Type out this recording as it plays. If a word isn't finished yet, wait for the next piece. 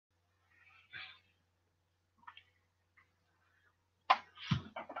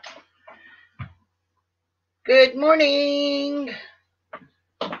Good morning.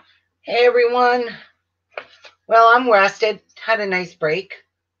 Hey everyone. Well, I'm rested. Had a nice break.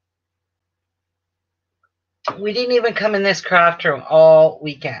 We didn't even come in this craft room all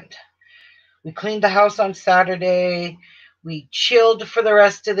weekend. We cleaned the house on Saturday. We chilled for the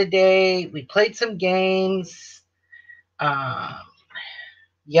rest of the day. We played some games.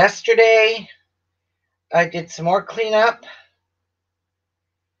 Yesterday, I did some more cleanup.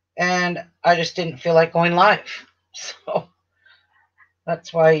 And I just didn't feel like going live. So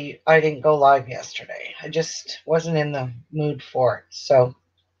that's why I didn't go live yesterday. I just wasn't in the mood for it. So,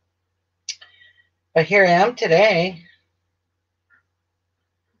 but here I am today.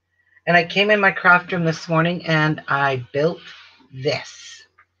 And I came in my craft room this morning and I built this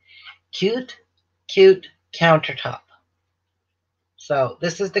cute countertop. So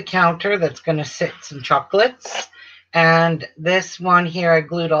this is the counter that's going to sit some chocolates. And this one here, I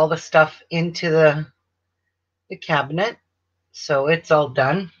glued all the stuff into the cabinet. So it's all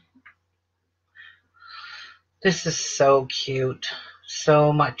done. This is so cute.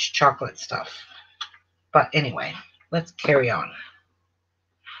 So much chocolate stuff. But anyway, let's carry on.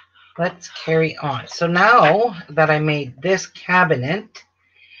 Let's carry on. So now that I made this cabinet,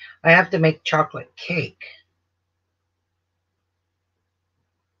 I have to make chocolate cake.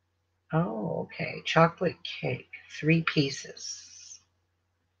 Oh, okay. Chocolate cake. 3 pieces.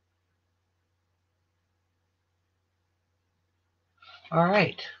 All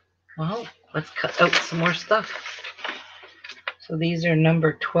right. Well, let's cut out some more stuff. So these are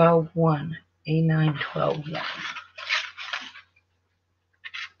number 12-1. A9 12-1.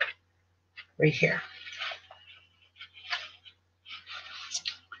 Right here.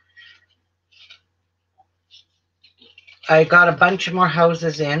 I got a bunch of more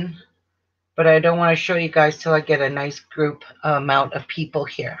houses in, but I don't want to show you guys till I get a nice group amount of people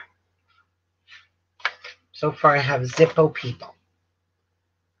here. So far I have Zippo people.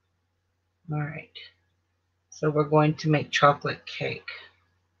 All right. So we're going to make chocolate cake.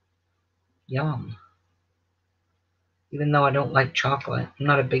 Yum. Even though I don't like chocolate, I'm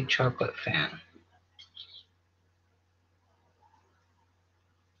not a big chocolate fan.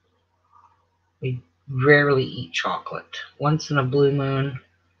 We rarely eat chocolate. Once in a blue moon,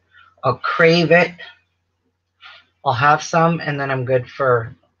 I'll crave it. I'll have some, and then I'm good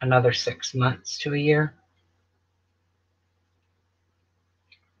for another 6 months to a year.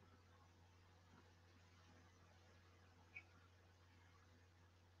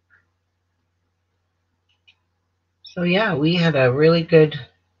 So yeah, we had a really good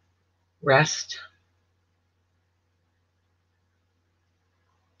rest.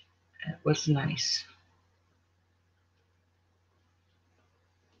 It was nice.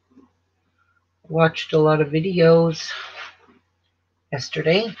 Watched a lot of videos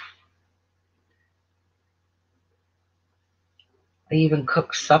yesterday. I even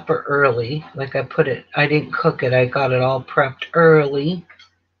cooked supper early. Like I didn't cook it. I got it all prepped early.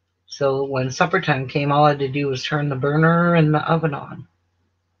 So when supper time came, all I had to do was turn the burner and the oven on.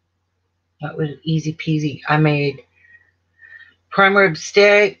 That was easy peasy. I made prime rib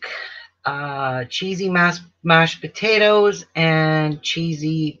steak, cheesy mashed potatoes, and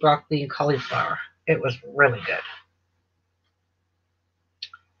cheesy broccoli and cauliflower. It was really good.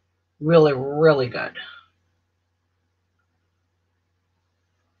 Really, really good.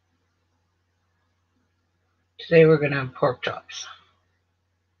 Today we're going to have pork chops.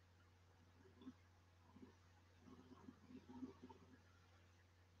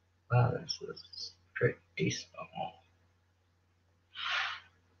 Wow, this is pretty small.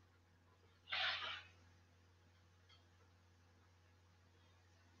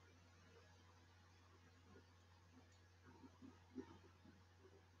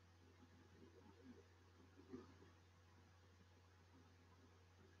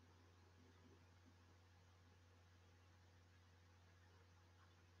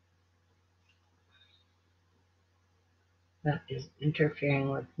 That is interfering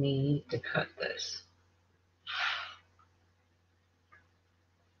with me to cut this.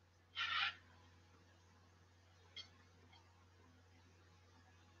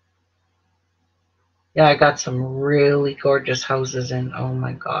 Yeah, I got some really gorgeous houses in. Oh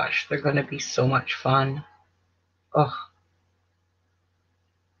my gosh, they're going to be so much fun. Oh,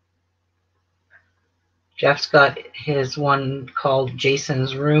 Jeff's got his one called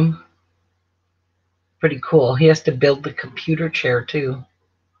Jason's Room. Pretty cool. He has to build the computer chair too.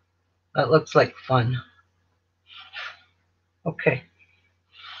 That looks like fun. Okay.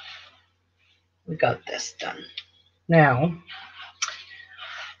 We got this done. Now,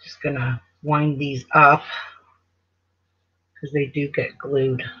 just gonna wind these up because they do get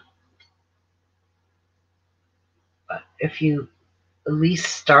glued. if you at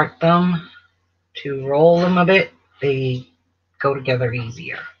least start them to roll them a bit, they go together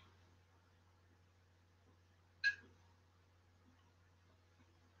easier.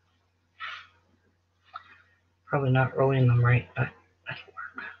 Probably not rolling them right, but that'll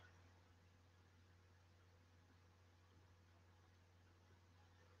work.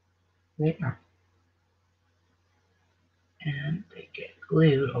 There. And they get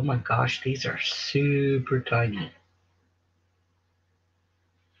glued. Oh my gosh, these are super tiny.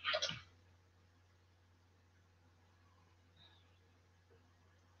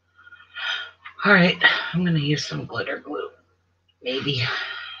 All right, I'm going to use some glitter glue. Maybe.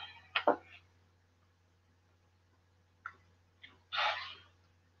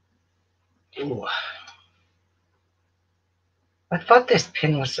 Ooh. I thought this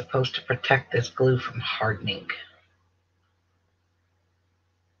pin was supposed to protect this glue from hardening.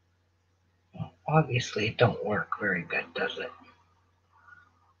 Well, obviously, it don't work very good, does it?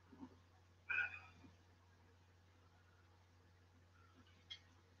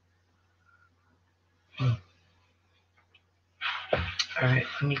 All right,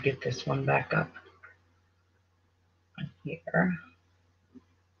 let me get this one back up here.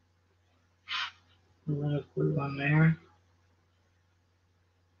 A little glue on there.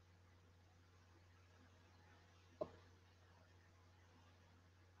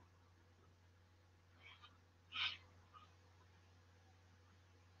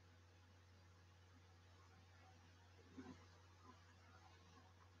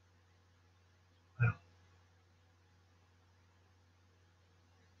 Well,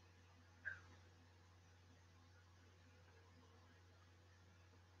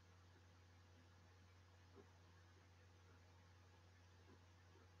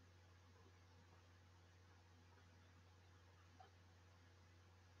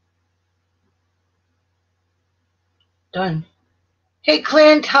 done. Hey,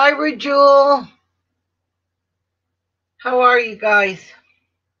 Clint. Hi, Rajul. How are you guys?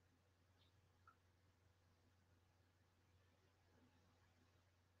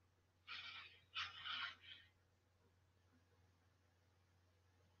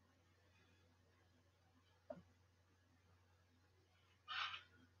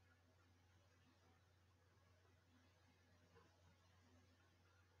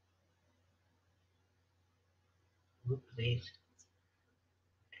 Oopsies.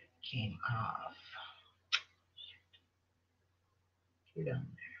 Came off. Get on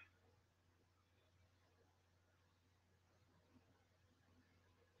there.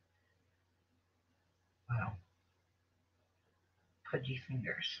 Wow. Pudgy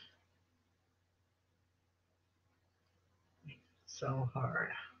fingers. So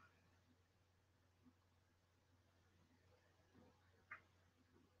hard.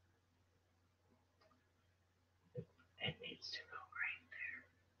 It needs to go right there.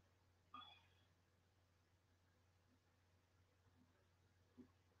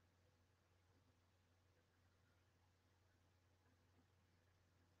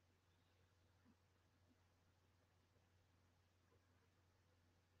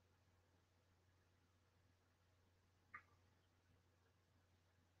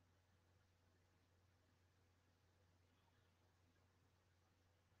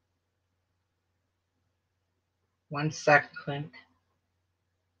 1 sec, Clint.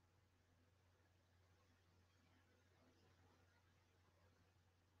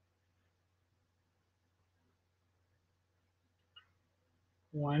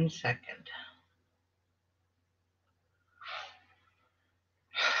 One second.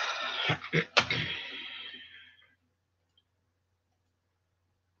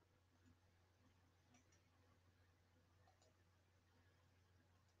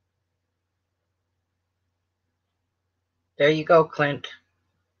 There you go, Clint.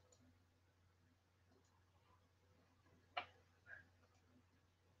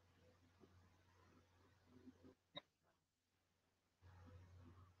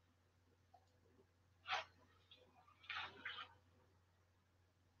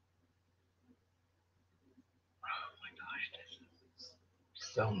 Oh my gosh, this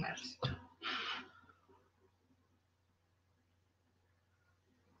is so messed.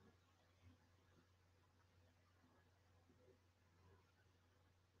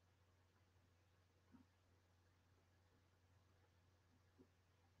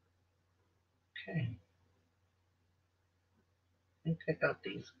 Okay. I think I got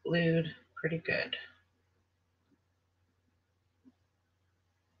these glued pretty good.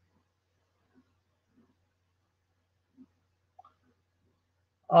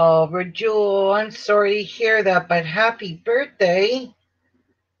 Oh, Rajul, I'm sorry to hear that, but happy birthday.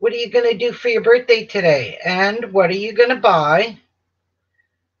 What are you going to do for your birthday today? And what are you going to buy?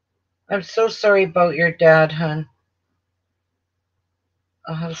 I'm so sorry about your dad, hon.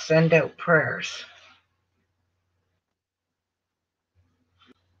 I'll send out prayers.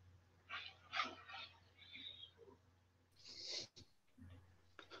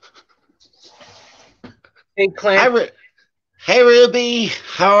 Hey, Hi, Clint. hey, Ruby.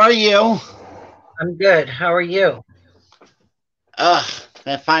 How are you? I'm good. How are you?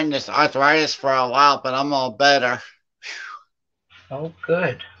 Been fighting this arthritis for a while, but I'm all better. Oh,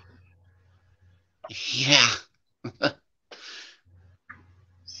 good. Yeah.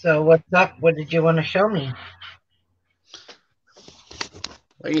 So, what's up? What did you want to show me?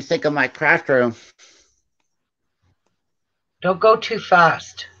 What do you think of my craft room? Don't go too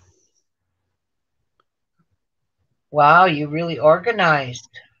fast. Wow, you really organized.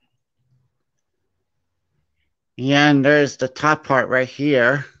 Yeah, and there's the top part right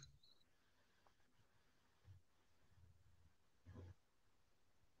here.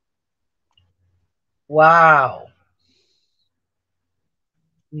 Wow.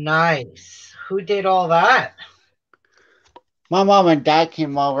 Nice. Who did all that? My mom and dad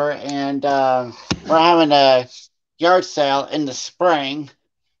came over, and we're having a yard sale in the spring.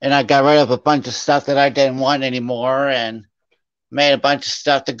 And I got rid of a bunch of stuff that I didn't want anymore, and made a bunch of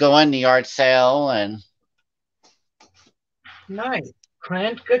stuff to go in the yard sale. And Nice.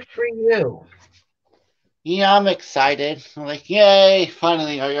 Clint, good for you. yeah, I'm excited. I'm like, yay!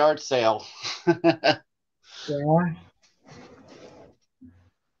 Finally, our yard sale. Yeah.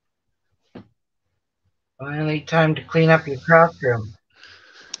 Finally, time to clean up your craft room.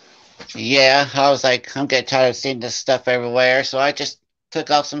 Yeah, I was like, I'm getting tired of seeing this stuff everywhere, so I just took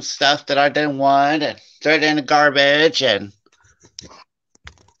off some stuff that I didn't want and threw it in the garbage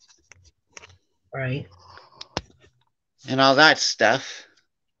Right. and all that stuff.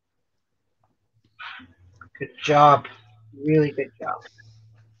 Good job. Really good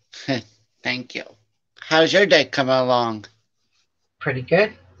job. Thank you. How's your day coming along? Pretty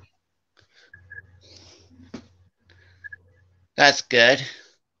good. That's good.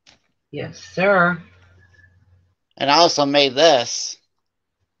 Yes, sir. And I also made this.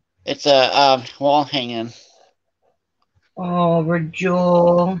 It's a wall hanging. Oh,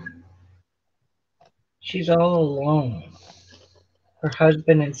 Rajul. She's all alone. Her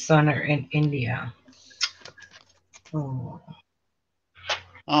husband and son are in India. Oh,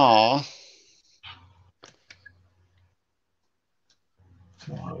 Oh,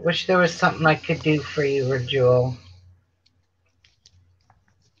 I wish there was something I could do for you, Rajul.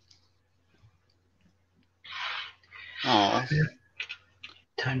 oh,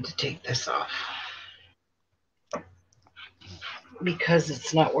 Time to take this off because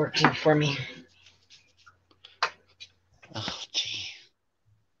it's not working for me. oh, gee.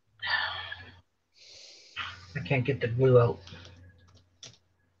 I can't get the glue out.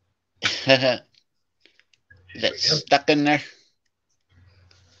 Is There it we go. stuck in there?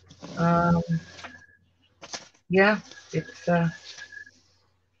 Um, yeah, it's uh,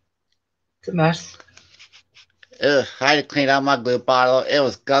 it's a mess. Ugh, I had to clean out my glue bottle. It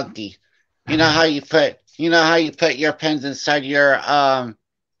was gunky. You know how you put your pens inside your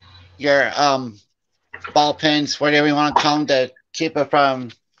ball pens, whatever you want to call them, to keep it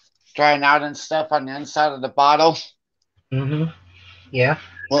from drying out and stuff on the inside of the bottle. Mm-hmm. Yeah,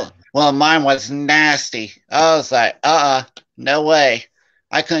 Well, mine was nasty. I was like, no way.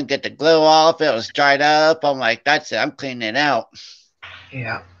 I couldn't get the glue off. It was dried up. I'm like, that's it. I'm cleaning it out.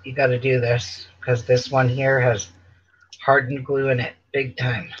 yeah. You got to do this because this one here has hardened glue in it, big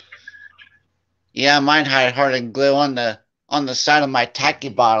time. Yeah, mine had hardened glue on the side of my tacky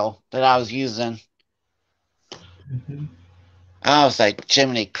bottle that I was using. Mm-hmm. I was like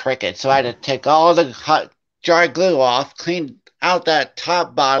Jiminy Cricket, so I had to take all the hot dry glue off, clean out that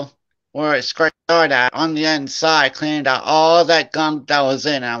top bottle where it started at on the inside, cleaned out all that gunk that was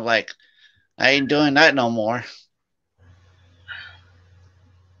in. I'm like, I ain't doing that no more.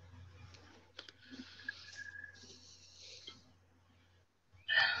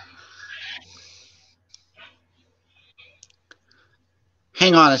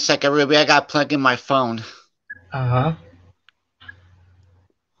 Hang on a second, Ruby. I got to plug in my phone. Uh huh.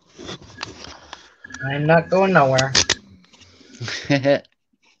 I'm not going nowhere.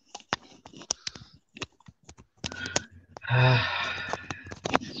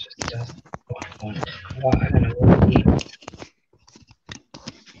 It's just doesn't want. Well, I don't know what it needs.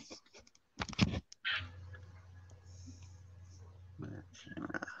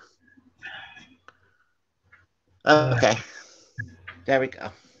 Okay, there we go.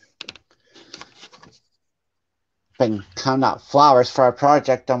 Been counting out flowers for a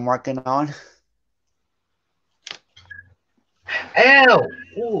project I'm working on. Ow!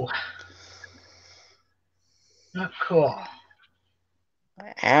 Ooh, not cool.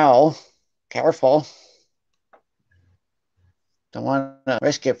 Ow. Careful. Don't want to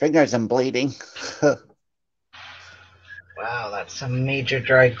risk your fingers and bleeding. Wow, that's some major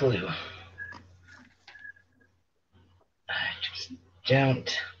dry glue. I just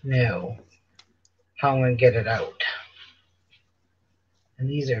don't know how I'm going to get it out. And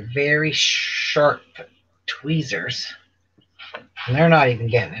these are very sharp tweezers. And they're not even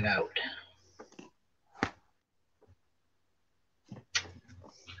getting it out.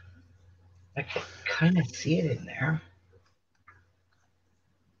 I can kind of see it in there.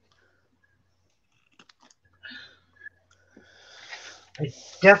 I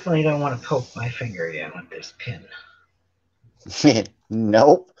definitely don't want to poke my finger in with this pin.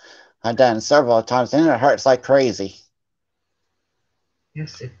 Nope. I've done it several times and it hurts like crazy.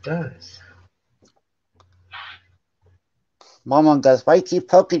 Yes, it does. Mama goes, why you keep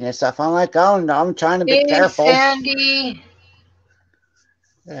poking yourself? I'm like, oh no, I'm trying to be Hey, careful. Sandy!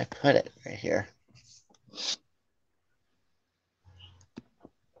 Where did I put it? Right here.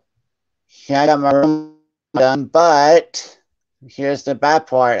 Yeah, I got my room done, but here's the bad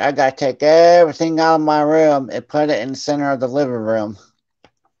part. I got to take everything out of my room and put it in the center of the living room.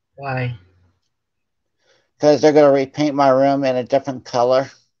 Why? Because they're going to repaint my room in a different color.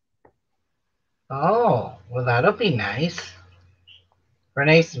 Oh, well, that'll be nice. We're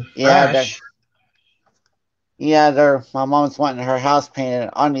nice and Yeah, fresh. my mom's wanting her house painted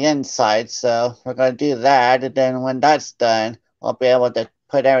on the inside, so we're going to do that. And then when that's done, I'll be able to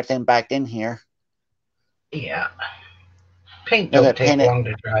put everything back in here. Yeah. Paint They're don't going to take paint it. long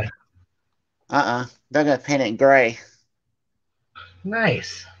to dry. They're going to paint it gray.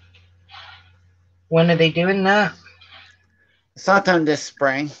 Nice. When are they doing that? Sometime this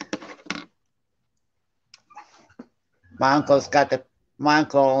spring. My uncle's got the my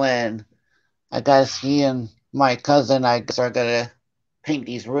uncle and I guess he and my cousin I guess are gonna paint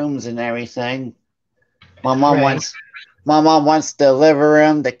these rooms and everything. My mom Right. wants my mom wants the living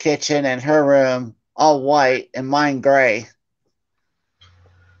room, the kitchen, and her room all white and mine gray.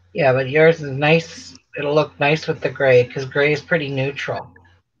 Yeah, but yours is nice. It'll look nice with the gray because gray is pretty neutral.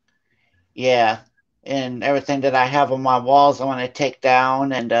 Yeah. And everything that I have on my walls I want to take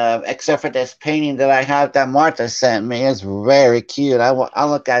down and except for this painting that I have that Martha sent me. It's very cute. I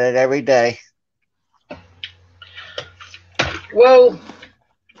look at it every day. Whoa!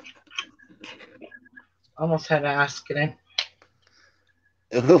 Almost had an accident.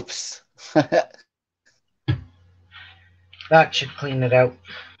 Oops. That should clean it out.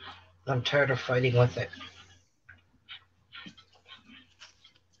 I'm tired of fighting with it.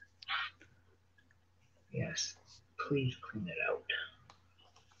 Yes, please clean it out.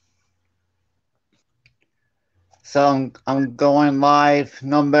 So I'm going live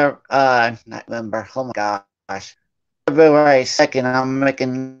not November. Oh my gosh. February 2nd, I'm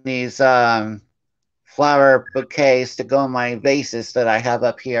making these flower bouquets to go in my vases that I have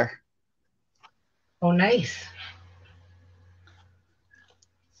up here. Oh, nice.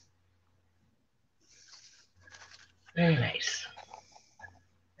 Very nice.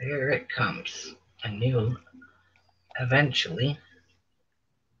 Here it comes. I knew eventually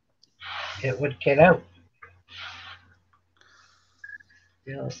it would get out.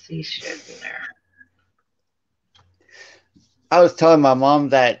 You'll see shit in there. I was telling my mom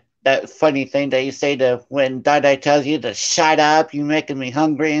that funny thing that you say to when Dada tells you to shut up, you making me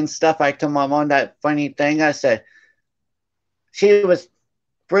hungry and stuff. I told my mom that funny thing. I said she was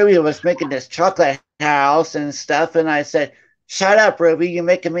Ruby was making this chocolate house and stuff, and I said, "Shut up, Ruby, you're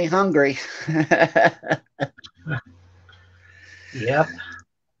making me hungry." Yep.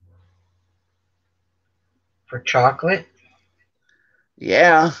 For chocolate?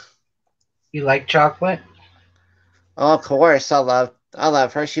 Yeah. You like chocolate? Oh, of course, I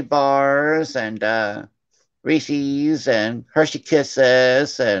love Hershey bars and Reese's and Hershey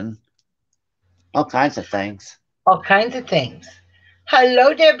Kisses and all kinds of things. All kinds of things.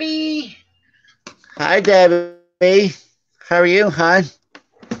 Hello, Debbie. Hi, Debbie. How are you, hon?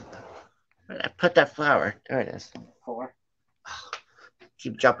 Where did I put that flower? There it is. Four.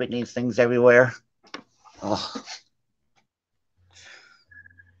 Keep dropping these things everywhere. Oh.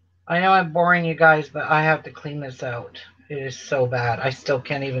 I know I'm boring you guys, but I have to clean this out. It is so bad. I still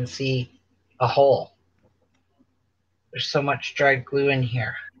can't even see a hole. There's so much dried glue in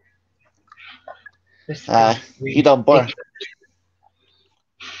here. This is You don't bore ridiculous.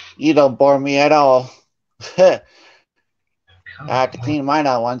 you don't bore me at all. I Come have to on. clean mine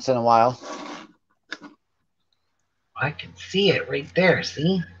out once in a while. I can see it right there.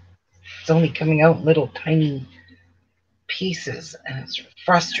 See? It's only coming out in little tiny pieces, and it's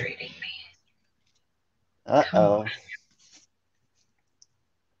frustrating me. Come on. Uh-oh.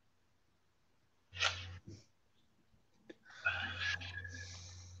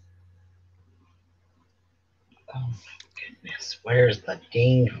 Oh my goodness. Where's the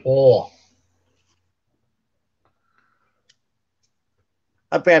dang hole?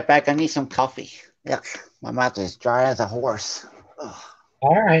 I'll be right back. I need some coffee. Yuck. My mouth is dry as a horse. Ugh.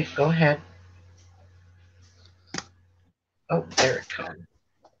 All right, go ahead. Oh, there it comes.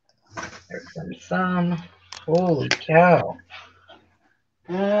 There comes some. Holy cow.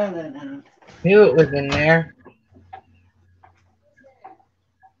 Knew it was in there.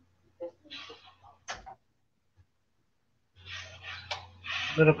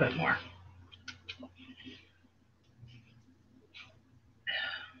 A little bit more.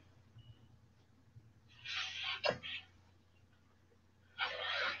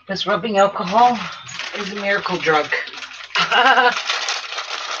 This rubbing alcohol is a miracle drug.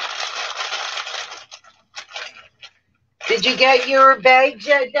 Did you get your bags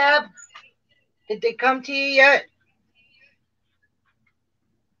yet, Deb? Did they come to you yet?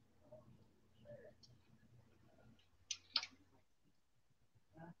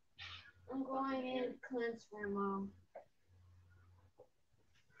 I'm going in to cleanse for Mom.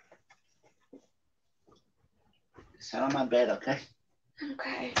 Sit on my bed, okay?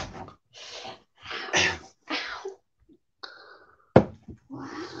 Okay. Wow,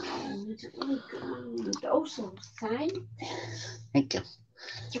 it's really good on the dollhouse, son. Thank you.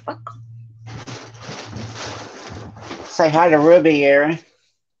 You're welcome. Say hi to Ruby, Aaron.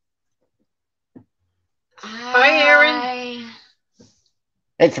 Hi, Aaron.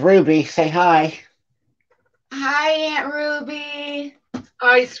 It's Ruby. Say hi. Hi, Aunt Ruby.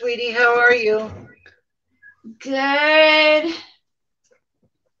 Hi, sweetie. How are you? Good.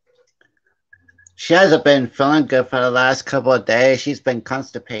 She hasn't been feeling good for the last couple of days. She's been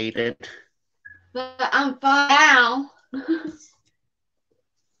constipated. But I'm fine now.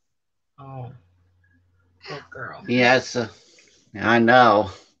 Oh, poor girl. Yes, I know.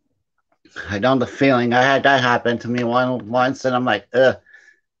 I know the feeling. I had that happen to me once, and I'm like, ugh,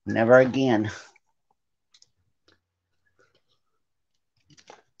 never again.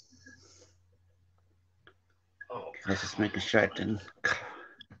 Oh, I was just making sure I didn't.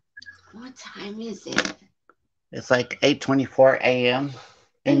 What time is it? It's like 8:24 a.m.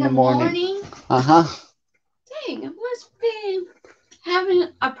 In the morning? Uh-huh. Dang, I must be having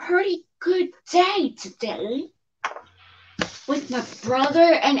a pretty good day today. With my brother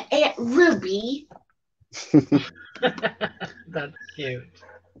and Aunt Ruby. that's cute.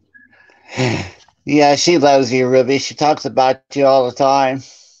 Yeah, she loves you, Ruby. She talks about you all the time.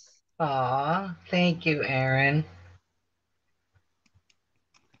 Aw, thank you, Aaron.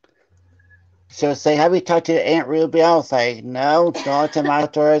 She'll say, have you talked to Aunt Ruby? I'll say, no, not to my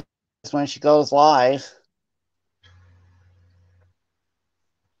afterwards when she goes live.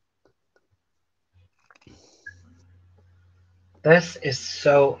 This is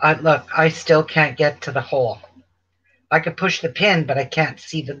so. Look, I still can't get to the hole. I could push the pin, but I can't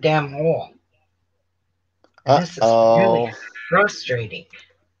see the damn hole. And this is really Uh-oh. frustrating.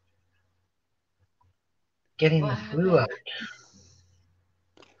 Getting the glue out.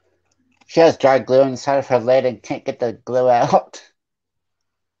 She has dry glue inside of her lid and can't get the glue out.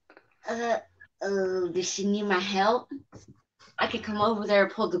 Does she need my help? I could come over there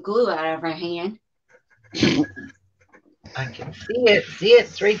and pull the glue out of her hand. I can see it. See it?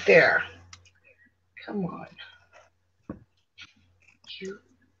 It's right there. Come on. You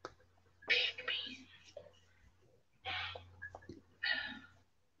pygmy.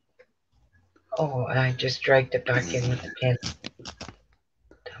 Oh, and I just dragged it back in with the pin.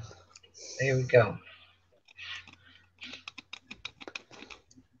 There we go.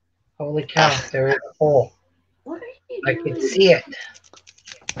 Holy cow, there is a hole. What are you I doing? can see it.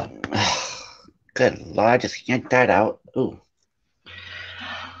 Good Lord, just yank that out. Ooh.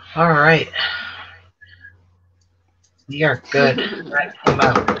 All right. We are good. That came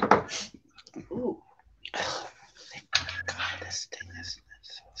out. Ooh. God, this thing is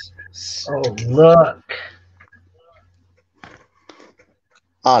Oh, look.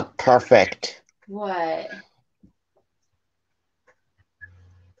 oh, perfect. What?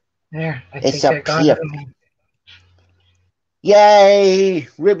 There, I It's think I a got it. Yay!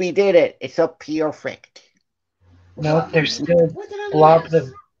 Ruby did it. It's a perfect. Nope, there's still What did I blobs miss?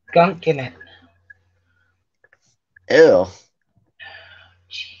 of gunk in it. Ew.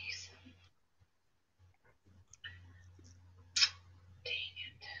 Jeez. Dang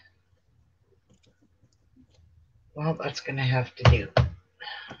it. Well, that's going to have to do.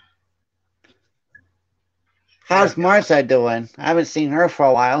 How's Martha doing? I haven't seen her for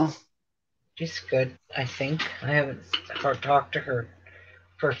a while. She's good, I think. I haven't talked to her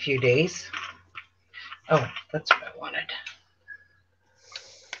for a few days. Oh, that's what I wanted.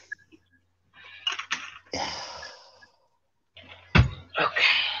 Okay.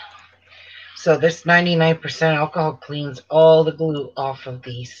 So this 99% alcohol cleans all the glue off of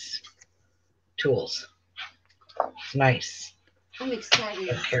these tools. It's nice. I'm excited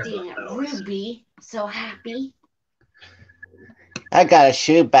to see it. Ruby, so happy. I got a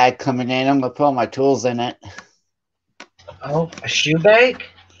shoe bag coming in. I'm going to put all my tools in it. Oh, a shoe bag?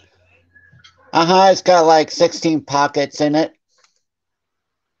 It's got like 16 pockets in it.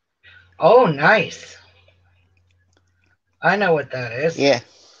 Oh, nice. I know what that is. Yeah.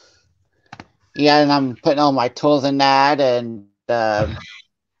 Yeah, and I'm putting all my tools in that and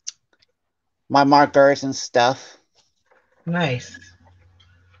my markers and stuff. Nice.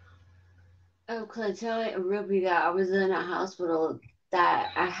 Oh, Clay, tell Ruby that I was in a hospital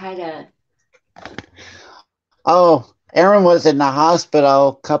that I had a... Oh, Erin was in the hospital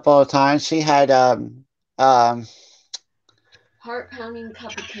a couple of times. She had heart pounding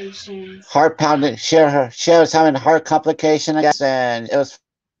complications. Heart pounding. She was having a heart complication, I guess, and it was.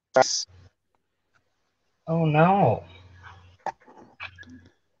 Oh no. Is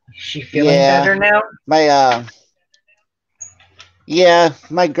she feeling better now?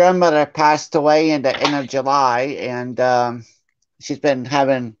 My grandmother passed away in the end of July, and she's been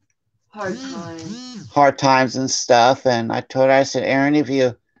having hard times and stuff. And I told her, I said, Erin, if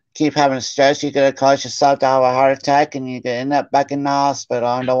you keep having stress, you're gonna cause yourself to have a heart attack, and you're gonna end up back in the hospital.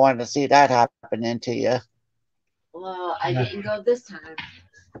 I don't want to see that happening to you. Well, I didn't go this time.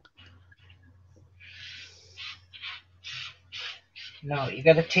 No, you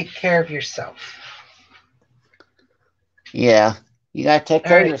got to take care of yourself. Yeah, you got to take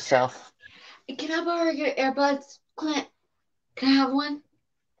care of yourself. Can I borrow your earbuds, Clint? Can I have one?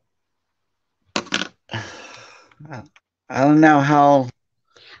 I don't know how.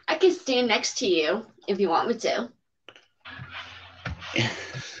 I can stand next to you if you want me to.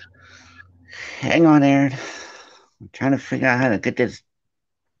 Hang on, Erin. I'm trying to figure out how to get this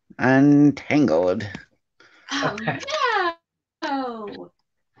untangled. Okay. No.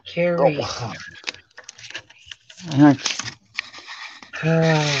 Carry on.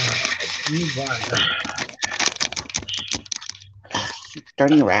 You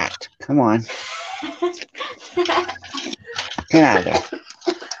dirty rat. Come on. Get out of there.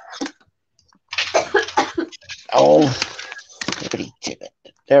 Oh, pretty chicken.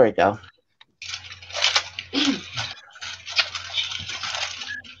 There we go.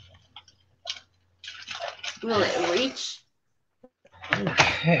 Will it reach?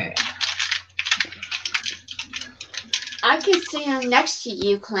 Okay. I can stand next to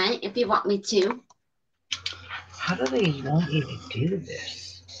you, Clint, if you want me to. How do they want you to do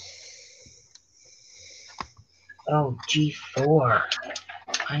this? Oh, G4.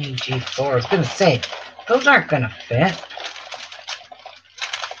 I need G4. I was going to say, those aren't going to fit.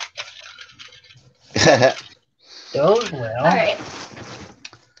 Those will. All right.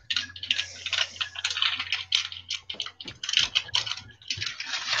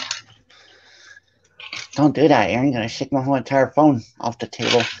 Don't do that, Erin. You're going to shake my whole entire phone off the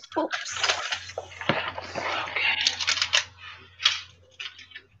table. Oops.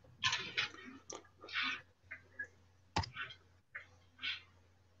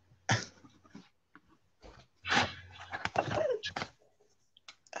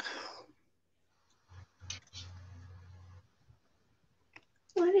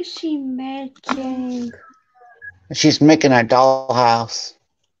 What is she making? She's making a dollhouse.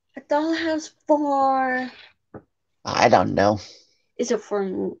 A dollhouse for? I don't know. Is it for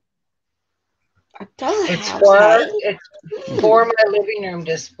a dollhouse? It's for my living room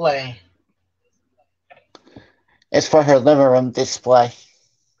display. It's for her living room display.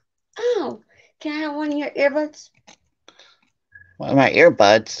 Oh, can I have one of your earbuds? One of my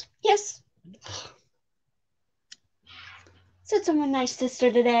earbuds? Yes. Said someone nice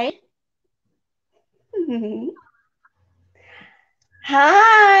sister today.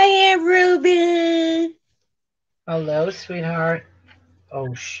 Hi, Aunt Ruby. Hello, sweetheart.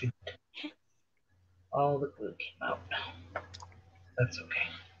 Oh, shoot. All the glue came out. That's okay.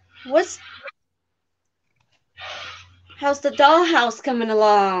 How's the dollhouse coming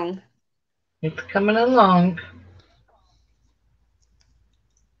along? It's coming along.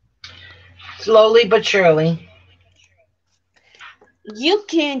 Slowly but surely. You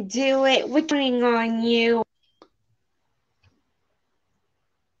can do it. We're counting on you.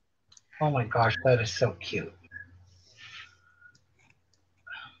 Oh my gosh, that is so cute.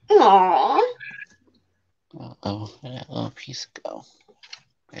 Aww. Oh, where did that little piece go?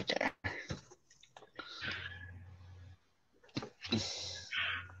 Right there.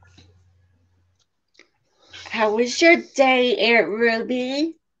 How was your day, Aunt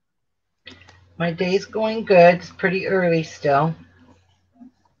Ruby? My day's going good. It's pretty early still.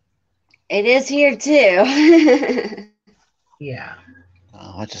 It is here too. Yeah.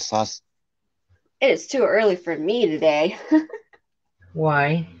 Oh, I just lost. It's too early for me today.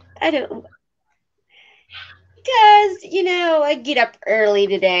 Why? I don't, because, I get up early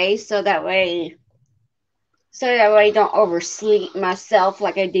today so that way I don't oversleep myself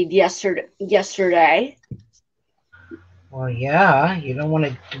like I did yesterday. Well, yeah. You don't want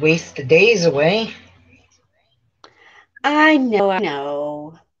to waste the days away. I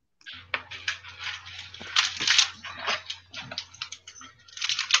know.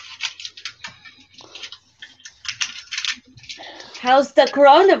 How's the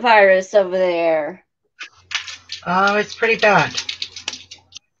coronavirus over there? It's pretty bad.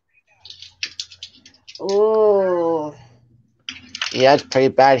 Oh, Yeah, it's pretty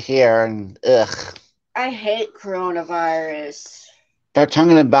bad here, and ugh. I hate coronavirus. They're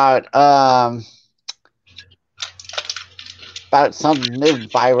talking about some new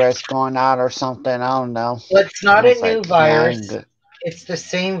virus going out or something. I don't know. Well, it's I not a was new like, yeah, virus. It's the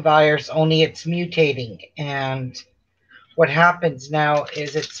same virus, only it's mutating. And what happens now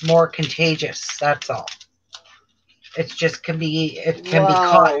is it's more contagious. That's all. It can be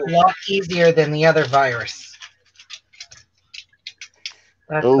caught a Whoa. lot easier than the other virus.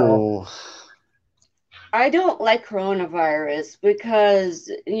 That's all. ooh, I don't like coronavirus because,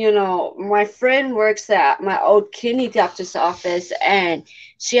 my friend works at my old kidney doctor's office and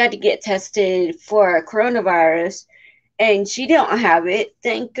she had to get tested for coronavirus and she don't have it.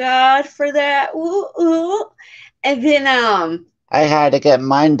 Thank God for that. Ooh, ooh. And then I had to get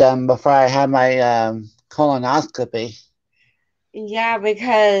mine done before I had my colonoscopy. yeah,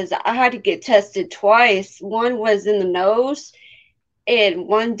 because I had to get tested twice. One was in the nose and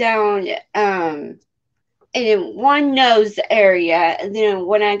one down in one nose area. And then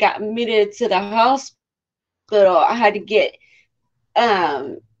when I got admitted to the hospital, I had to get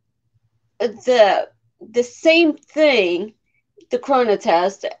um the same thing, the corona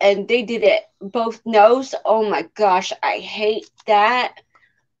test, and they did it both nose. Oh my gosh, I hate that.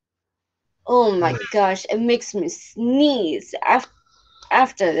 Oh my gosh, it makes me sneeze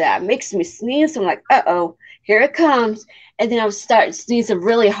after that. It makes me sneeze. I'm like, uh-oh, here it comes. And then I'll start sneezing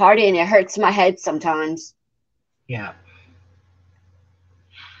really hard and it hurts my head sometimes. Yeah.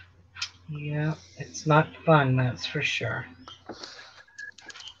 Yeah. It's not fun, that's for sure.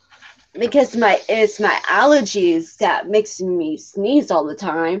 Because it's my allergies that makes me sneeze all the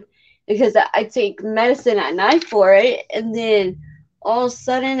time because I take medicine at night for it and then all of a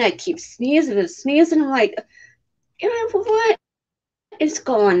sudden I keep sneezing and sneezing. I'm like, what is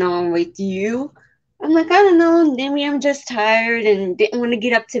going on with you? I'm like, I don't know, maybe I'm just tired and didn't want to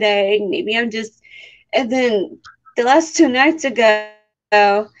get up today, maybe I'm just. And then the last 2 nights ago,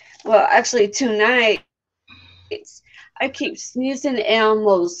 well, actually 2 nights, I keep sneezing and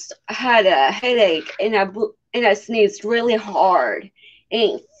almost had a headache, and I sneezed really hard. It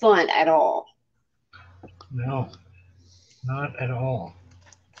ain't fun at all. No, not at all.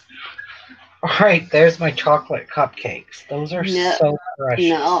 All right, there's my chocolate cupcakes. Those are No, so precious.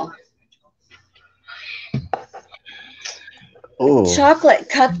 no. Ooh, Chocolate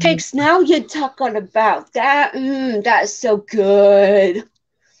cupcakes. Now you're talking about that. That's so good.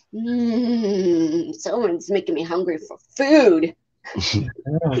 Someone's making me hungry for food.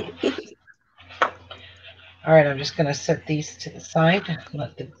 Mm. All right, I'm just gonna set these to the side.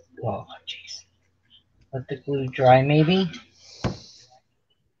 Let the oh jeez, let the glue dry maybe.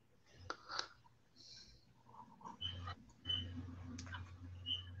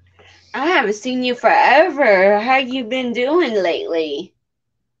 I haven't seen you forever. How you been doing lately?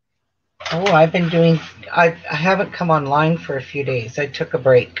 Oh, I've been doing. I haven't come online for a few days. I took a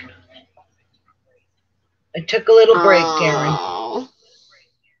break. I took a little break, Karen. Oh,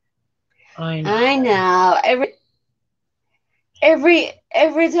 I I know. know. Every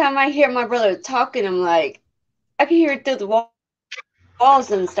time I hear my brother talking, I'm like, I can hear it through the walls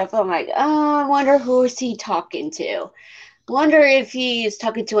and stuff. I'm like, oh, I wonder who is he talking to. Wonder if he's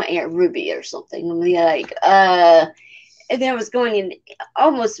talking to an Aunt Ruby or something. I'm and then I was going in,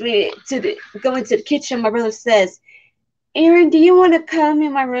 almost made it to the going to the kitchen. My brother says, "Aaron, do you want to come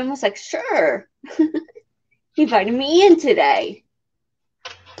in my room?" I was like, "Sure." He invited me in today.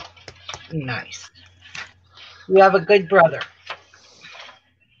 Nice. You have a good brother.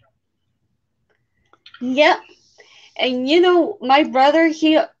 Yep. And my brother,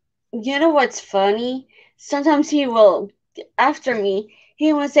 he You know what's funny? Sometimes he will, after me,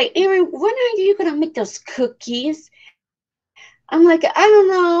 he will say, Erin, when are you going to make those cookies? I'm like, I don't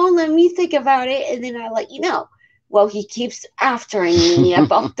know. Let me think about it. And then I let you know. Well, he keeps aftering me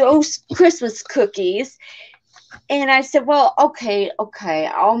about those Christmas cookies. And I said, well, okay,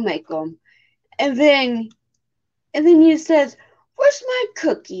 I'll make them. And then he says, where's my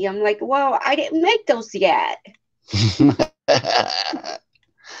cookie? I'm like, well, I didn't make those yet.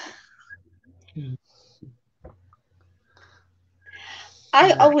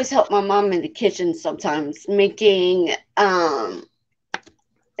 I always help my mom in the kitchen sometimes, making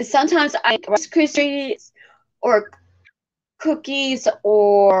sometimes I make Rice Krispies or cookies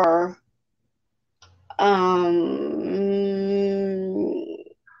or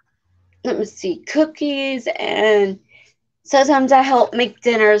let me see, cookies, and sometimes I help make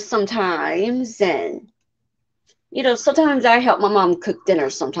dinner sometimes, and sometimes I help my mom cook dinner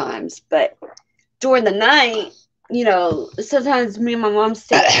sometimes, but during the night, sometimes me and my mom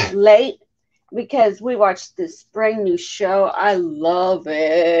stay up late because we watch this brand new show. I love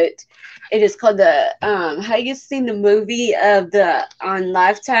it. It is called the have you seen the movie of the on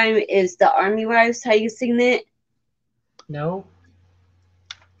Lifetime is the Army Wives? Have you seen it? No,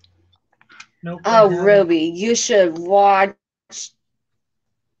 nope, I Oh, haven't. Ruby, you should watch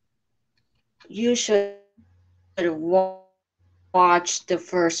the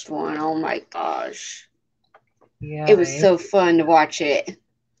first one. Oh my gosh. Yeah, It was so fun to watch it.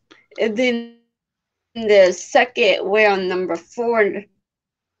 And then the second, we're on number four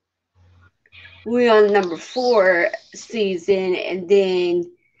season, and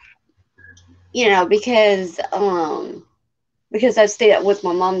then because I stayed up with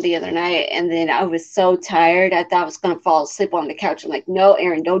my mom the other night, and then I was so tired, I thought I was gonna fall asleep on the couch. I'm like, no,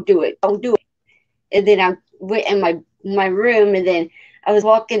 Aaron, don't do it. And then I went in my room, and then I was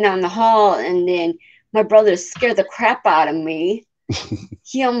walking down the hall, and then my brother scared the crap out of me.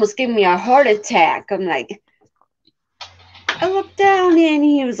 He almost gave me a heart attack. I'm like, I looked down, and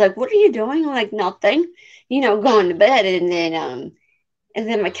he was like, "What are you doing?" I'm like, "Nothing," going to bed. And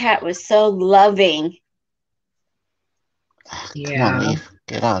then my cat was so loving. Come on, yeah. Eve.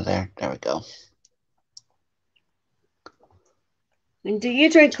 Get out of there. There we go. And do you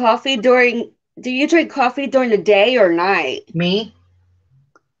drink coffee during the day or night? Me?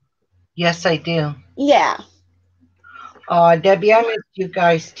 Yes, I do. Yeah. Debbie, I missed you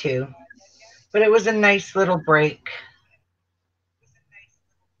guys too. But it was a nice little break.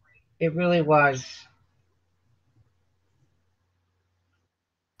 It really was.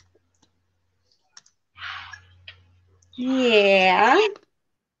 Yeah.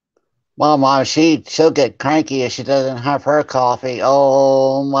 Well, Mom, she'll get cranky if she doesn't have her coffee.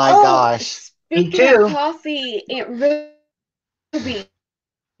 Oh my Oh, gosh. Me speaking of too. coffee, Aunt Ruby, you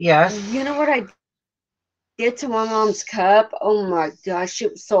know what Yes. I did to my mom's cup? Oh my gosh, she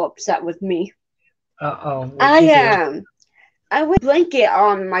was so upset with me. Uh-oh, I what'd you do? I wear a blanket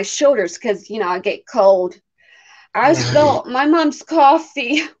on my shoulders because I get cold. I Yeah. spilled my mom's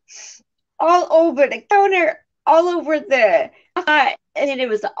coffee all over the counter, all over the and then it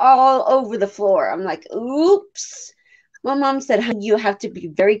was all over the floor. I'm like, oops. My mom said, honey, you have to be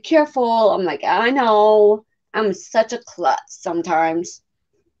very careful. I'm like, I know. I'm such a klutz sometimes.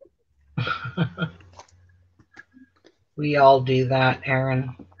 We all do that,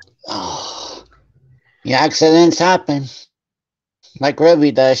 Aaron. Oh, yeah, accidents happen. Like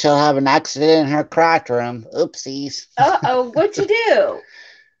Ruby does. She'll have an accident in her craft room. Oopsies. Uh-oh, what you do?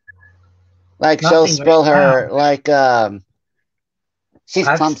 Like she'll Nothing right spill now. her she's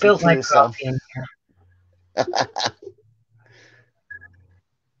I've clumsy spilt my too, so coffee in here.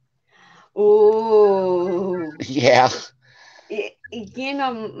 Ooh. yeah.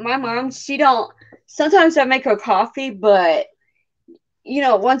 My mom, she don't, sometimes I make her coffee, but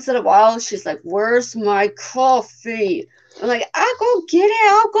once in a while, she's like, "Where's my coffee?" I'm like, "I'll go get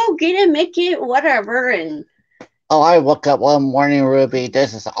it. I'll go get it, make it, whatever." And Oh, I woke up one morning, Ruby.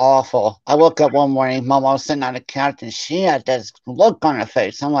 This is awful. I woke up one morning, Mom was sitting on the couch and she had this look on her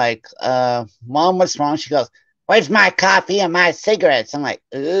face. I'm like, Mom, what's wrong? She goes, where's my coffee and my cigarettes? I'm like,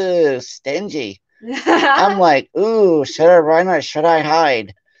 ooh, stingy. I'm like, ooh, should I run or should I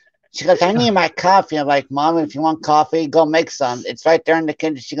hide? She goes, I need my coffee. I'm like, Mom, if you want coffee, go make some. It's right there in the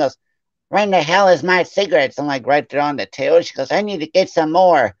kitchen. She goes, where in the hell is my cigarettes? I'm like, right there on the table. She goes, I need to get some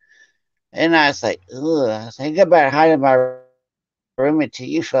more. And I was like, ugh. I was like, I better hide in my room until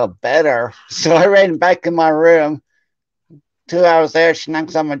you feel better. So I ran back in my room. 2 hours later, she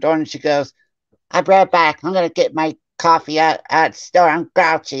knocks on my door and she goes, I'll be right back. I'm going to get my coffee at the store. I'm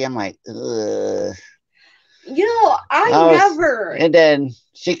grouchy. I'm like, ugh. I I was, never. and then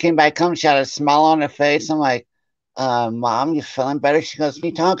she came back home. She had a smile on her face. I'm like, Mom, you feeling better? She goes, what are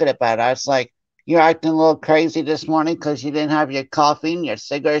you talking about? I was like, you're acting a little crazy this morning because you didn't have your coffee and your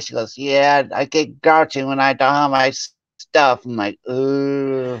cigarette. She goes, yeah, I get grouchy when I don't have my stuff. I'm like,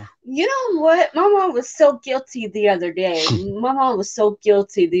 ooh. You know what? My mom was so guilty the other day. My mom was so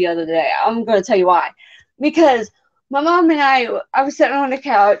guilty the other day. I'm gonna tell you why. Because my mom and I was sitting on the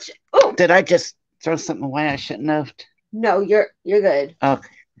couch. Oh Did I just throw something away I shouldn't have? no, you're good. Okay.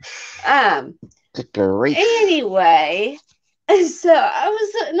 Um. Good grief. Anyway, so I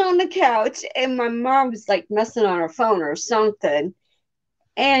was sitting on the couch and my mom was like messing on her phone or something.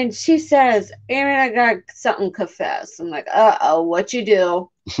 And she says, Aaron, I got something to confess. I'm like, uh-oh, what you do?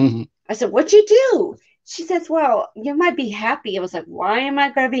 I said, what you do? She says, well, you might be happy. I was like, why am I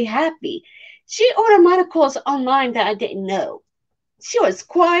going to be happy? She ordered monocle online that I didn't know. She was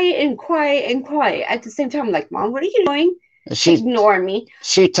quiet and quiet and quiet. At the same time, I'm like, Mom, what are you doing? She she ignored me.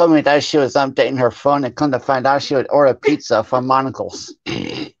 she told me that she was updating her phone and come to find out she would order pizza from Monocle's.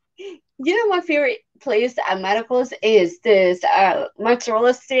 My favorite place at Medicals is this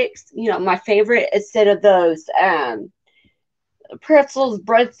mozzarella sticks. My favorite instead of those pretzels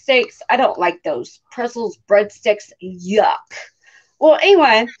breadsticks. I don't like those pretzels breadsticks. Yuck. Well,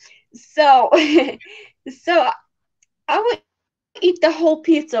 anyway, so so I would eat the whole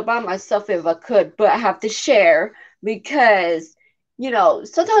pizza by myself if I could, but I have to share because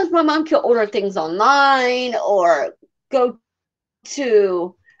sometimes my mom can order things online or go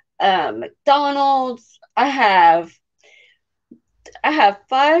to McDonald's. I have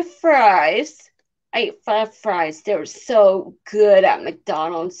 5 fries. I ate 5 fries. They were so good at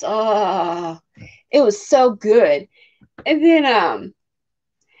McDonald's. Oh, it was so good. And then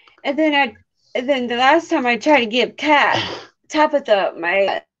and then I and then the last time I tried to give Kat Tabitha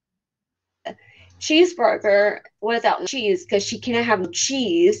my cheeseburger without cheese because she cannot have no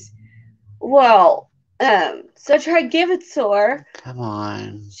cheese. Well, so I tried to give it to her. Come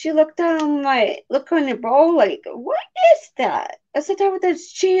on. She looked down my look on the bowl like, what is that? I said,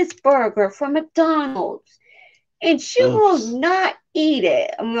 Tabitha's cheeseburger from McDonald's. And she will Oops. not eat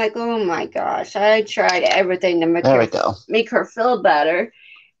it. I'm like, oh my gosh. I tried everything to There we go. make her feel better.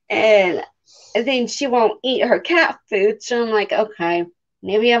 And then she won't eat her cat food. So I'm like, okay,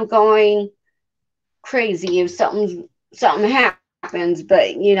 maybe I'm going crazy if something happens,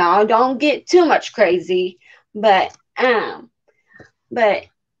 but don't get too much crazy. But but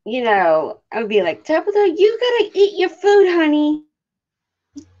I would be like, Tabitha, you gotta eat your food, honey.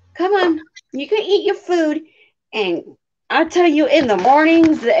 Come on, you can eat your food. And I'll tell you, in the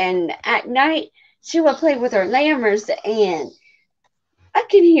mornings and at night, she would play with her lammers, and I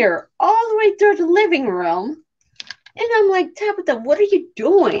can hear all the way through the living room. And I'm like, Tabitha, what are you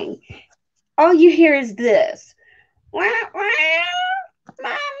doing? All you hear is this. Wah, wah,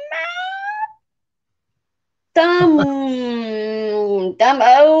 mama. Thumb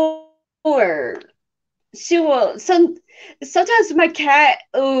over. She will sometimes my cat,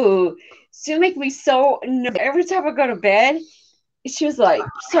 she'll make me so nervous. Every time I go to bed, she was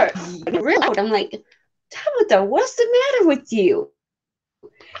like, sorry, real loud. I'm like, Tabitha, what's the matter with you?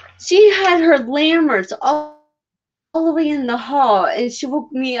 She had her lammers all the way in the hall, and she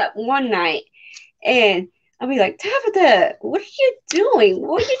woke me up one night, and I'll be like, Tabitha, what are you doing?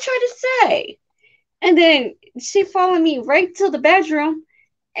 What are you trying to say? And then she followed me right to the bedroom,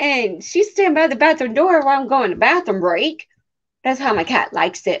 and she stand by the bathroom door while I'm going to bathroom break. That's how my cat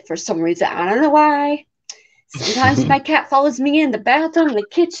likes it for some reason. I don't know why. Sometimes my cat follows me in the bathroom, the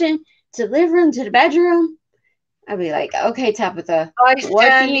kitchen, to the living room, to the bedroom. I'd be like, okay, Tabitha, Bye,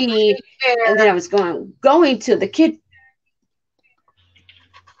 what do you Sandy. need? Take And then care. I was going to the kid.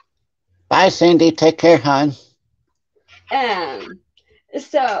 Bye, Cindy. Take care, hon. Um,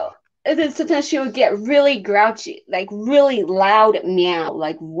 so and then sometimes she would get really grouchy, like really loud meow,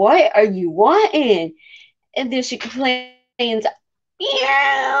 like what are you wanting? And then she complains,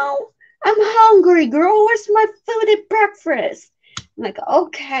 meow. I'm hungry, girl. Where's my food at breakfast? I'm like,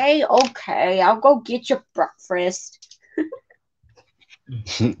 okay, okay, I'll go get your breakfast.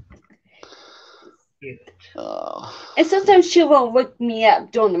 Cute. Oh. And sometimes she will wake me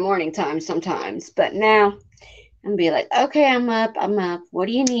up during the morning time sometimes, but now and be like, okay, I'm up, I'm up. What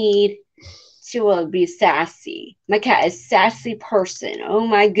do you need? She will be sassy. My cat is sassy person. Oh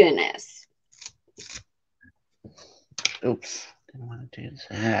my goodness. Oops. Didn't want to do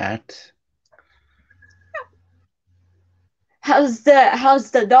that. How's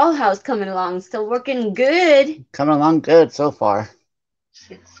the dollhouse coming along? Still working good? Coming along good so far.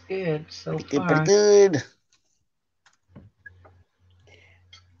 It's good so Pretty good, pretty far. good.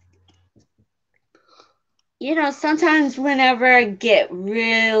 Sometimes whenever I get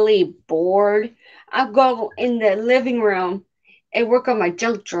really bored, I'll go in the living room and work on my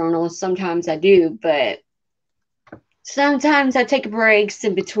junk journal. Sometimes I do, but sometimes I take breaks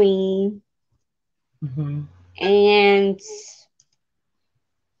in between. Mm-hmm. And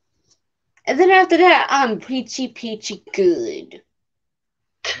and then after that, I'm peachy good.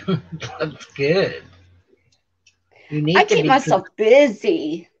 That's good. You I need to keep be good. myself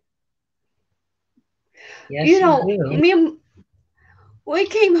busy. Yes, you do. Me and we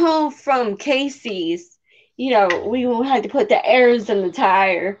came home from Casey's. We had to put the airs in the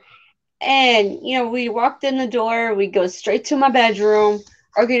tire. And, we walked in the door, we go straight to my bedroom,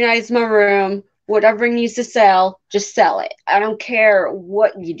 organize my room, whatever needs to sell, just sell it. I don't care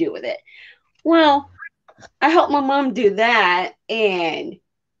what you do with it. Well, I helped my mom do that, and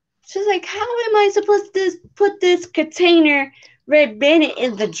she's like, how am I supposed to put this container Red Bennett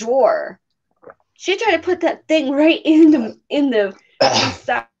in the drawer? She tried to put that thing right in the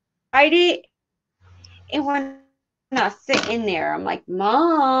beside it, and would not fit in there. I'm like,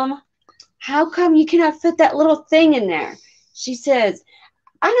 Mom, how come you cannot fit that little thing in there? She says,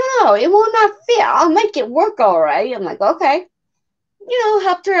 I don't know, it will not fit. I'll make it work all right. I'm like, okay.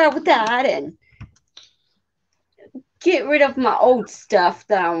 Helped her out with that and get rid of my old stuff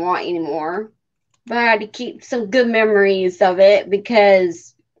that I don't want anymore. But I had to keep some good memories of it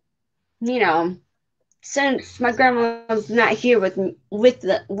because, you know, since my grandma's not here with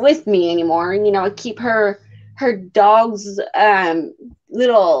me anymore, I keep her dog's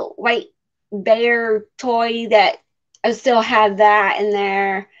little white bear toy that I still have that in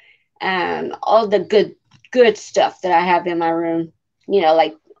there. All the good stuff that I have in my room.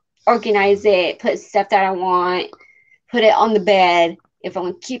 Like organize it, put stuff that I want, put it on the bed. If I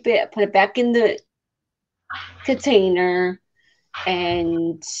want to keep it, put it back in the container.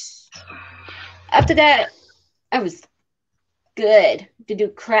 And after that, I was good to do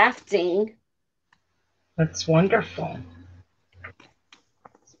crafting. That's wonderful.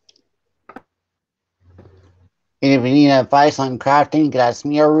 And if you need advice on crafting, you can ask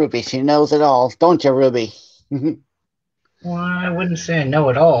me or Ruby. She knows it all. Don't you, Ruby? Well, I wouldn't say I know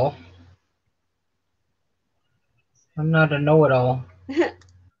it all. I'm not a know-it-all.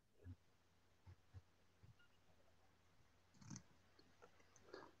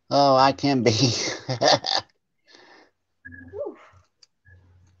 Oh, I can be.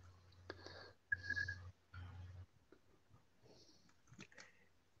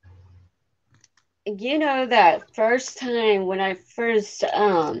 That first time when I first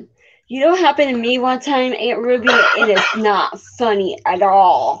happened to me one time, Aunt Ruby, and it's not funny at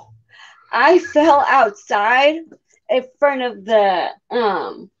all. I fell outside in front of the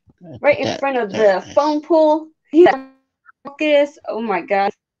right in That, front of there the it is. phone pool. Focus. Oh my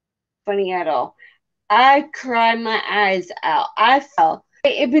god, funny at all. I cried my eyes out. I fell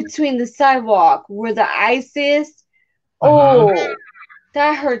right in between the sidewalk where the ice is. Uh-huh. Oh,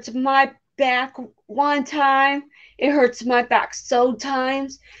 that hurts my back one time. It hurts my back so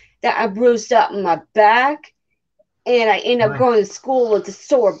times that I bruised up my back and I end up Right. going to school with a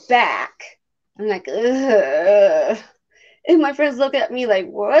sore back. I'm like, ugh. And my friends look at me like,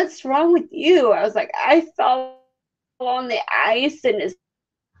 what's wrong with you? I was like, I fell on the ice and it's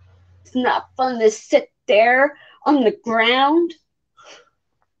not fun to sit there on the ground.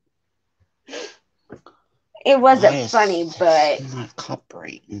 It Why wasn't funny, is this but not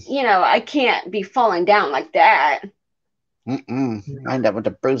cooperating? I can't be falling down like that. I end up with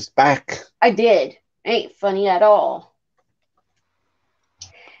a bruised back. I did. Ain't funny at all.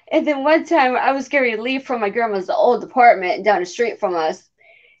 And then one time I was getting ready to leave from my grandma's old apartment down the street from us.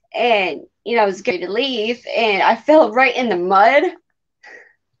 And, I was getting ready to leave and I fell right in the mud.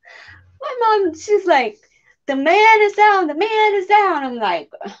 My mom, she's like, the man is down, the man is down. I'm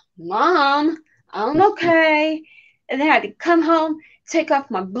like, Mom, I'm okay. And then I had to come home, take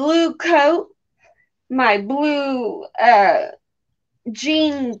off my blue coat, my blue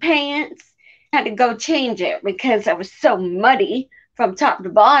jean pants. I had to go change it because I was so muddy from top to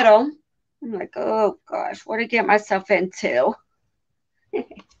bottom. I'm like, oh gosh, what did I get myself into?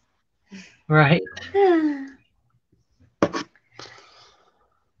 Right.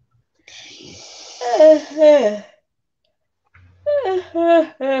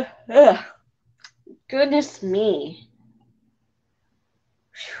 Goodness me.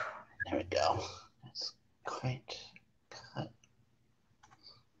 There we go. That's quite cut.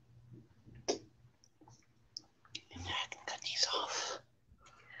 And I can cut these off.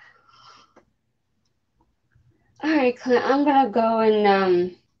 Alright, Clint, I'm gonna go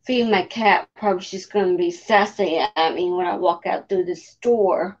and feed my cat. Probably she's gonna be sassy at me when I walk out through the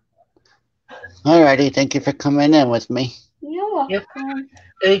store. Alrighty, thank you for coming in with me. You're welcome. Yep.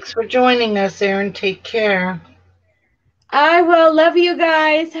 Thanks for joining us, Aaron. Take care. I will. Love you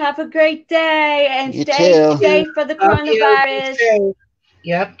guys. Have a great day and You stay too. safe for the Love you. Be coronavirus. safe.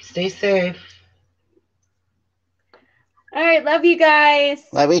 Yep. Stay safe. All right. Love you guys.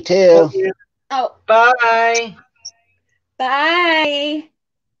 Love you Love too. you. Oh, Bye. bye.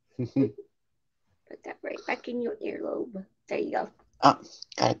 Put that right back in your earlobe. There you go. Oh,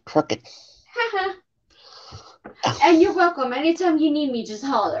 got it crooked. And you're welcome. Anytime you need me, just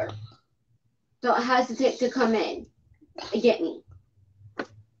holler. Don't hesitate to come in and get me.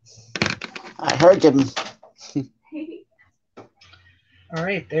 I heard them. All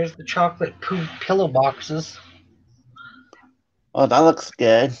right. There's the chocolate poo pillow boxes. Oh, that looks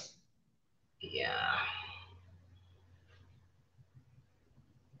good. Yeah.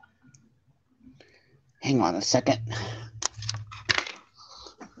 Hang on a second. There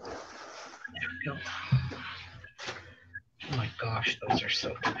we go. Oh my gosh, those are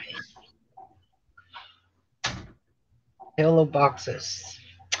so tiny. Pillow boxes.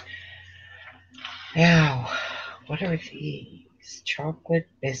 Now, what are these? Chocolate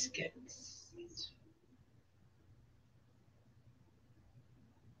biscuits.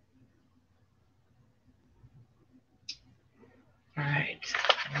 All right,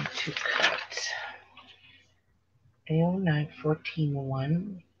 I need to cut AO9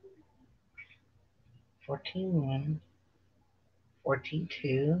 14-1, 14-1,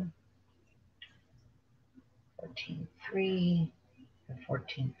 14-2, 14-3, and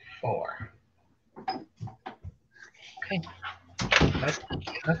 14-4. Okay, that's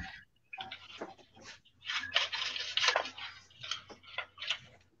enough.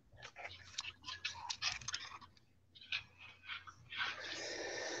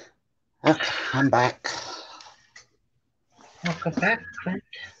 Okay, I'm back. Welcome back, Clint.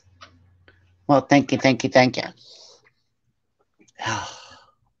 Well, thank you, thank you, thank you.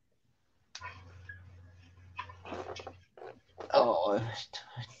 Oh,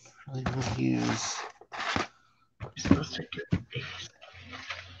 I really want to use. We're supposed to do this.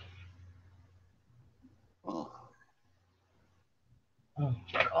 Oh. Oh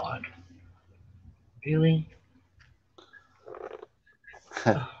God. Really?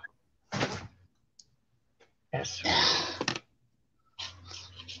 Oh. Yes.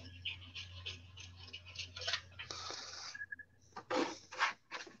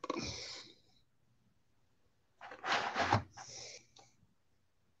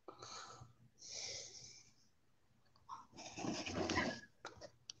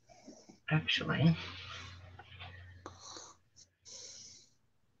 Actually,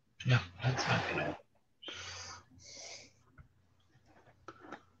 no, that's not gonna.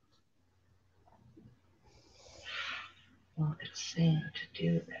 Well, it's saying to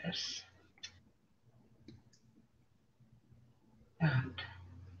do this. And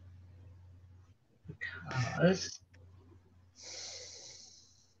because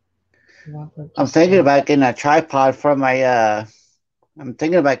I'm thinking about getting a tripod for my I'm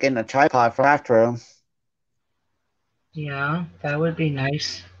thinking about getting a tripod for bathroom. Yeah, that would be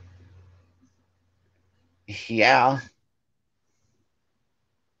nice. Yeah.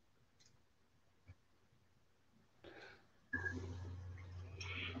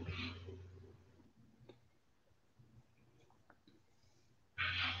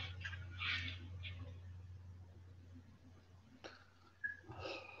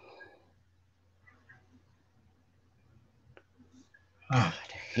 Oh. God,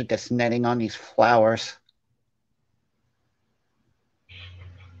 I hate this netting on these flowers.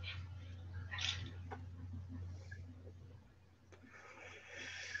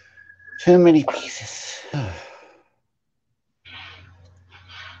 Too many pieces.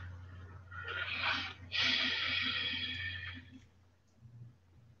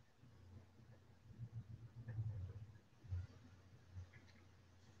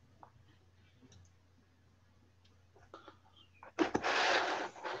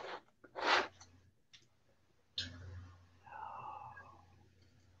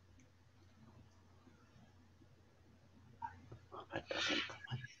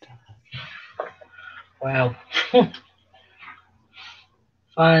 Wow.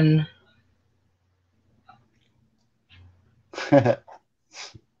 Fun.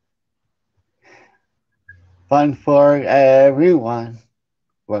 Fun for everyone.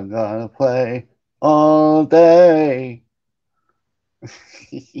 We're gonna play all day.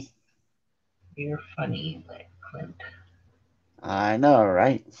 You're funny, Clint. I know,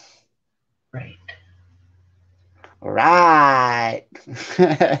 right? Right. Right.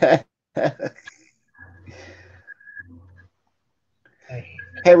 I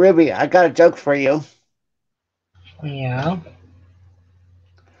hate Hey Ruby, I got a joke for you. Yeah.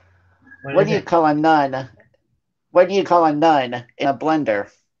 What What is do you it? call a nun? What do you call a nun in a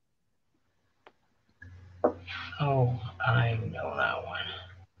blender? Oh, I know that one.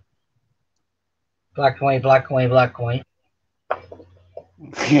 Black and white, black and white, black and white.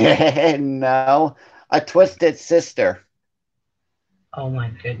 No, a twisted sister. Oh my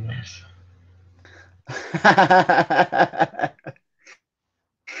goodness.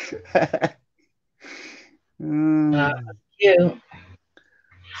 Mm. You.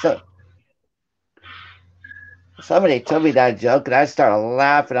 So somebody told me that joke, and I started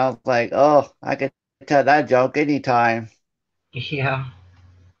laughing. I was like, "Oh, I could tell that joke anytime." Yeah.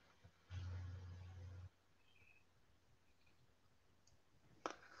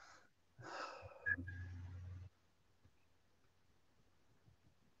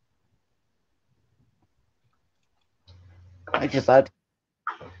 I just love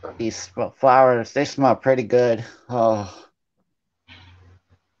these flowers. They smell pretty good. Oh,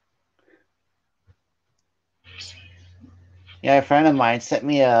 yeah. A friend of mine sent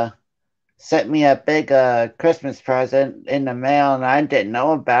me a big Christmas present in the mail, and I didn't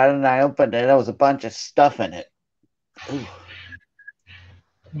know about it. And I opened it. There was a bunch of stuff in it. Ooh,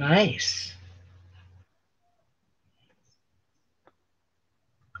 Nice.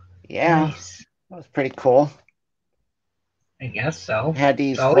 yeah, Nice. that was pretty cool. I guess so. Had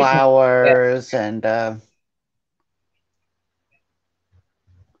It's these always nice to get. flowers, and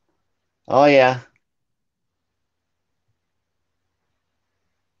oh yeah,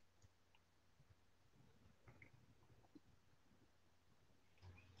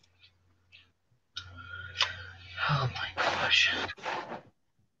 Oh my gosh.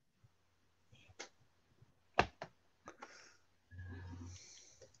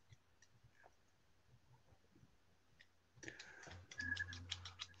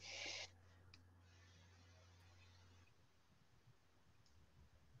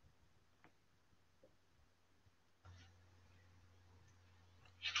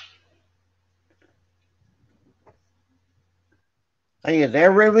 are you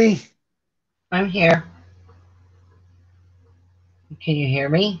there, Ruby? I'm here. Can you hear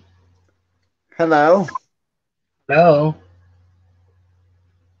me? Hello. Hello?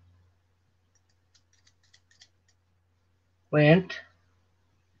 Went?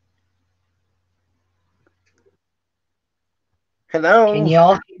 Can Hello. you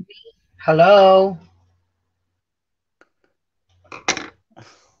all hear me? Hello?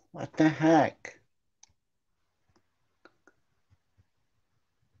 What the heck?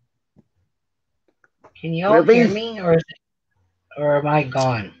 Can you all hear Ruby? me or am I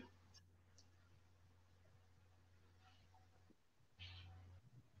gone?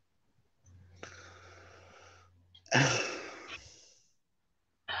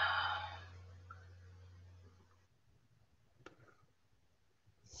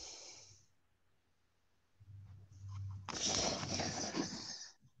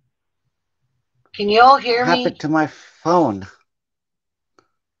 Can you all What hear happened me? to my phone?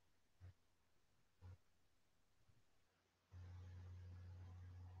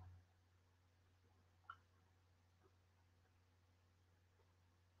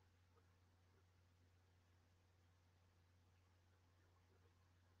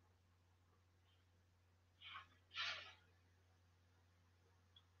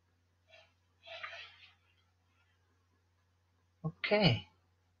 Okay.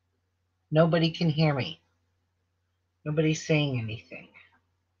 Nobody can hear me. Nobody's saying anything.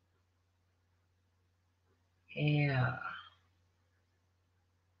 Yeah.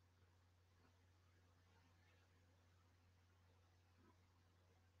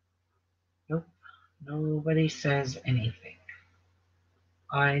 Nope. Nobody says anything.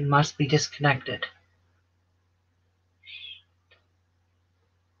 I must be disconnected.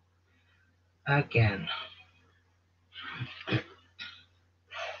 Again.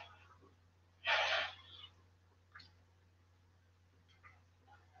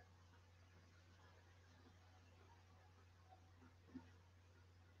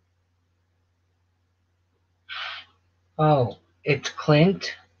 Oh, it's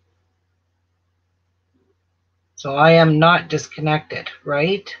Clint. So I am not disconnected,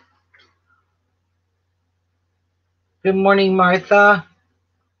 right? Good morning, Martha.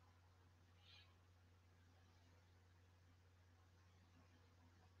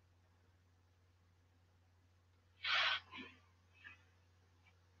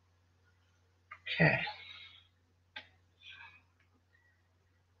 Okay.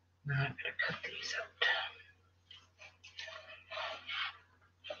 Now I'm going to cut these out.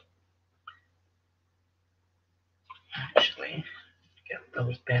 Actually, get the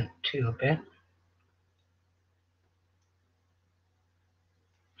was bent too a bit.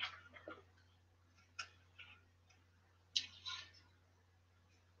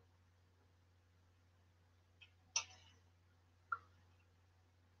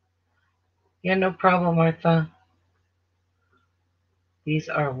 Yeah, no problem, Martha. These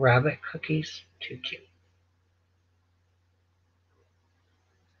are rabbit cookies. Too cute.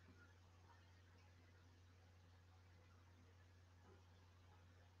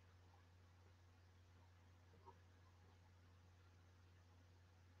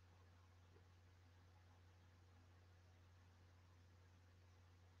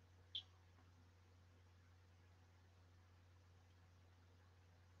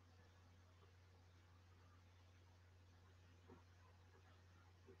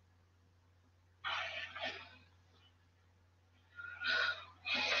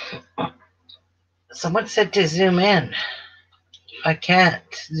 Someone said to zoom in. I can't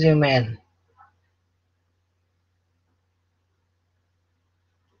zoom in.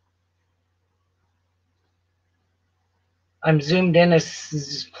 I'm zoomed in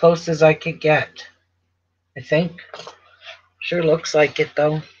as close as I could get. I think. Sure looks like it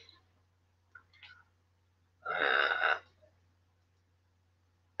though.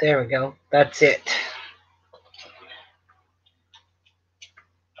 There we go. That's it.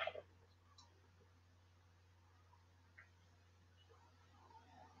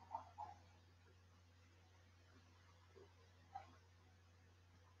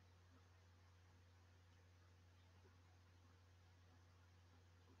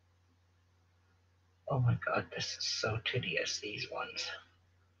 Oh my god, this is so tedious, these ones.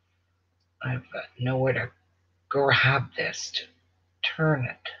 I've got nowhere to grab this to turn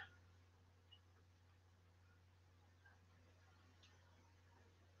it.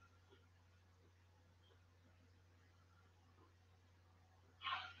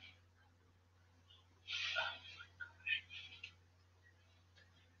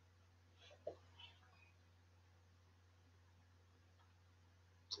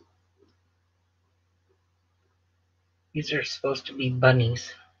 These are supposed to be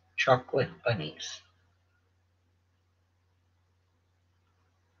bunnies, chocolate bunnies.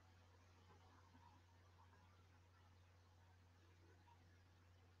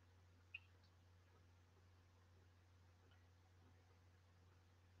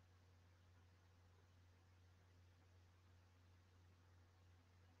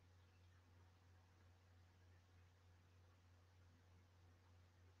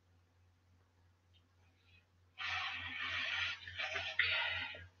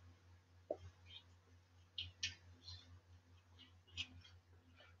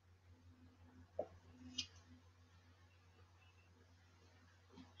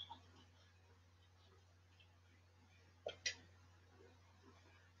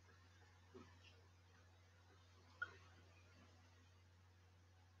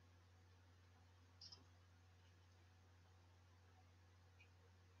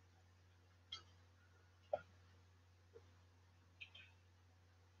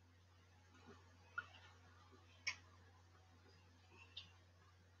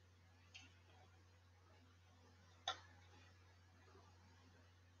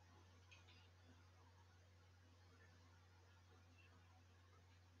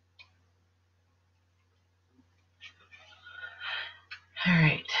 All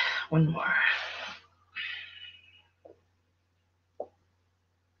right, one more.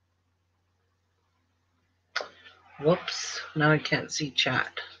 Whoops, now I can't see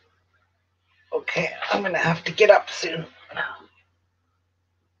chat. Okay, I'm gonna have to get up soon.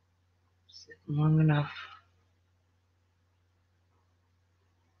 Sitting long enough.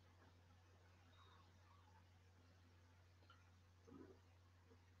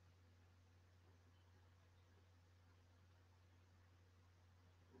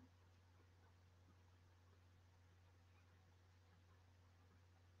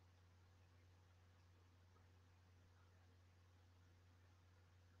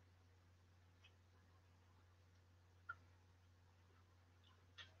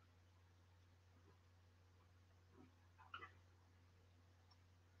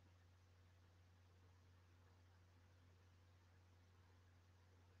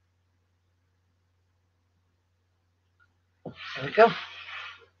 There we go.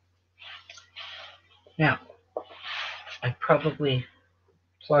 Now, I probably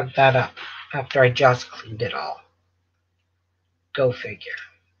plugged that up after I just cleaned it all. Go figure.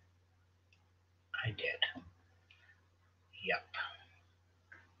 I did. Yep.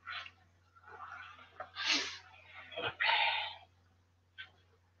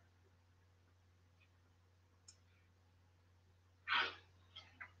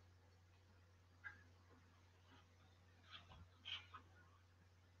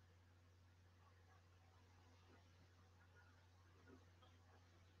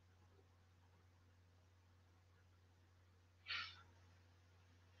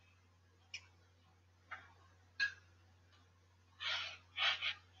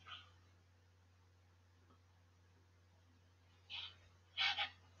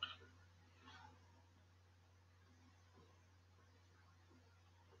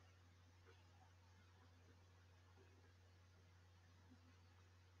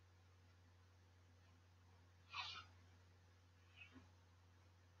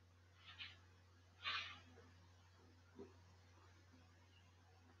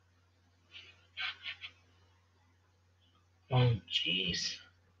 Oh, jeez.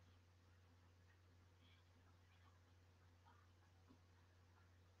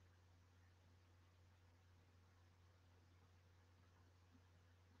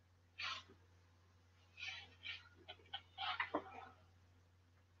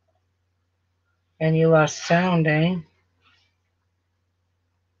 And you lost sound, eh?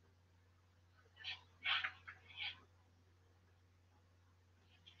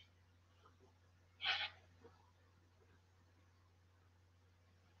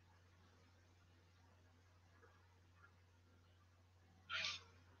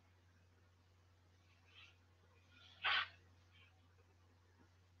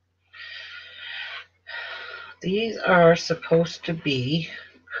 These are supposed to be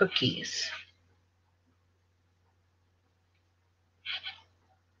cookies.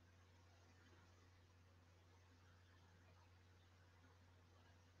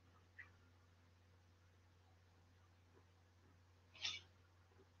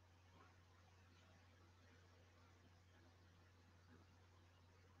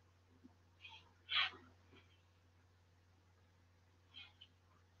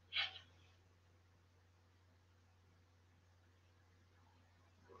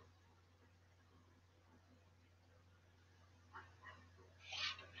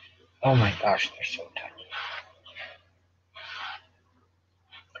 Oh my gosh, they're so tiny.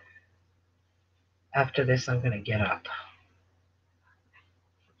 After this, I'm going to get up.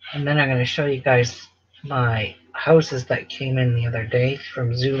 And then I'm going to show you guys my houses that came in the other day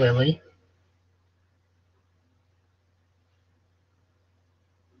from Zulily.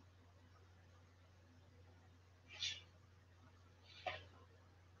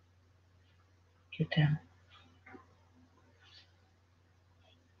 Get down.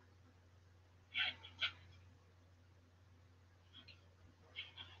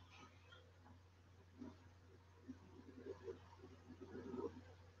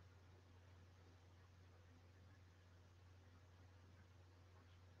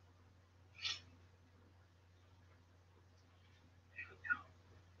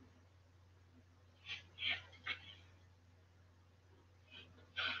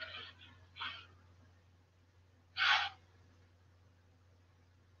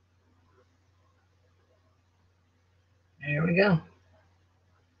 There we go.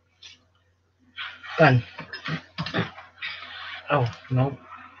 Done. Oh, no,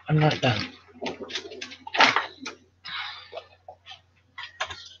 I'm not done.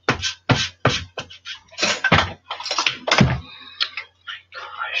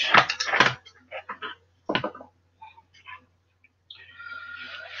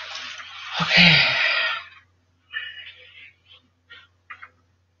 Okay.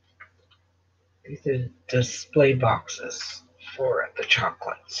 These are display boxes for the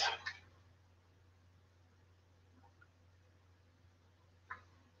chocolates.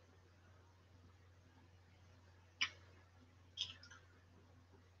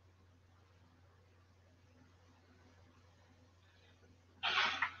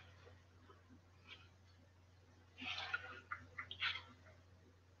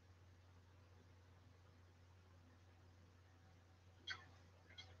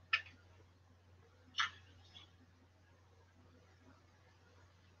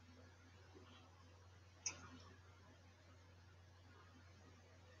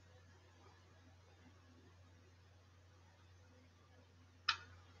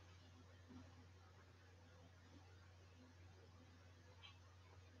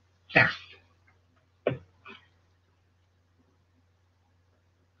 There.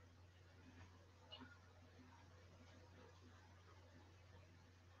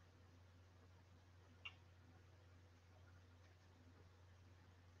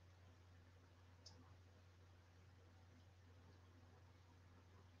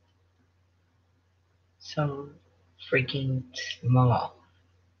 So freaking small.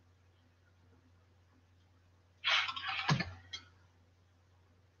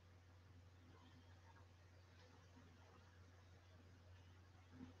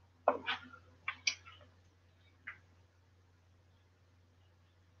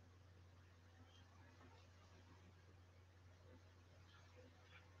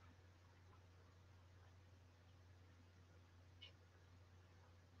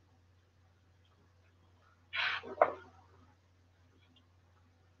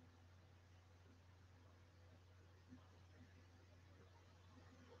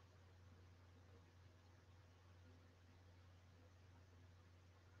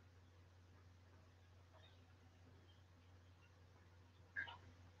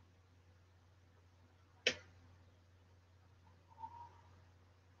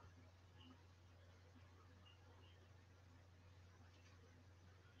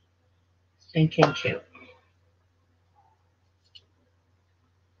 Thinking cute.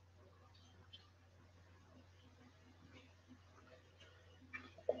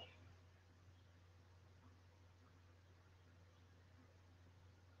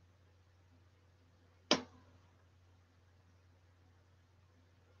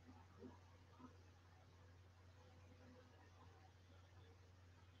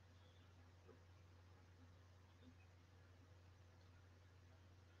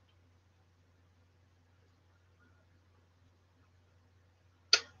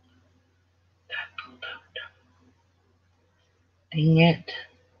 Dang it.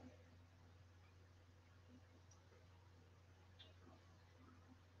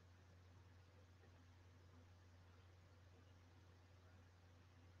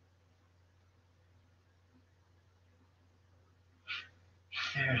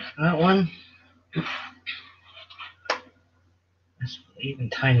 There's that one. This one even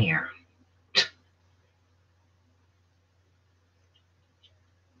tinier.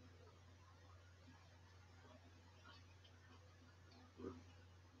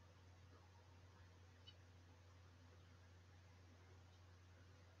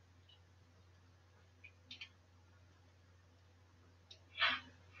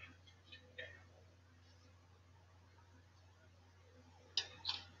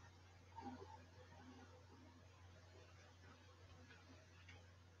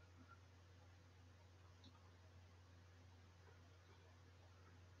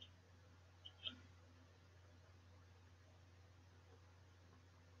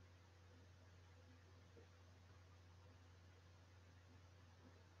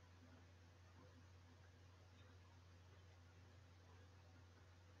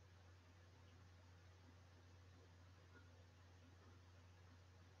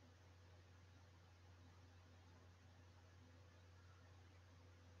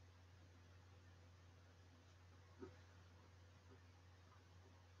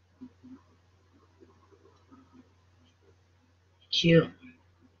 Cute.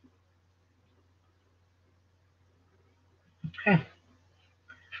 Okay.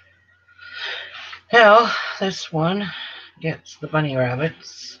 Now, this one gets the bunny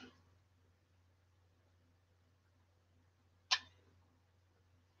rabbits.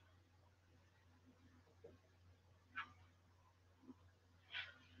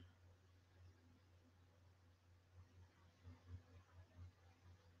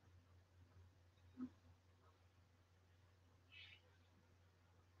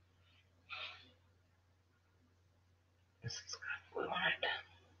 This has got blue on it.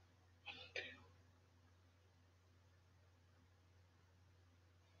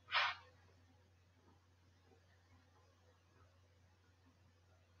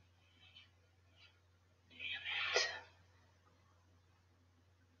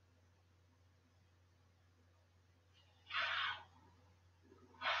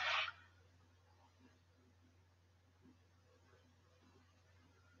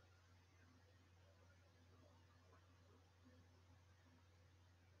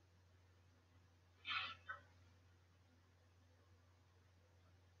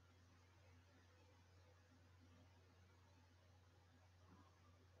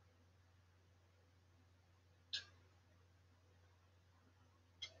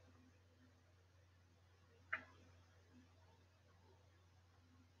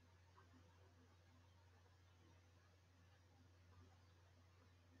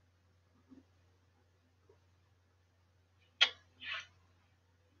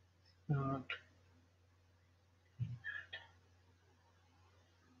 Uh,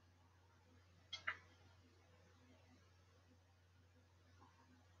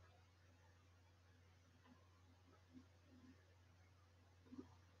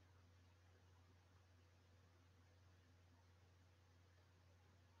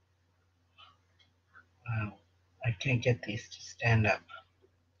 Wow. I can't get these to stand up.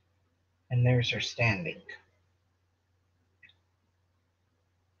 And theirs are standing.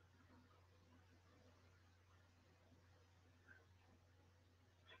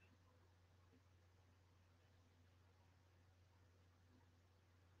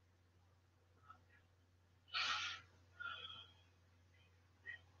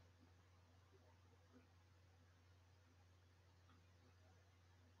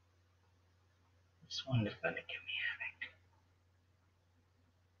 This one is going to give me a headache.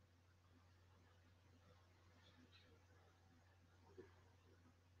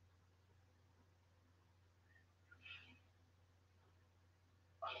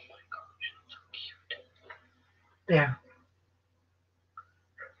 Oh my gosh, it's so cute. There.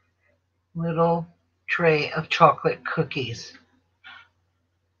 Little tray of chocolate cookies.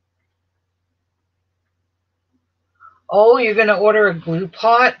 Oh, you're going to order a glue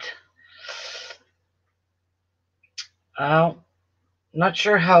pot? Not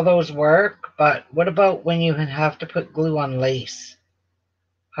sure how those work, but what about when you have to put glue on lace?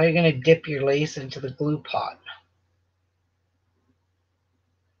 How are you going to dip your lace into the glue pot?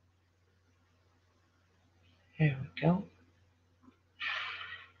 Here we go.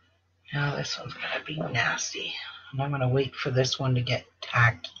 Now this one's going to be nasty. And I'm going to wait for this one to get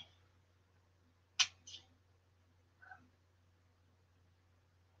tacky.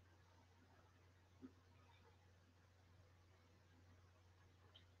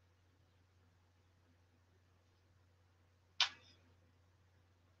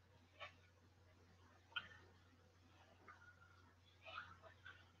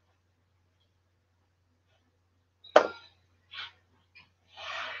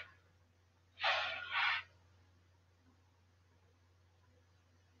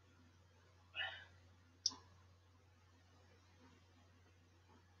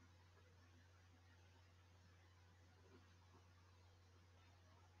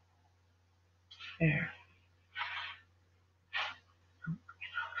 There.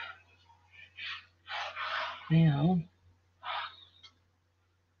 Now,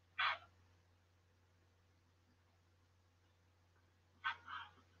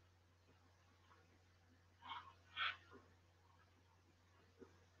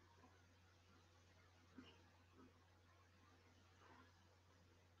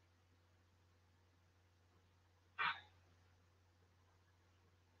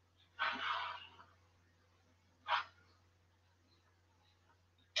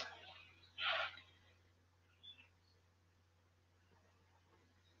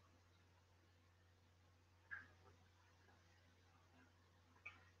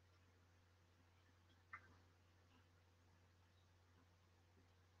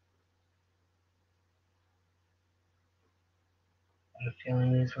 I have a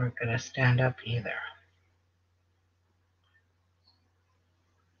feeling these weren't going to stand up either.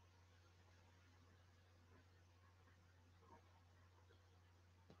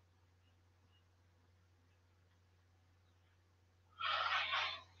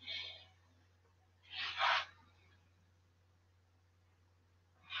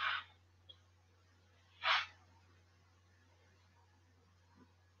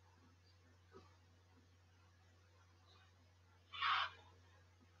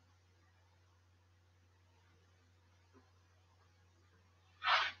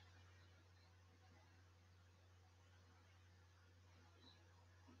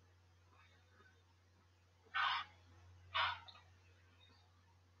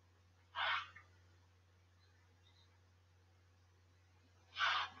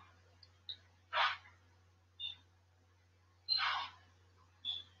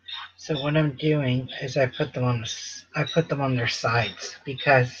 So what I'm doing is I put them on their sides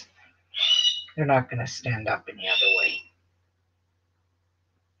because they're not going to stand up any other way.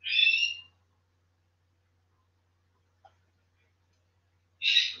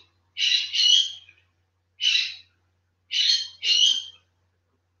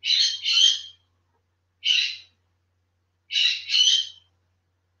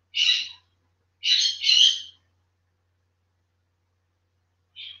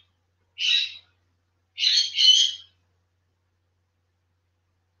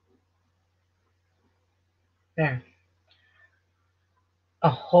 There. A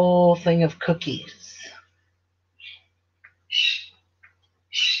whole thing of cookies.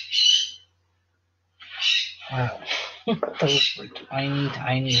 Wow. Those were tiny,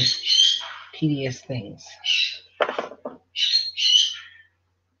 tiny, tedious things.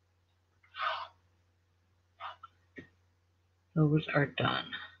 Those are done.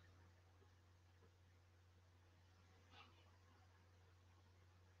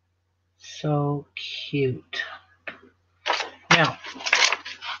 So cute. Now,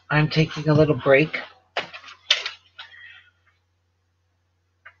 I'm taking a little break.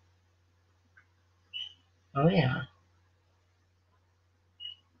 Oh yeah.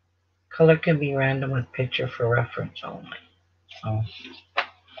 Color can be random with picture for reference only. So,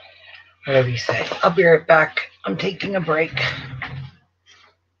 whatever you say. I'll be right back. I'm taking a break.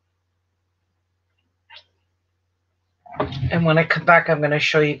 And when I come back, I'm going to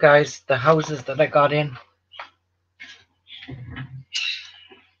show you guys the houses that I got in.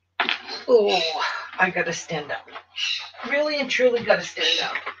 Oh, I got to stand up. Really and truly got to stand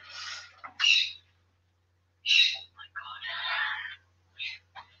up.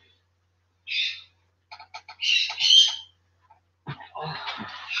 Oh,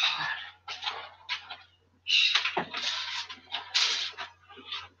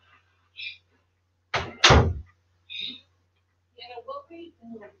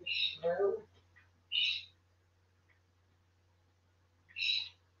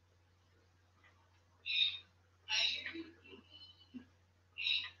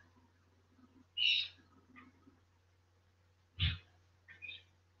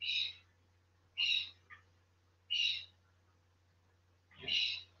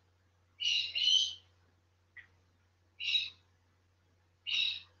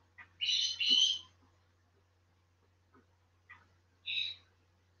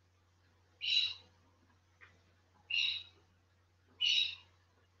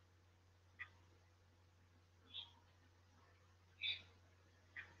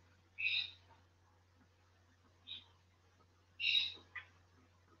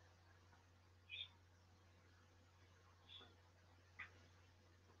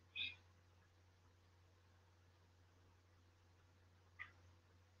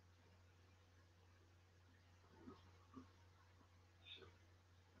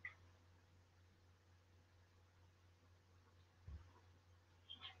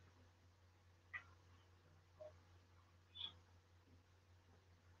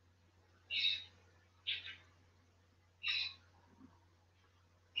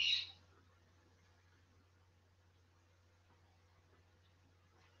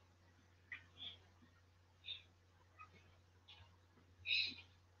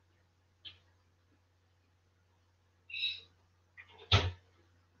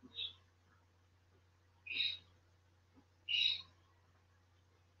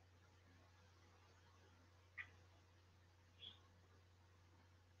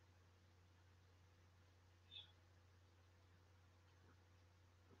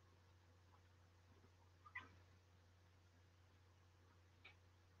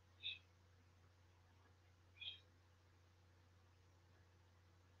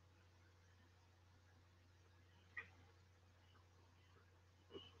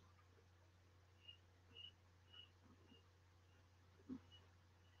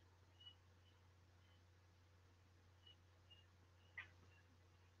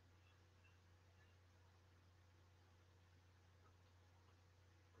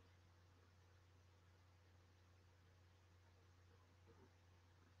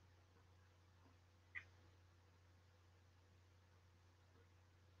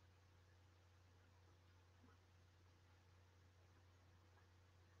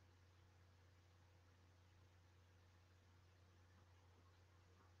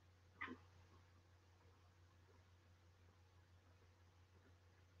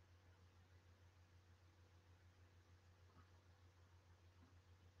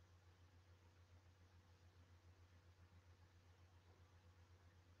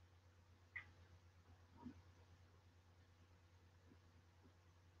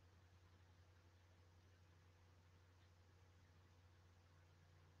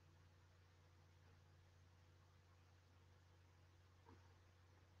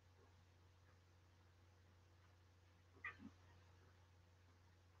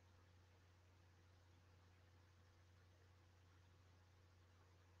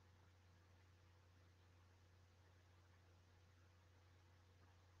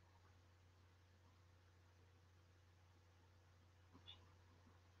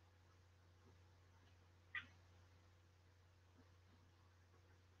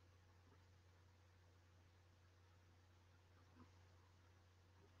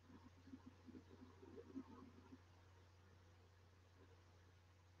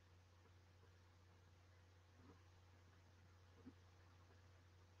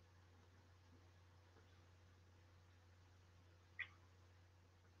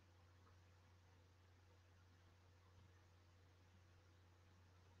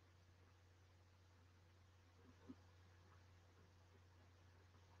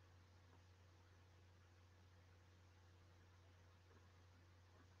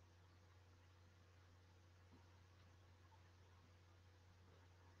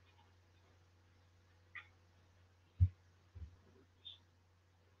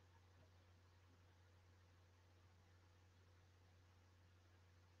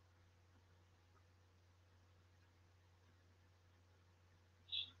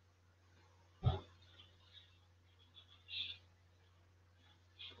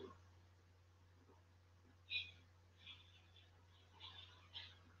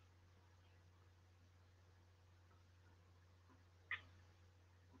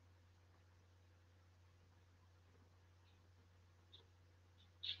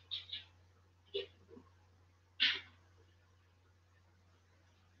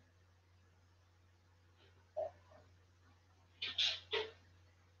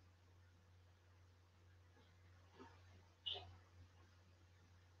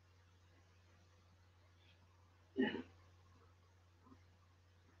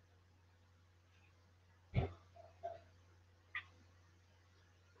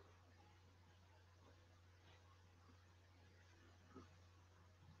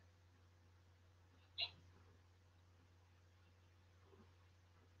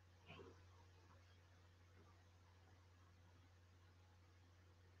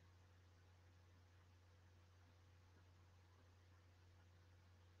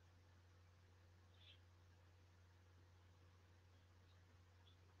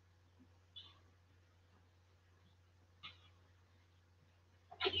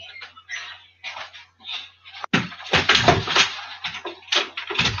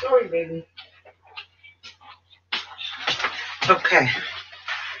 baby. Okay.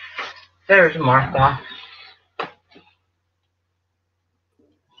 There's Martha.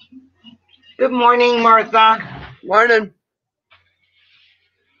 Good morning, Martha. Morning.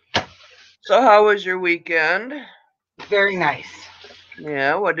 So how was your weekend? Very nice.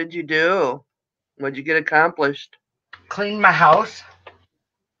 Yeah, what did you do? What'd you get accomplished? Cleaned my house.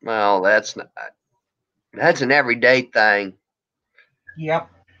 Well, that's an everyday thing. Yep.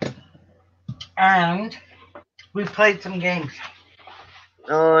 And we played some games.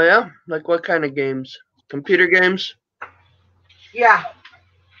 Oh yeah? Like what kind of games? Computer games? Yeah.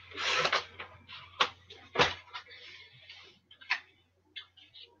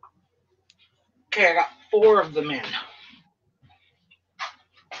 Okay, I got 4 of them in.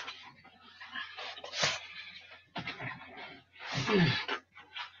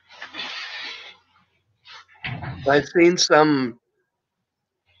 I've seen some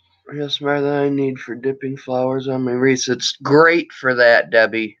yes, more than I need for dipping flowers on my wreaths. It's great for that,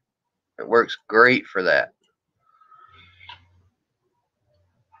 Debbie. It works great for that.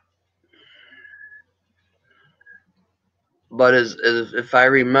 But as if I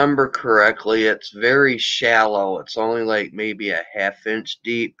remember correctly, it's very shallow. It's only like maybe a half-inch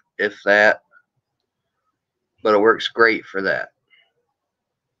deep, if that. But it works great for that.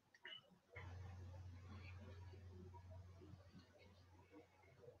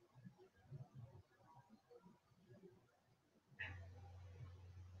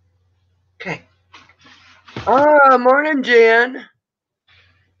 Okay. Morning, Jan.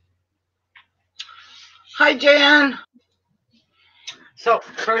 Hi, Jan. So,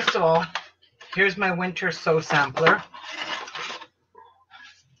 first of all, here's my winter sew sampler.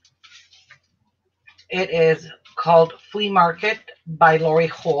 It is called Flea Market by Lori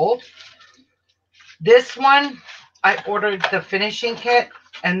Hole. This one, I ordered the finishing kit,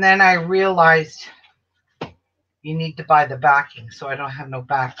 and then I realized you need to buy the backing, so I don't have no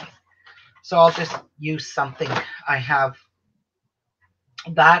backing. So I'll just use something I have.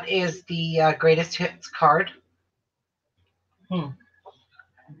 That is the greatest hits card.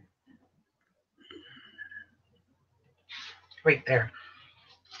 Right there.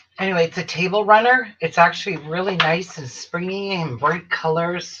 Anyway, it's a table runner. It's actually really nice and springy and bright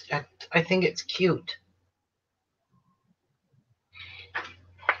colors. I think it's cute.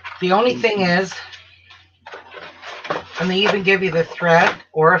 The only thing is, and they even give you the thread,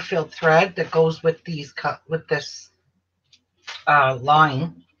 Aurifil thread that goes with these with this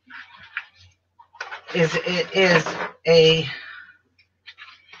line. It is a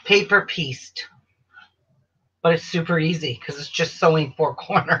paper pieced, but it's super easy because it's just sewing 4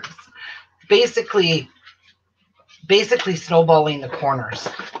 corners. Basically snowballing the corners.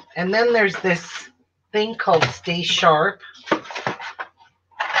 And then there's this thing called Stay Sharp.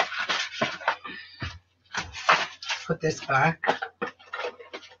 Put this back.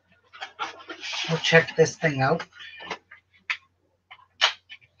 We'll check this thing out.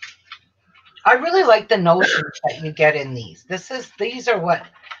 I really like the notions that you get in these. These are what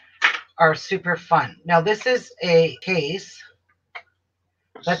are super fun. Now this is a case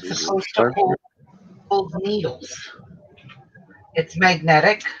that's supposed to hold needles. It's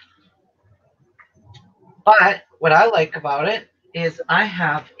magnetic. But what I like about it is I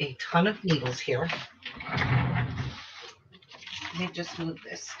have a ton of needles here. Let me just move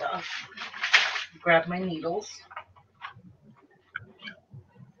this stuff. Grab my needles.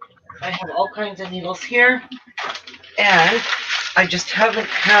 I have all kinds of needles here, and I just haven't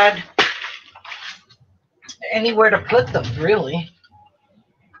had anywhere to put them, really.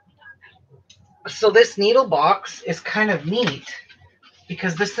 So this needle box is kind of neat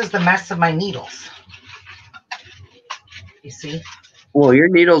because this is the mess of my needles. You see? Well, your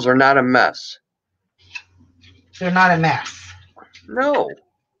needles are not a mess. They're not a mess. No,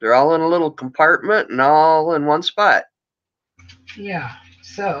 they're all in a little compartment and all in one spot. Yeah,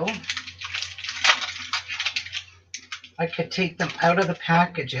 so I could take them out of the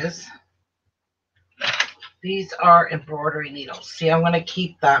packages. These are embroidery needles. See, I'm going to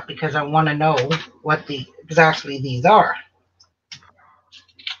keep that because I want to know what exactly these are.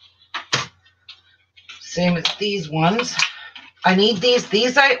 Same as these ones. I need these.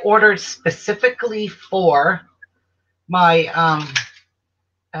 These I ordered specifically for my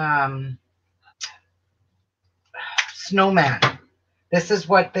snowman. This is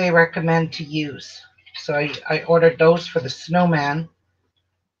what they recommend to use. So I ordered those for the snowman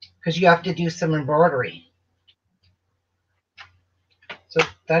because you have to do some embroidery. So is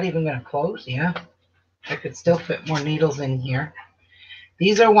that even going to close? Yeah. I could still fit more needles in here.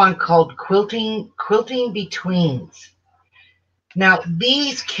 These are one called Quilting Betweens. Now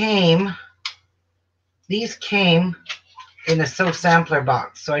these came in a So Sampler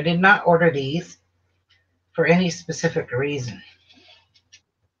box, so I did not order these for any specific reason.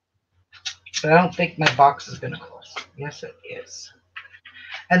 But I don't think my box is going to close. Yes, it is.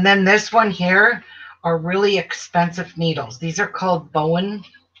 And then this one here are really expensive needles. These are called Bowen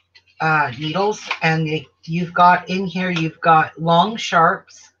needles, and you've got in here, you've got long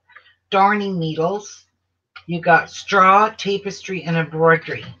sharps, darning needles, you got straw, tapestry, and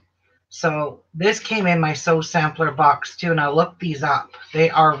embroidery. So this came in my So Sampler box too, and I looked these up. They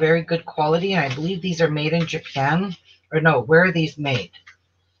are very good quality, and I believe these are made in Japan. Or no, where are these made?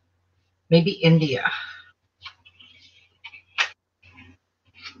 Maybe India.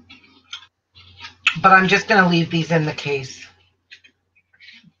 But I'm just going to leave these in the case.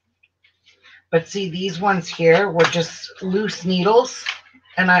 But see, these ones here were just loose needles,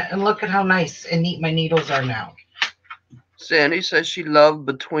 and look at how nice and neat my needles are now. Sandy says she loved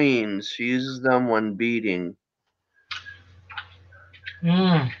betweens. She uses them when beading.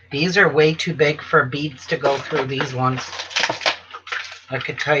 These are way too big for beads to go through, these ones. I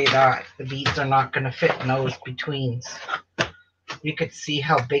could tell you that. The beads are not going to fit in those betweens. You could see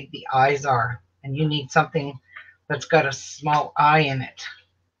how big the eyes are, and you need something that's got a small eye in it.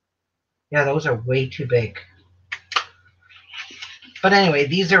 Yeah, those are way too big. But anyway,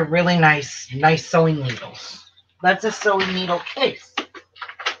 these are really nice sewing needles. That's a sewing needle case.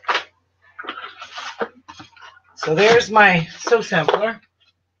 So there's my So Sampler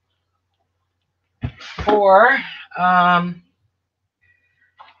for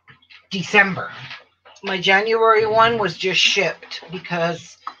December. My January one was just shipped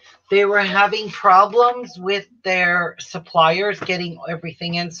because they were having problems with their suppliers getting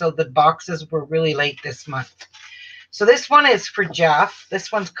everything in, so the boxes were really late this month. So this one is for Jeff.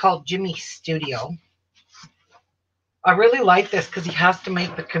 This one's called Jimmy Studio. I really like this because he has to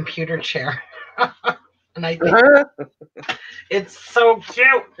make the computer chair. And I think it's so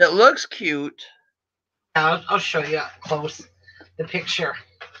cute. It looks cute. I'll show you up close the picture.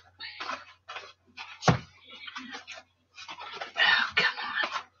 Oh, come on.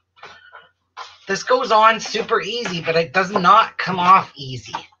 This goes on super easy, but it does not come off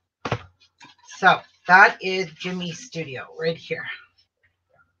easy. So that is Jimmy's Studio right here.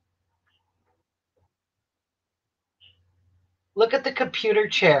 Look at the computer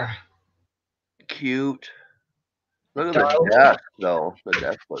chair. Cute. Look at Darling. the desk, though. The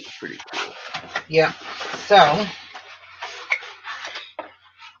desk looks pretty cool. Yeah. So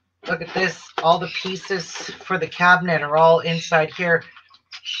look at this. All the pieces for the cabinet are all inside here.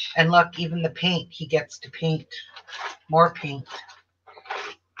 And look, even the paint, he gets to paint. More paint.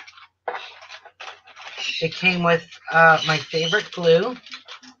 It came with my favorite glue,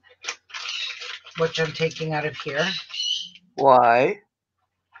 which I'm taking out of here. Why?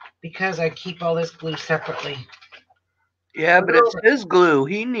 Because I keep all this glue separately. Yeah, but it's his glue.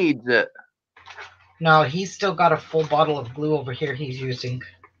 He needs it. No, he's still got a full bottle of glue over here he's using.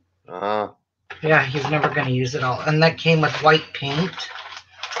 Yeah, he's never going to use it all. And that came with white paint.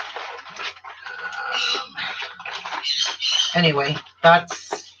 Anyway,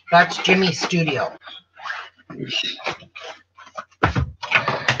 that's Jimmy's Studio.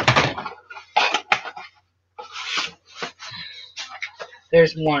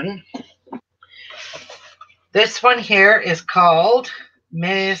 There's one. This one here is called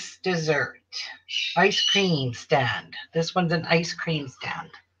Miss Dessert Ice Cream Stand. This one's an ice cream stand.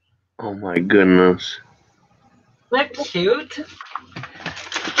 Oh my goodness. Isn't that cute?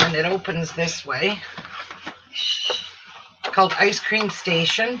 And it opens this way. It's called Ice Cream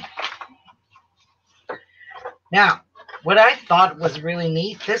Station. Now, what I thought was really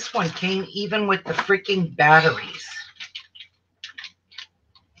neat, this one came even with the freaking batteries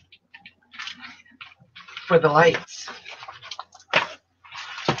for the lights.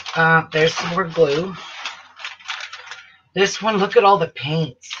 There's some more glue. This one, look at all the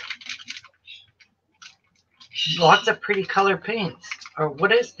paints. Lots of pretty color paints. Or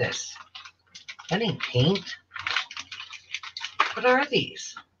what is this? That ain't paint. What are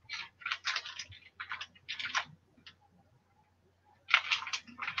these?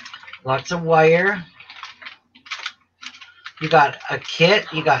 Lots of wire. You got a kit.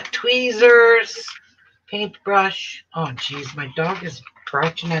 You got tweezers, paintbrush. Oh, geez, my dog is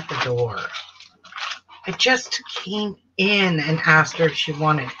barking at the door. I just came in and asked her if she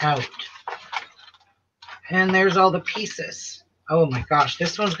wanted out. And there's all the pieces. Oh my gosh,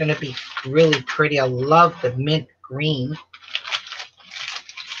 this one's going to be really pretty. I love the mint green.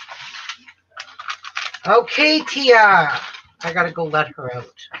 Okay, Tia. I got to go let her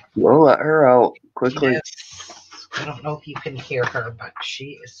out. We'll let her out quickly. Yes. I don't know if you can hear her, but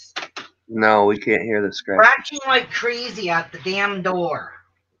she is No, we can't hear the scratch. scratching like crazy at the damn door.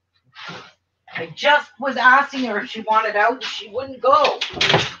 I just was asking her if she wanted out and she wouldn't go.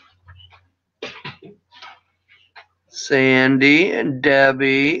 Sandy and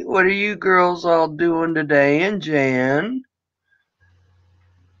Debbie, what are you girls all doing today? And Jan?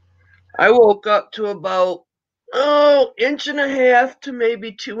 I woke up to about, inch and a half to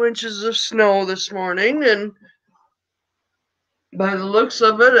maybe 2 inches of snow this morning, and by the looks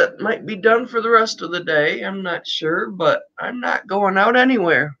of it, it might be done for the rest of the day. I'm not sure, but I'm not going out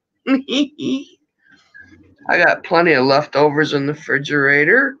anywhere. I got plenty of leftovers in the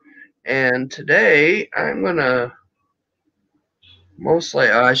refrigerator, and today I'm gonna mostly,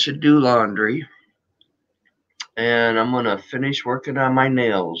 I should do laundry, and I'm gonna finish working on my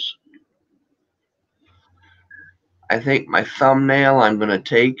nails. I think my thumbnail I'm gonna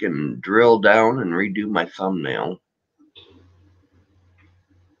take and drill down and redo my thumbnail.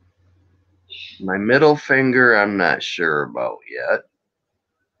 My middle finger I'm not sure about yet.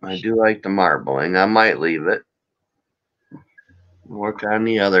 I do like the marbling. I might leave it. Work on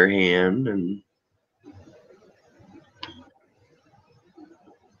the other hand, and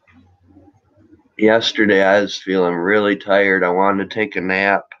yesterday I was feeling really tired. I wanted to take a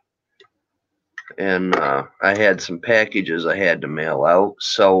nap, and I had some packages I had to mail out,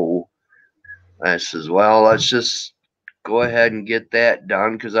 so I says, well, let's just go ahead and get that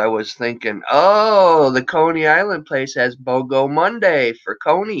done, because I was thinking, oh, the Coney Island place has BOGO Monday for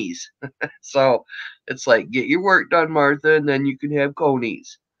Conies. So it's like, get your work done, Martha, and then you can have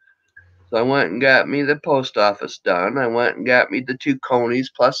Conies. So I went and got me the post office done. I went and got me the 2 Conies,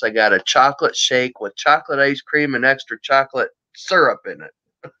 plus I got a chocolate shake with chocolate ice cream and extra chocolate syrup in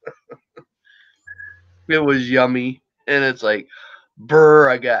it. It was yummy. And it's like, brr,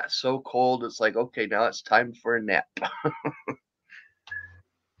 I got so cold. It's like, okay, now it's time for a nap. I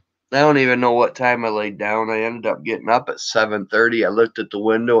don't even know what time I laid down. I ended up getting up at 7:30. I looked at the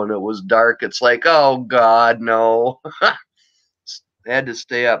window and it was dark. It's like, oh God, no. I had to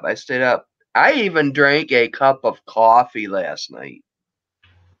stay up. I stayed up. I even drank a cup of coffee last night.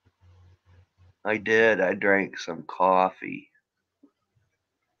 I did. I drank some coffee.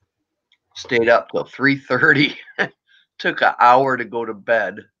 Stayed up till 3:30. Took an hour to go to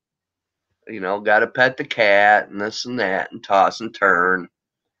bed. You know, got to pet the cat and this and that and toss and turn.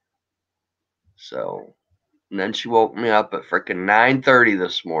 So, and then she woke me up at frickin' 9:30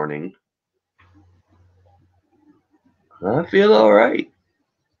 this morning. I feel all right.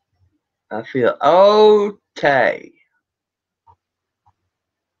 I feel okay.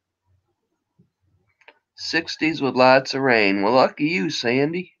 60s with lots of rain. Well, lucky you,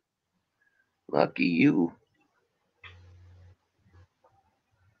 Sandy. Lucky you.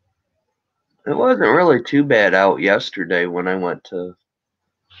 It wasn't really too bad out yesterday when I went to.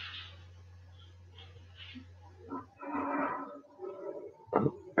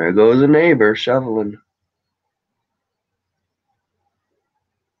 Oh, there goes a neighbor shoveling.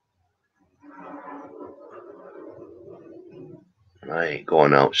 I ain't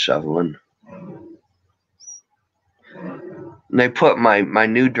going out shoveling. And they put my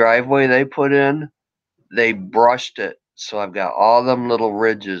new driveway they put in, they brushed it. So I've got all them little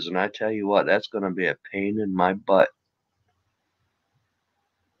ridges, and I tell you what, that's going to be a pain in my butt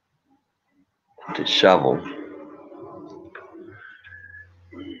to shovel.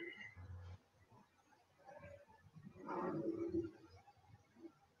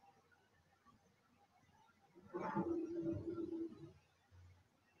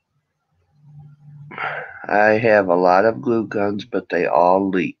 I have a lot of glue guns, but they all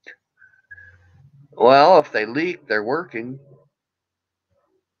leak. Well, if they leak, they're working.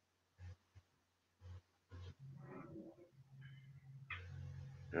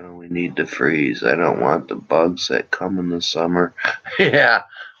 No, we need to freeze. I don't want the bugs that come in the summer. Yeah,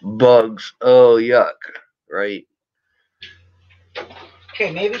 bugs. Oh, yuck. Right.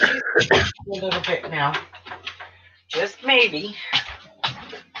 Okay, maybe she's a little bit now. Just maybe.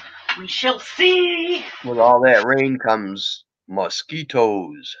 We shall see. With all that rain comes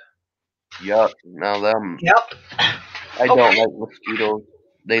mosquitoes. Yuck. Now them. Yep. I don't like mosquitoes.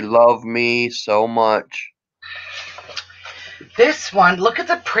 They love me so much. This one, look at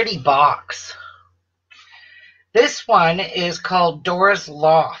the pretty box. This one is called Dora's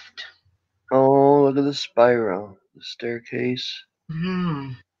Loft. Oh, look at the spiral. The staircase.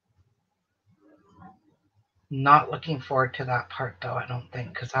 Not looking forward to that part though, I don't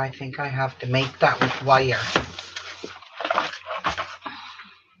think, because I think I have to make that with wire.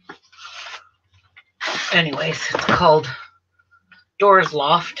 Anyways, it's called Dora's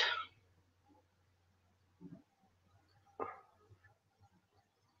Loft.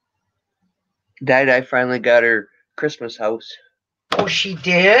 Di finally got her Christmas house. Oh, she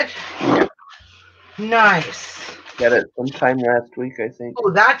did? Nice. Got it sometime last week, I think.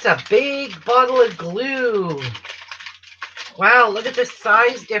 Oh, that's a big bottle of glue. Wow, look at the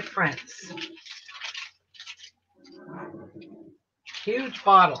size difference. Huge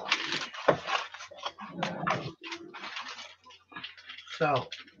bottle. So,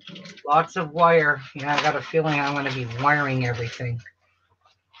 lots of wire. Yeah, I got a feeling I'm going to be wiring everything.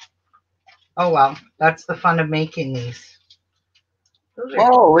 Oh, well, that's the fun of making these.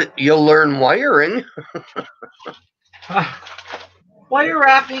 Oh, you'll learn wiring. Wire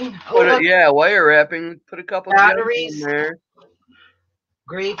wrapping. Oh, yeah, wire wrapping. Put a couple batteries in there.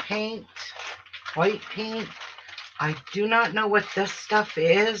 Gray paint, white paint. I do not know what this stuff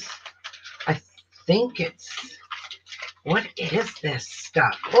is. I think it's... What is this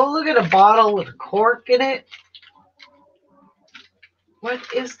stuff? Oh, look at a bottle with a cork in it. What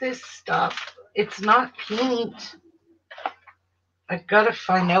is this stuff? It's not paint. I've got to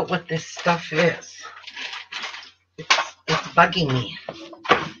find out what this stuff is. It's bugging me.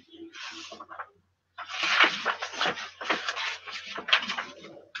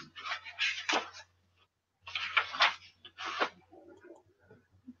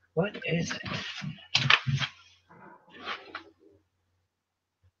 What is it?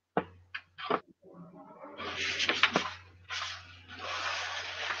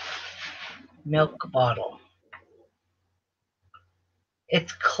 Milk bottle.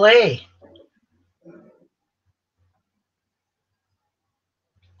 It's clay.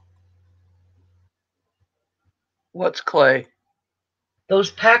 What's clay?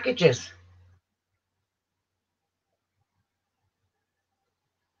 Those packages.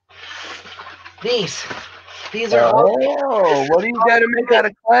 These are all... Oh, what do you got to make out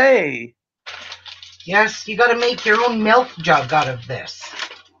of clay? Yes, you got to make your own milk jug out of this.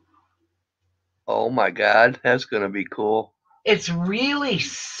 Oh my God, that's gonna be cool. It's really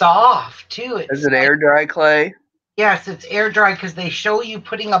soft too. Is it air dry clay? Yes, it's air dry because they show you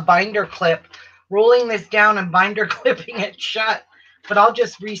putting a binder clip, rolling this down and binder clipping it shut. But I'll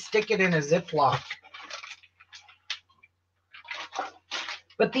just re-stick it in a Ziploc.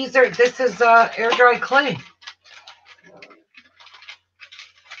 But this is air dry clay.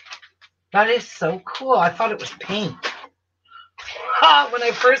 That is so cool. I thought it was paint when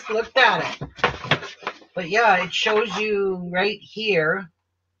I first looked at it. But yeah, it shows you right here.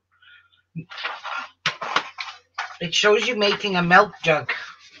 It shows you making a milk jug.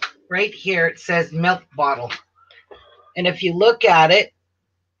 Right here it says milk bottle. And if you look at it,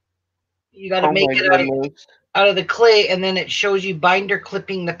 you got to make it out of the clay, and then it shows you binder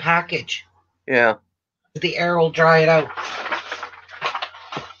clipping the package. Yeah. The air will dry it out.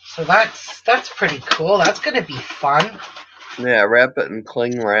 So that's pretty cool. That's going to be fun. Yeah, wrap it in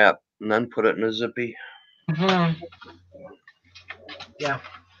cling wrap and then put it in a zippy. Mm-hmm. Yeah.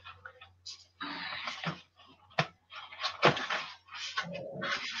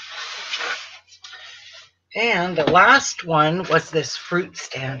 And the last one was this fruit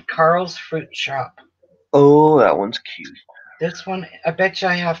stand, Carl's Fruit Shop. Oh, that one's cute. This one, I bet you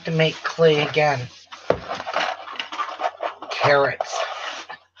I have to make clay again. Carrots.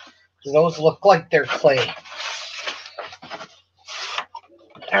 Those look like they're clay.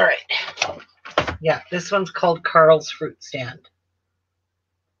 All right. Yeah, this one's called Carl's Fruit Stand.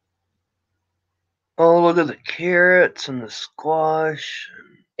 Oh, look at the carrots and the squash.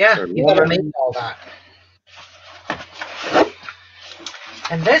 Yeah, you gotta make all that.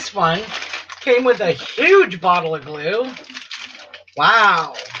 And this one came with a huge bottle of glue.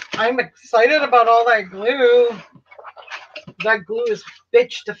 Wow. I'm excited about all that glue. That glue is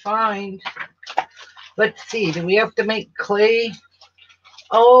bitch to find. Let's see, do we have to make clay?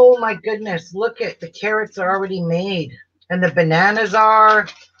 Oh my goodness, look at the carrots are already made. And the bananas are,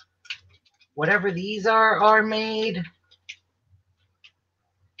 whatever these are made.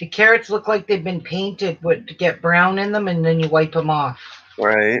 The carrots look like they've been painted to get brown in them, and then you wipe them off.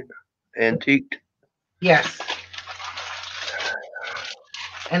 Right. Antiqued. Yes.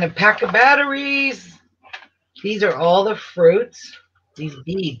 And a pack of batteries. These are all the fruits. These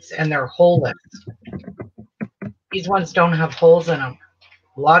beads, and they're holeless. These ones don't have holes in them.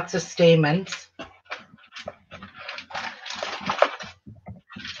 Lots of stamens.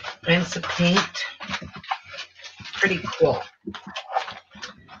 And some paint. Pretty cool.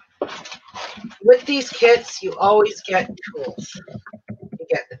 With these kits, you always get tools. You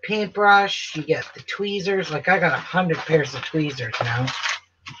get the paintbrush, you get the tweezers. Like I got 100 pairs of tweezers now.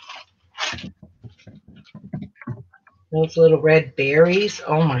 Those little red berries.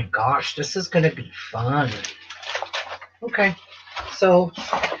 Oh my gosh, this is going to be fun. Okay, so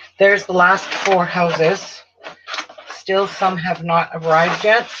There's the last 4 houses. Still, some have not arrived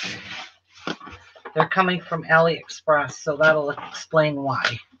yet. They're coming from AliExpress, so that'll explain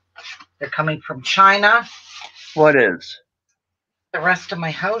why. They're coming from China. What is? The rest of my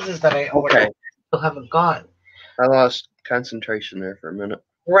houses that I ordered still haven't got. I lost concentration there for a minute.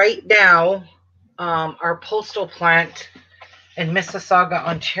 Right now, our postal plant in Mississauga,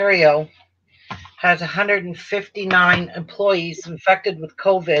 Ontario, has 159 employees infected with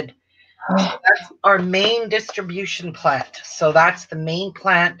COVID. So that's our main distribution plant. So that's the main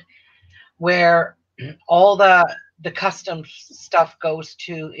plant where all the custom stuff goes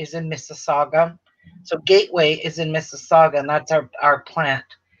to is in Mississauga. So Gateway is in Mississauga, and that's our plant.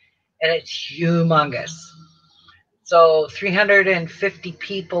 And it's humongous. So 350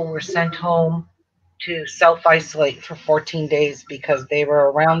 people were sent home to self-isolate for 14 days because they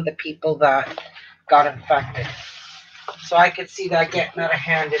were around the people that got infected. So I could see that getting out of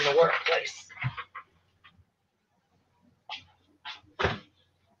hand in the workplace.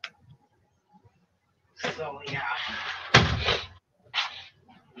 So yeah,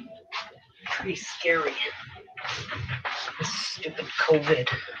 pretty scary. This stupid COVID.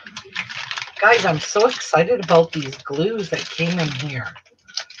 Guys, I'm so excited about these glues that came in here.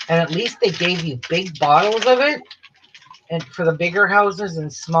 And at least they gave you big bottles of it, and for the bigger houses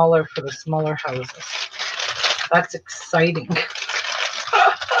and smaller for the smaller houses. That's exciting.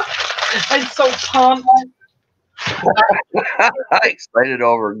 I'm so pumped. Excited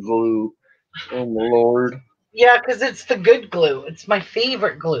over glue. Oh my Lord. Yeah, because it's the good glue. It's my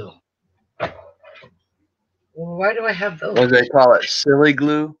favorite glue. Why do I have those? What do they call it? Silly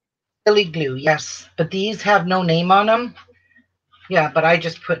glue? Silly glue, yes. But these have no name on them. Yeah, but I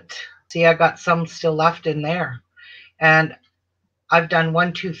just put, see, I got some still left in there. And I've done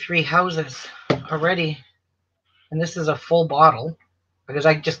 1, 2, 3 houses already. And this is a full bottle because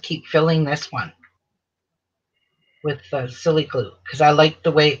I just keep filling this one with silly glue because I like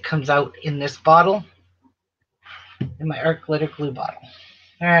the way it comes out in this bottle, in my art glitter glue bottle.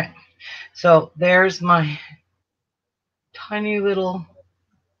 All right, so there's my tiny little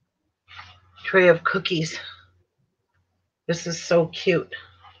tray of cookies. This is so cute.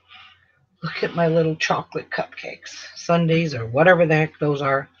 Look at my little chocolate cupcakes, sundaes, or whatever the heck those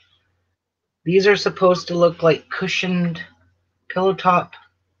are. These are supposed to look like cushioned pillow top,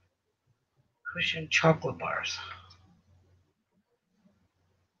 cushioned chocolate bars.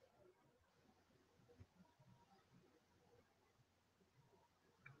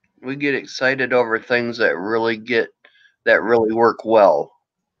 We get excited over things that really work well.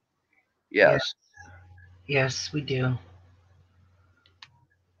 Yes. Yes, we do.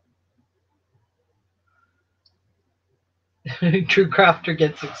 True crafter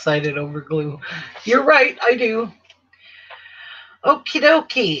gets excited over glue. You're right, I do. Okie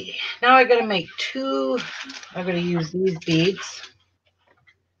dokie. Now I gotta make 2. I'm gonna use these beads.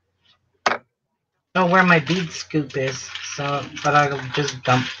 I don't know where my bead scoop is, so but I'll just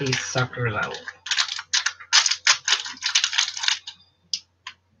dump these suckers out.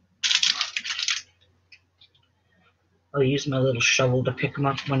 I'll use my little shovel to pick them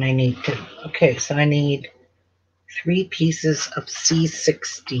up when I need to. Okay, so I need 3 pieces of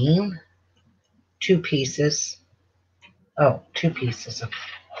C16, 2 pieces. Oh, 2 pieces of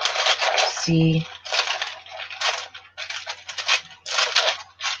C.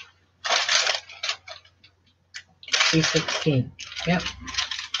 C16. Yep.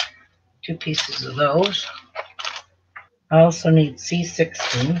 2 pieces of those. I also need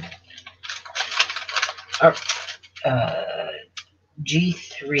C16.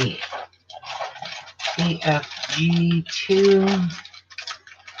 G3. BFG2.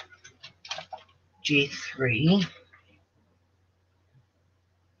 G3.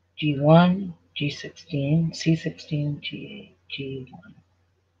 G1. G16. C16. G8. G1.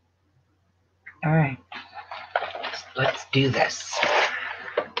 All right. Let's do this.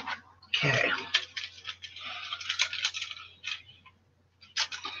 Okay.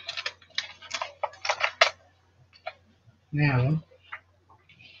 Now,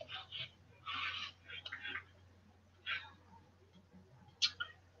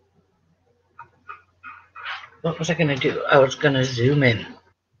 what was I going to do? I was going to zoom in.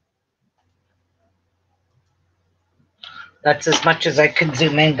 That's as much as I could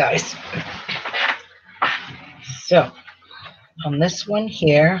zoom in, guys. So, on this one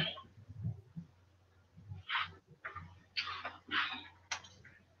here,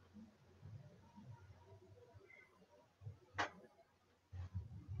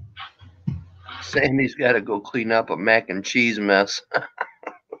 Sandy's got to go clean up a mac and cheese mess.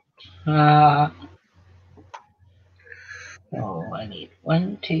 oh, I need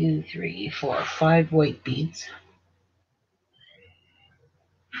 1, 2, 3, 4, 5 white beads.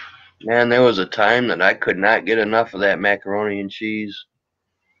 Man, there was a time that I could not get enough of that macaroni and cheese.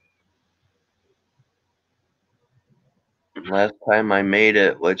 Last time I made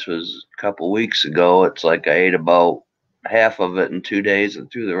it, which was a couple weeks ago, it's like I ate about half of it in 2 days and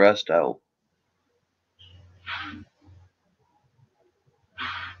threw the rest out.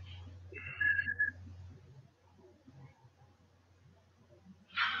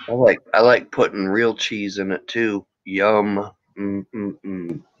 I like putting real cheese in it too. Yum.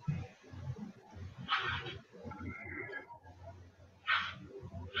 Mm-mm-mm.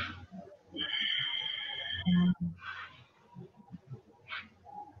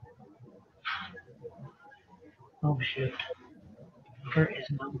 Oh shoot. There is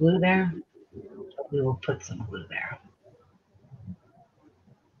no glue there. So we will put some glue there.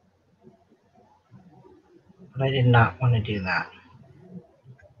 But I did not want to do that.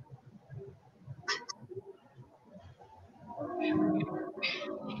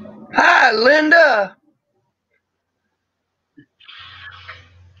 Hi, Linda.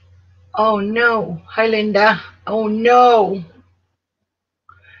 Oh no. Hi, Linda. Oh no.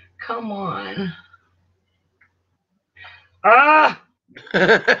 Come on. Ah!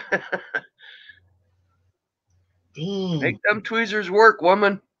 Dang. Make them tweezers work,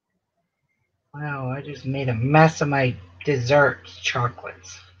 woman. Wow, I just made a mess of my dessert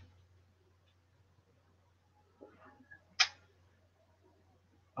chocolates.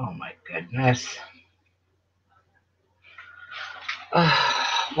 Oh my goodness.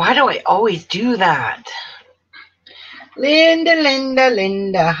 Why do I always do that? Linda, Linda,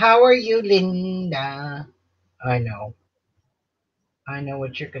 Linda, how are you, Linda? I know. I know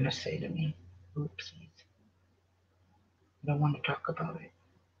what you're going to say to me. Oopsies. I don't want to talk about it.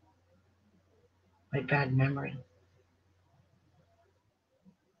 My bad memory.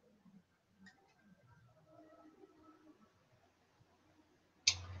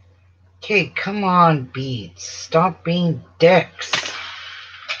 Okay, come on, beads. Stop being dicks.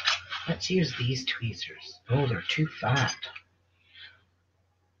 Let's use these tweezers. Oh, they're too fat.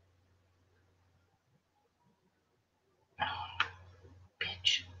 Oh,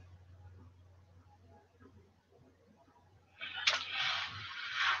 bitch.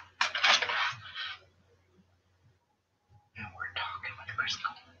 Now we're talking with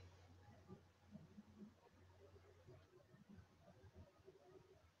Crystal.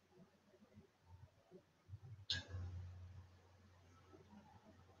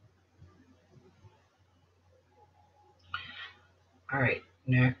 All right,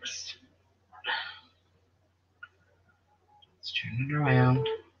 next. Let's turn it around.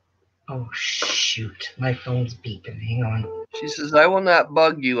 Oh, shoot. My phone's beeping. Hang on. She says, I will not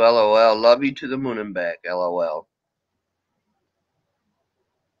bug you, LOL. Love you to the moon and back, LOL.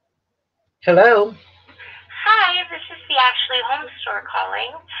 Hello? Hi, this is the Ashley Home Store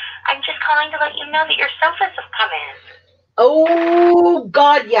calling. I'm just calling to let you know that your sofas have come in. Oh,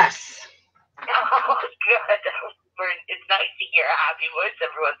 God, yes. Oh, good. It's nice to hear a happy voice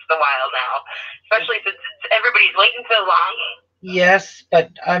every once in a while now, especially since everybody's waiting so long. Yes, but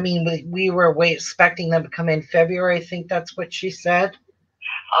I mean, we were expecting them to come in February. I think that's what she said.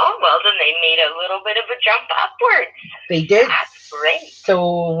 Oh, well, then they made a little bit of a jump upwards. They did? That's great.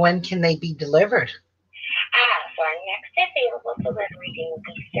 So when can they be delivered? So our next available delivery day will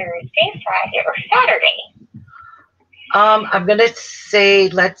be Thursday, Friday, or Saturday. I'm going to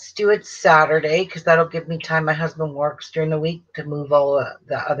say let's do it Saturday because that'll give me time. My husband works during the week to move all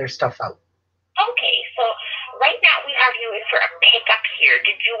the other stuff out. Okay, so right now we have you in for a pickup here.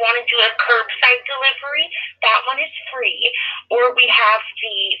 Did you want to do a curbside delivery? That one is free. Or we have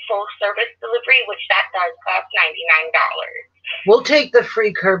the full service delivery, which that does cost $99. We'll take the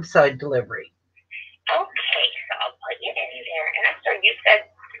free curbside delivery. Okay, so I'll put it in there. And I'm sorry, you said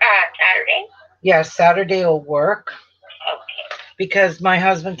Saturday? Yeah, Saturday will work. Okay. Because my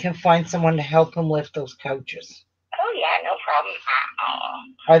husband can find someone to help him lift those couches. Oh, yeah, no problem at all.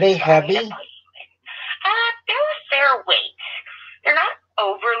 Are they heavy? They're fair weight. They're not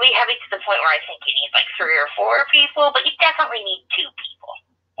overly heavy to the point where I think you need like 3 or 4 people, but you definitely need 2 people.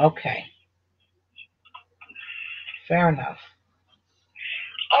 Okay. Fair enough.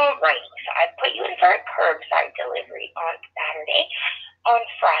 Alrighty, so I put you in for a curbside delivery on Saturday. On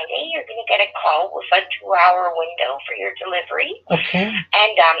Friday, you're going to get a call with a 2-hour window for your delivery. Okay.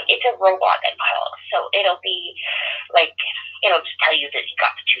 And it's a robot that calls, so it'll be like, it'll just tell you that you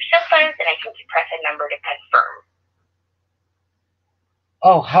got the 2 sofas, and I think you press a number to confirm.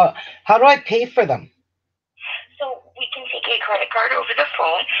 Oh, how do I pay for them? So we can take a credit card over the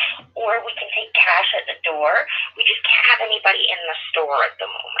phone, or we can take cash at the door. We just can't have anybody in the store at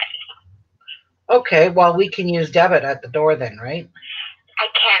the moment. Okay, well, we can use debit at the door then, right? I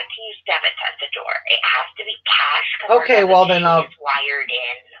can't use debit at the door. It has to be cash because Okay, well then I'll. is wired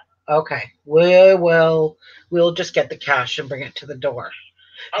in. Okay, we'll just get the cash and bring it to the door.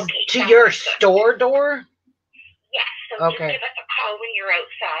 Okay. To your store door? Yes. So okay. Just give us a call when you're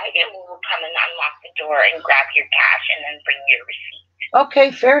outside, and we'll come and unlock the door and grab your cash, and then bring your receipt.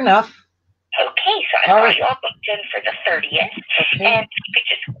 Okay, fair enough. Okay, so I've got you all booked in for the 30th, and if you could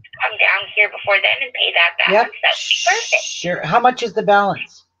just come down here before then and pay that balance, that would be perfect. Sure. How much is the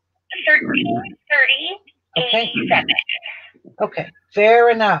balance? $13.30.87. Okay, fair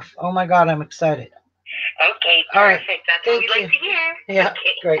enough. Oh my God, I'm excited. Okay, perfect. All right. That's what we like to hear. Yeah,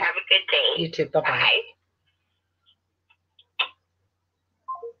 okay, great. Have a good day. You too. Bye-bye. Bye.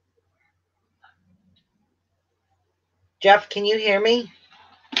 Jeff, can you hear me?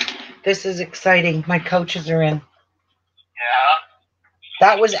 This is exciting. My couches are in. Yeah.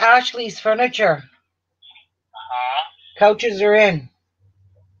 That was Ashley's furniture. Couches are in.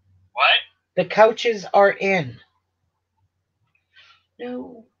 What? The couches are in.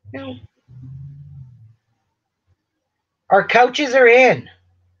 No. Our couches are in.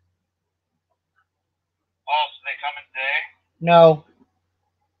 Oh, so they come in today?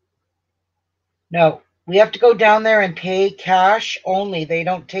 No. We have to go down there and pay cash only. They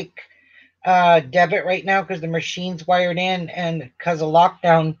don't take debit right now because the machine's wired in, and because of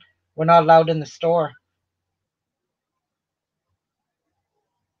lockdown, we're not allowed in the store.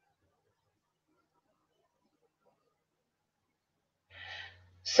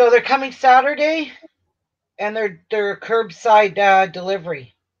 So they're coming Saturday, and they're curbside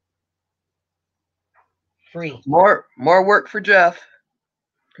delivery. Free. More work for Jeff.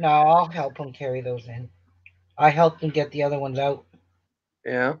 No, I'll help him carry those in. I helped him get the other ones out.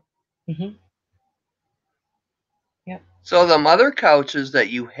 Yeah. Mm-hmm. Yep. So the other couches that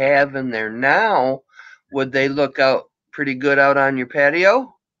you have in there now, would they look out pretty good out on your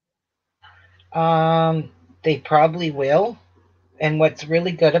patio? They probably will. And what's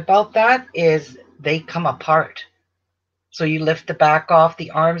really good about that is they come apart. So you lift the back off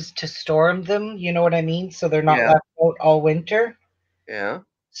the arms to store them, you know what I mean? So they're not left out all winter. Yeah.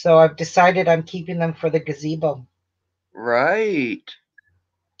 So I've decided I'm keeping them for the gazebo. Right.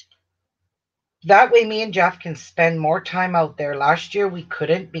 That way me and Jeff can spend more time out there. Last year we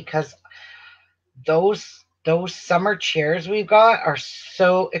couldn't because those summer chairs we've got are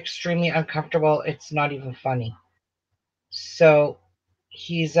so extremely uncomfortable. It's not even funny. So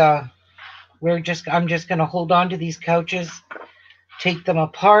I'm just going to hold on to these couches, take them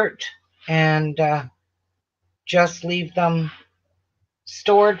apart, and just leave them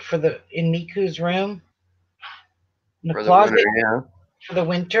stored in Miku's room in the closet for the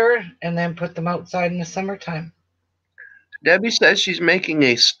winter, and then put them outside in the summertime. Debbie says she's making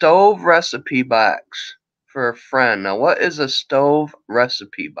a stove recipe box for a friend. Now, what is a stove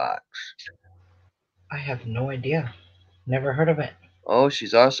recipe box? I have no idea. Never heard of it. Oh,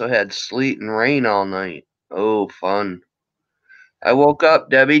 she's also had sleet and rain all night. Oh, fun. I woke up,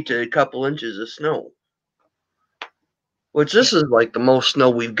 Debbie, to a couple inches of snow. Which this is like the most snow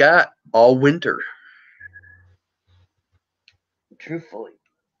we've got all winter. Truthfully.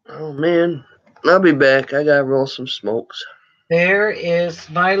 Oh, man. I'll be back. I gotta roll some smokes. There is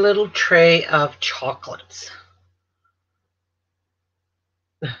my little tray of chocolates.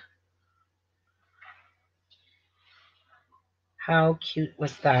 How cute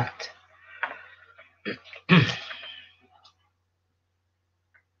was that?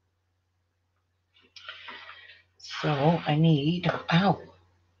 So I need,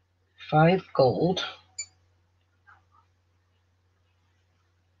 5 gold.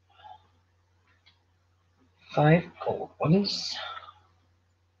 5 gold ones.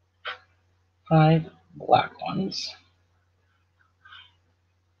 5 black ones.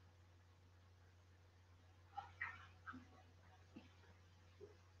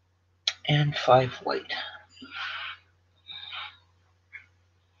 And 5 white.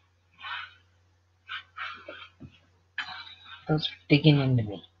 Those are digging into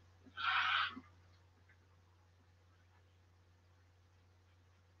me.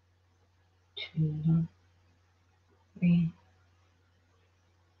 2, 3,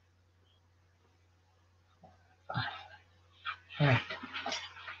 5. All right.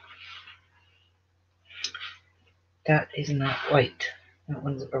 That is not white. That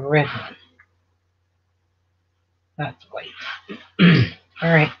one's a red one. That's white.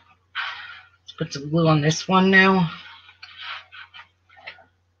 All right. Let's put some glue on this one now.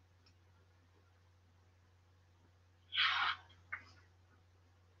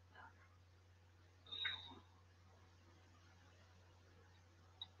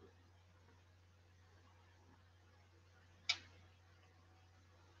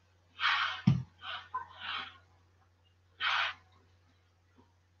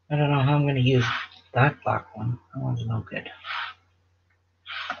 I don't know how I'm going to use that black one. That one's no good.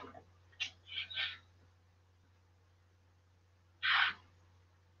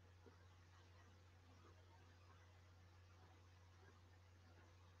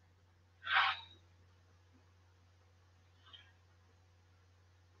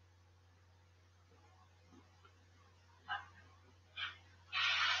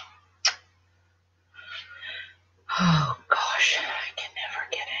 Oh gosh, I can never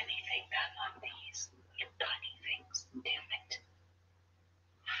get anything done on these little tiny things. Damn it.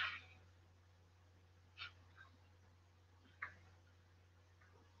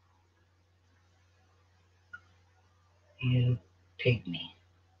 You pygmy.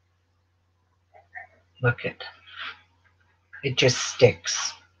 Look it just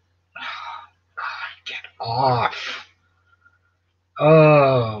sticks. Oh, God, get off.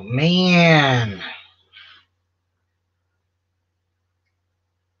 Oh man.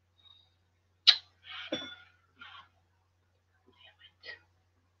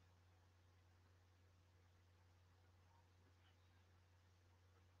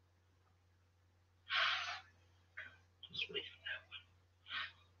 Just wait.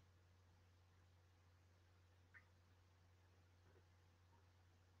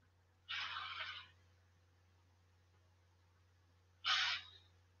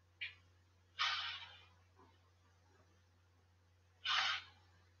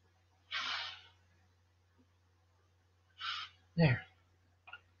 There.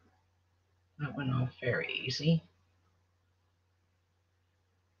 That went off very easy.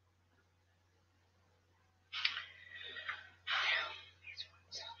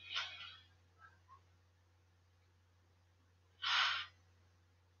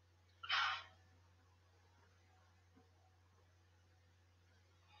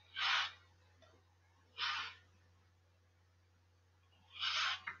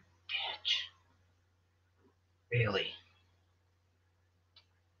 Really?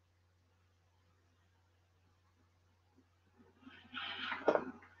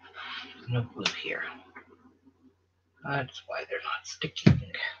 No glue here. That's why they're not sticking.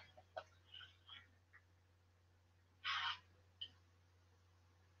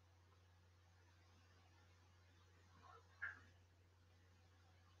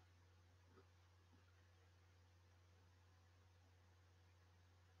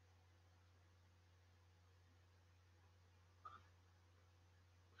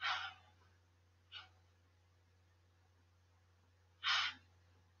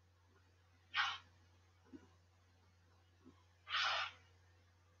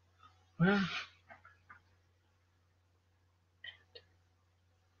 Well,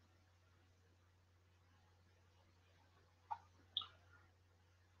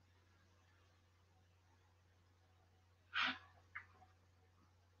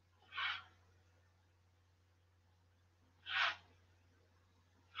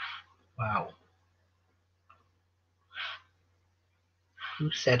 wow. Who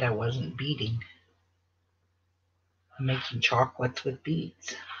said I wasn't beading? I'm making chocolates with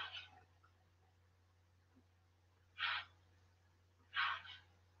beads.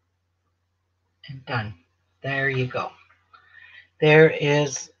 And done. There you go. There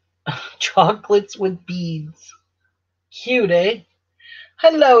is chocolates with beads. Cute, eh?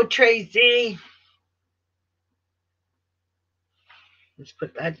 Hello, Tracy. Let's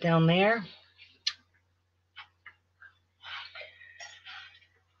put that down there.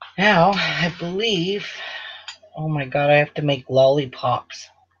 Now, I believe, oh my God, I have to make lollipops.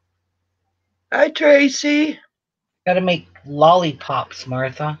 Hi, Tracy. Gotta make lollipops,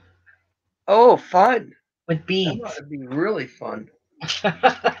 Martha, Oh, fun. with That beads. ought to be really fun.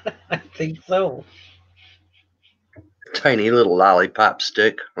 I think so. Tiny little lollipop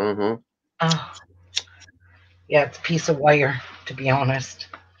stick. Oh, yeah, it's a piece of wire, to be honest.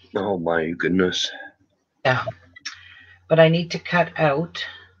 Oh my goodness. Yeah. But I need to cut out.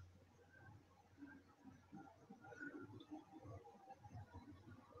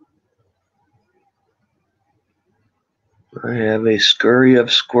 I have a scurry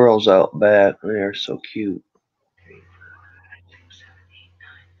of squirrels out back. They are so cute.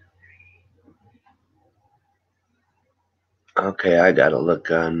 Okay, I gotta look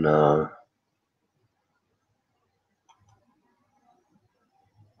on.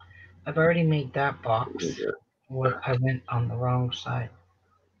 I've already made that box. What I went on the wrong side.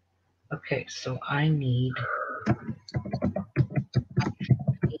 Okay, so I need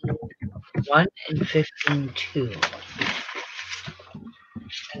 1 and 15 2.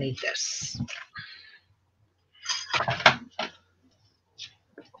 I need this.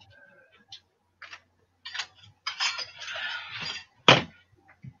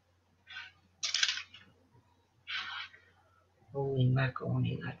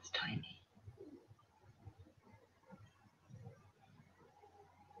 macaroni, that's tiny.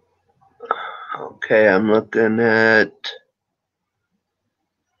 Okay, I'm looking at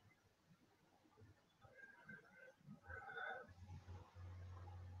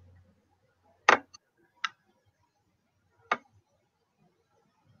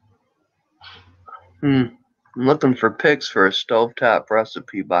I'm looking for pics for a stovetop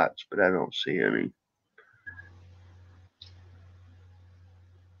recipe box, but I don't see any.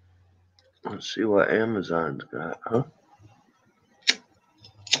 Let's see what Amazon's got, huh?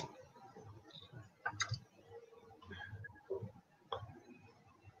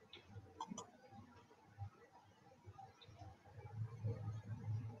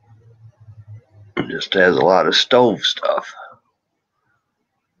 It just has a lot of stove stuff.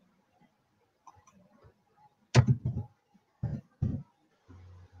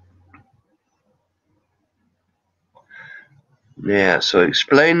 Yeah, so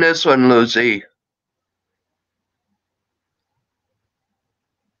explain this one, Lucy.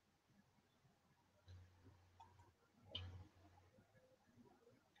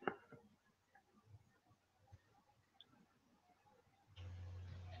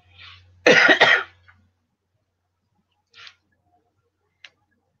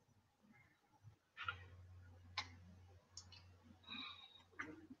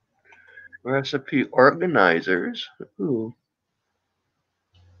 Recipe organizers. Ooh.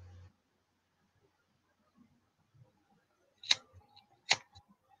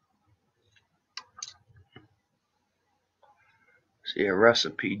 See a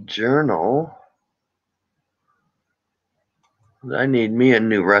recipe journal. I need me a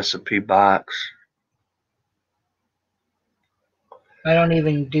new recipe box. I don't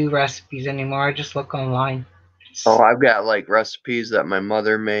even do recipes anymore. I just look online. Oh, I've got like recipes that my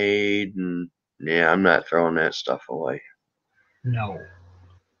mother made, and yeah, I'm not throwing that stuff away. No.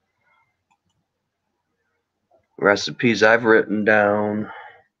 Recipes I've written down.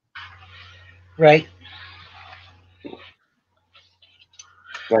 Right?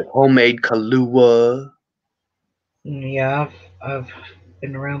 Like homemade Kahlua. Yeah, I've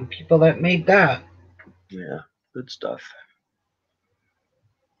been around people that made that. Yeah, good stuff.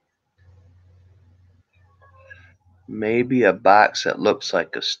 Maybe a box that looks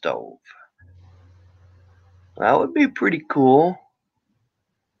like a stove. That would be pretty cool.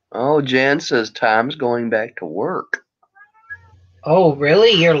 Oh, Jan says Tom's going back to work. Oh,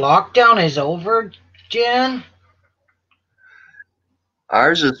 really? Your lockdown is over, Jen?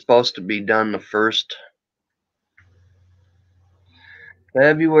 Ours is supposed to be done the 1st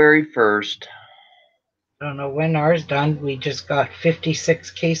February 1st. I don't know when ours done. We just got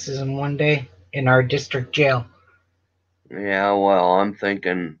 56 cases in one day in our district jail. Yeah, well, I'm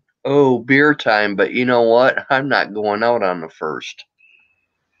thinking, oh, beer time, but you know what? I'm not going out on the 1st.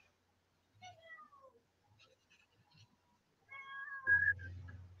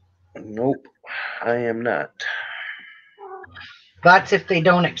 Nope, I am not. That's if they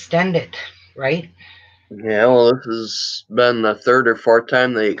don't extend it, right? Yeah, well, this has been the 3rd or 4th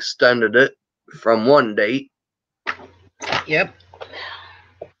time they extended it from one date. Yep.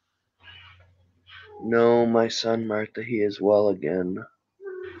 No, my son, Martha, he is well again.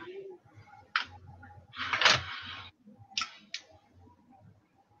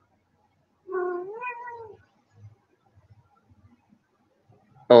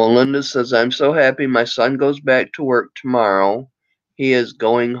 Oh, Linda says, I'm so happy my son goes back to work tomorrow. He is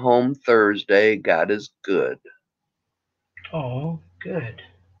going home Thursday. God is good. Oh, good.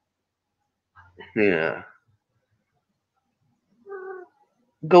 Yeah.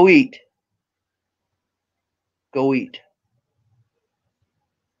 Go eat. Go eat.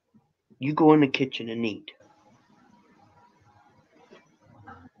 You go in the kitchen and eat.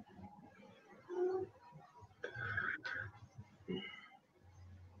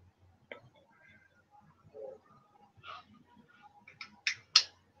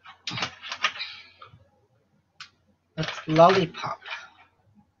 That's lollipop.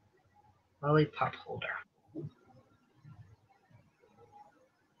 Lollipop holder.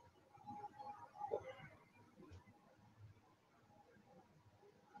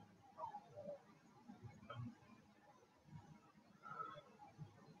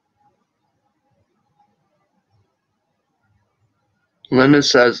 Linda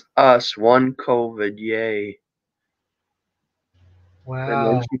says, us, one COVID, yay. And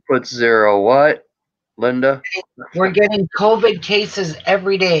then Wow. she puts 0. What, Linda? We're getting COVID cases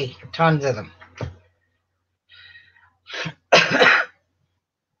every day. Tons of them.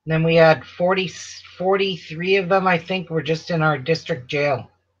 Then we had 43 of them, I think, were just in our district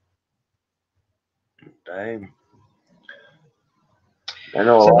jail. Dang. I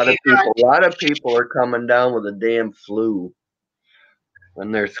know So a lot of people are coming down with a damn flu,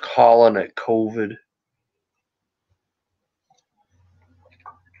 and they're calling it COVID.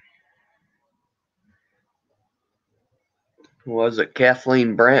 Who was it?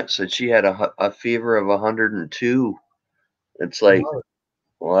 Kathleen Brandt said she had a fever of 102. It's like, whoa,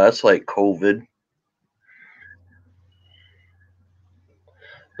 well, that's like COVID,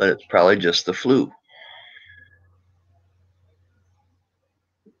 but it's probably just the flu.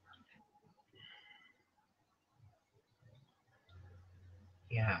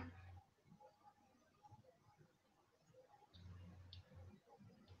 yeah.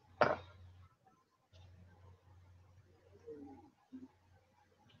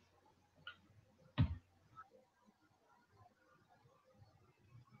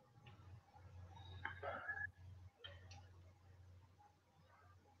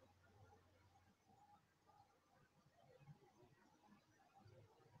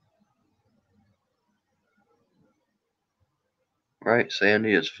 Right,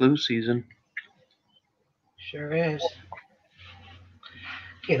 Sandy, it's flu season. Sure is.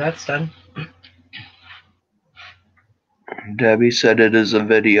 Okay, that's done. Debbie said it is a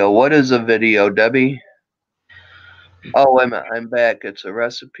video. What is a video, Debbie? Oh, wait a minute. I'm back. It's a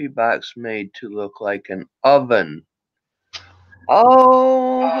recipe box made to look like an oven.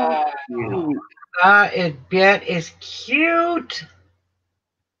 Oh, how cute. That is cute.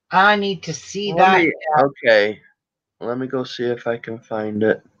 I need to see that. Okay. Let me go see if I can find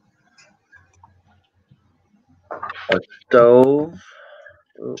it. A stove.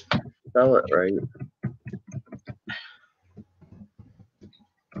 Oh, spell it right.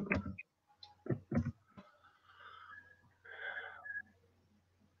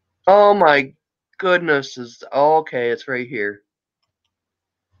 Oh my goodness. Okay, it's right here.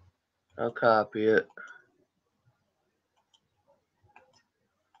 I'll copy it.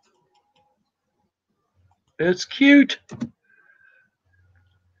 It's cute.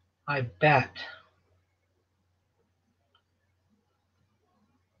 I bet.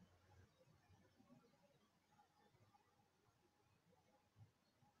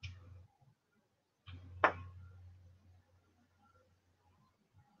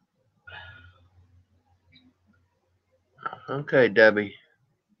 Okay, Debbie.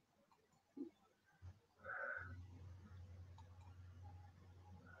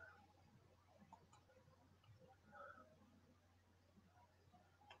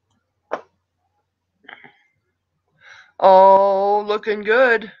 Oh, looking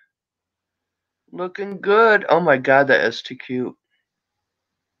good. Looking good. Oh my god, that is too cute.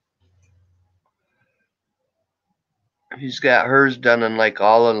 He's got hers done in like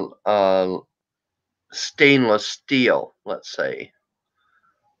all stainless steel, let's say.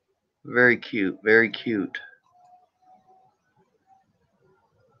 Very cute, very cute.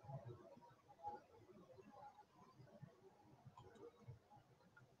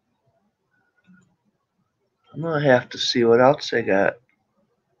 I'm gonna have to see what else they got.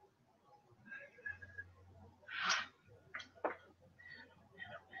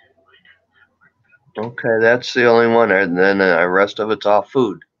 Okay, that's the only one, and then the rest of it's all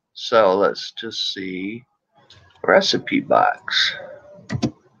food. So let's just see. Recipe box.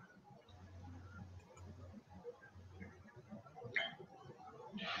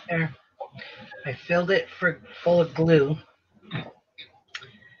 There. I filled it full of glue.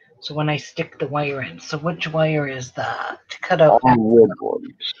 So when I stick the wire in. So which wire is that? To cut out All wood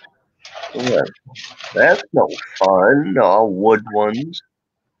ones. Yeah, that's no fun. All wood ones.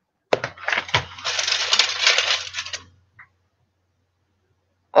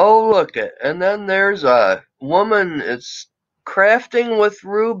 Oh, look it. And then there's a woman. It's crafting with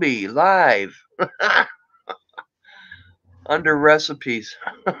Ruby live under recipes.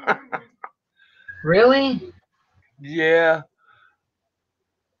 Really? Yeah.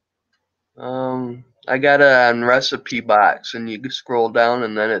 I got it on recipe box, and you can scroll down,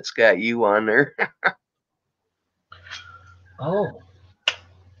 and then it's got you on there. Oh.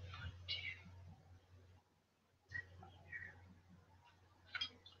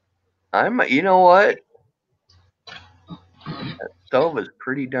 You know what? That stove is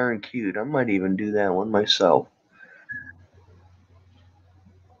pretty darn cute. I might even do that one myself.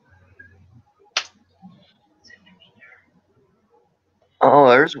 Oh,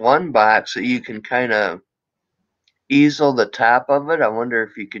 there's one box that you can kind of easel the top of it. I wonder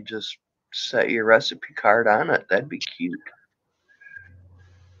if you could just set your recipe card on it. That'd be cute.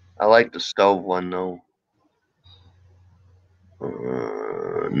 I like the stove one though.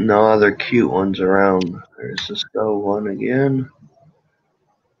 No other cute ones around. There's the stove one again.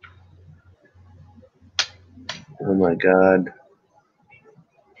 Oh my god.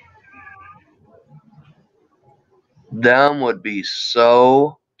 Them would be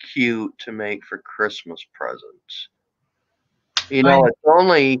so cute to make for Christmas presents. You know,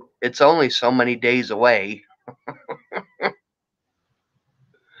 it's only so many days away.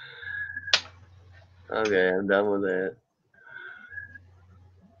 Okay, I'm done with that.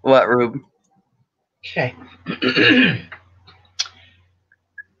 What, Rube? Okay.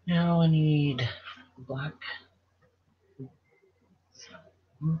 Now I need black.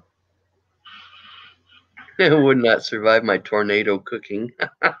 It would not survive my tornado cooking.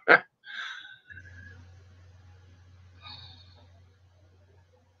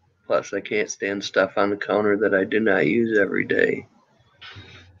 Plus, I can't stand stuff on the counter that I do not use every day.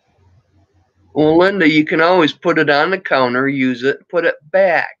 Well, Linda, you can always put it on the counter, use it, put it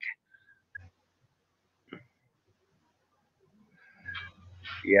back.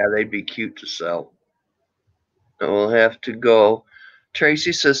 Yeah, they'd be cute to sell. I will have to go.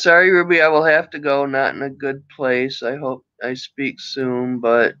 Tracy says, sorry, Ruby, I will have to go. Not in a good place. I hope I speak soon,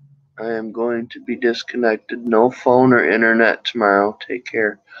 but I am going to be disconnected. No phone or internet tomorrow. Take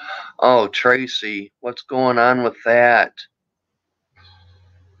care. Oh, Tracy, what's going on with that?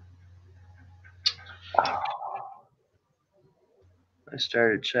 I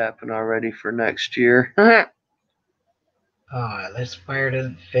started shopping already for next year. Oh, this fire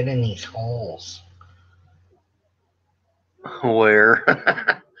doesn't fit in these holes. Where?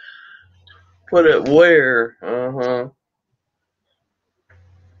 Put it where? Uh-huh.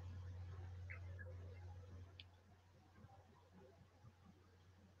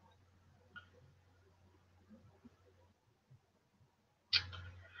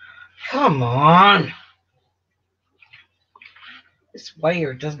 Come on. This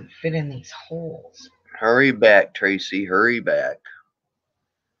wire doesn't fit in these holes. Hurry back, Tracy. Hurry back.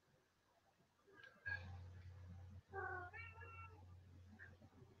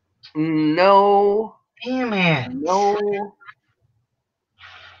 No. Damn it. No.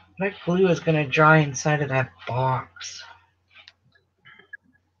 That glue is going to dry inside of that box.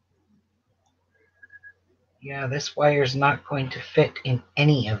 Yeah, this wire's not going to fit in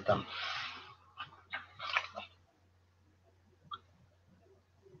any of them.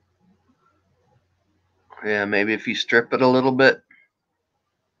 Yeah, maybe if you strip it a little bit.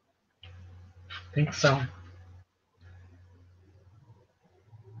 I think so.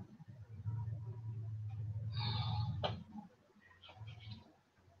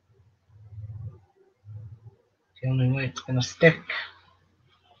 The only way it's going to stick.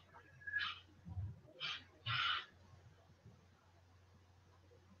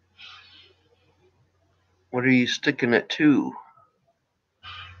 What are you sticking it to?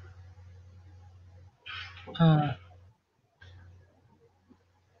 Oh,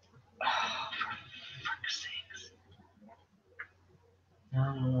 for frick's sakes.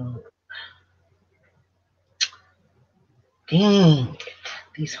 No. Dang it.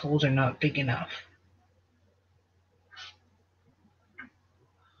 These holes are not big enough.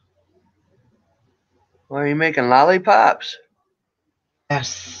 Why are you making lollipops?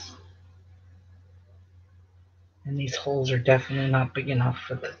 Yes. And these holes are definitely not big enough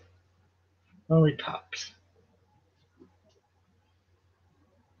for the lollipops.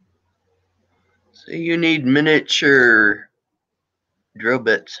 So you need miniature drill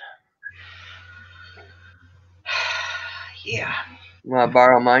bits. Yeah. You want to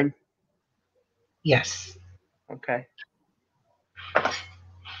borrow mine? Yes. Okay.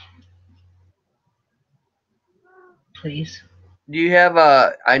 Please. Do you have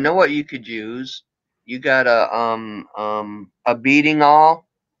I know what you could use. You got a beading awl,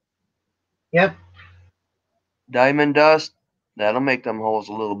 Yep. diamond dust. That'll make them holes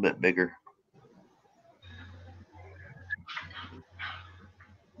a little bit bigger.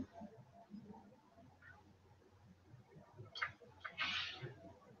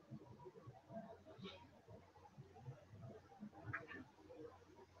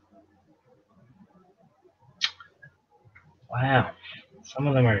 Wow. Some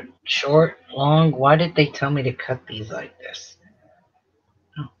of them are short, long. Why did they tell me to cut these like this?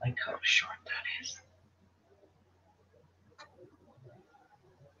 I don't like how short that is.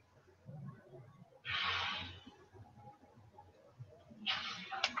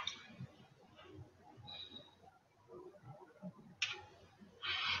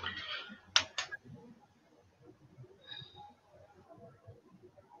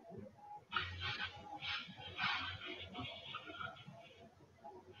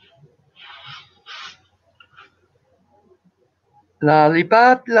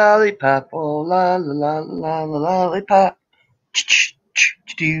 Lollipop, lollipop, oh la la la la la lollipop.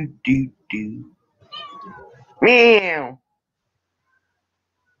 Do do do. Meow.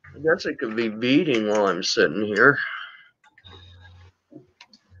 I guess I could be beating while I'm sitting here.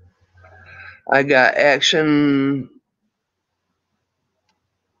 I got Action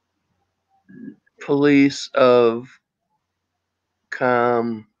Police of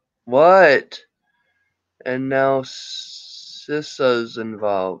what? And now CISA's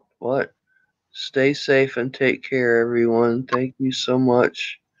involved. What? Stay safe and take care, everyone. Thank you so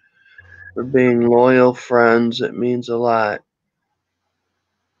much for being loyal friends. It means a lot.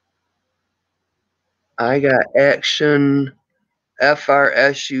 I got Action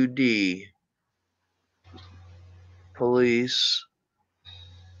FRSUD Police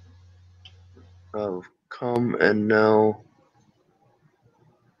of Come and Now.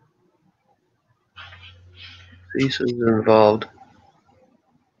 CISA's involved.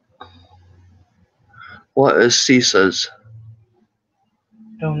 What is CISA's?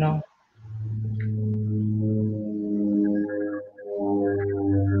 Don't know.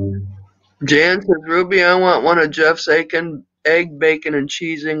 Jan says, Ruby, I want one of Jeff's egg, bacon, and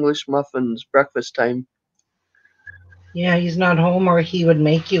cheese English muffins. Breakfast time. Yeah, he's not home, or he would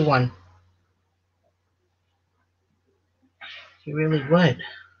make you one. He really would.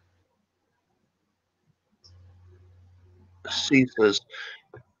 CISA's.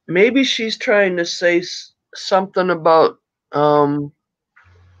 Maybe she's trying to say something about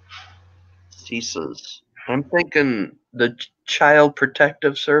CISA's. I'm thinking the Child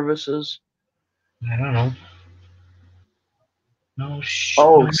Protective Services. I don't know. No,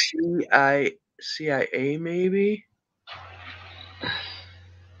 Oh, no. CIA maybe?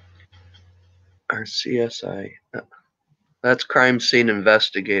 Or CSI. That's Crime Scene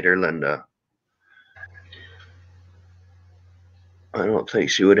Investigator, Linda. I don't think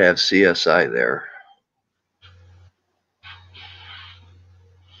she would have CSI there.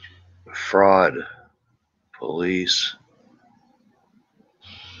 Fraud. Police.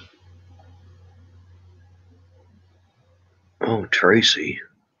 Oh, Tracy.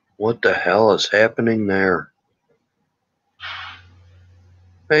 What the hell is happening there?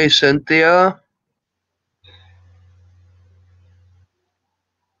 Hey, Cynthia.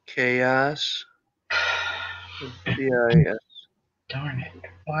 Chaos. CIS Darn it.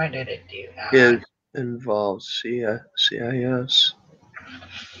 Why did it do that? is involved. CIS.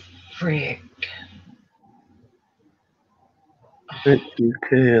 Frick. It's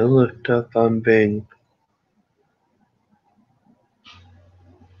UK. I looked up on Bing.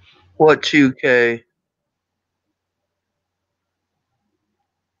 What's UK?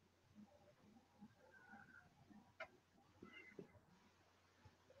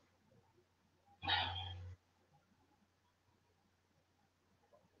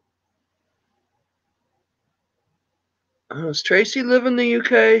 Does Tracy live in the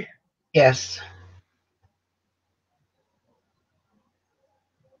UK? Yes.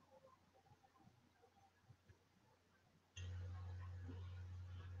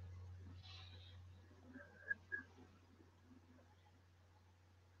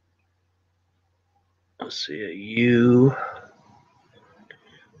 Let's see, a U.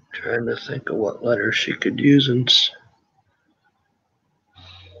 Trying to think of what letter she could use.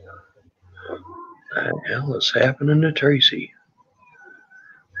 What the hell is happening to Tracy?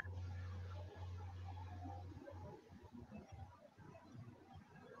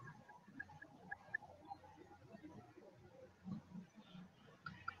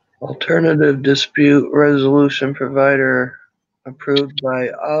 Alternative dispute resolution provider approved by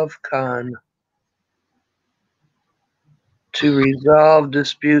Ofcon to resolve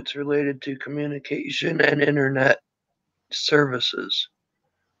disputes related to communication and internet services.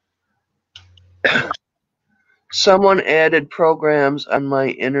 Someone added programs on my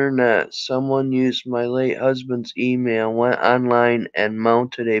internet. Someone used my late husband's email, went online, and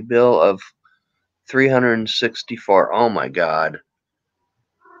mounted a bill of $364. Oh my God.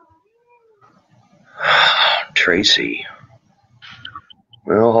 Tracy.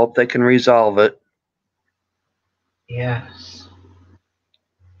 Well, hope they can resolve it. Yes.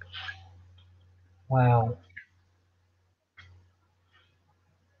 Wow.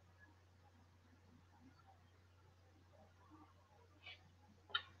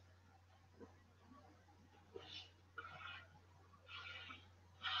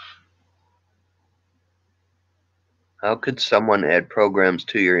 How could someone add programs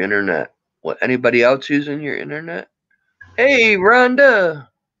to your internet? What, anybody else using your internet? Hey, Rhonda!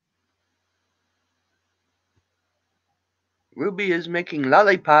 Ruby is making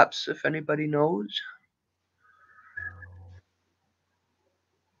lollipops, if anybody knows.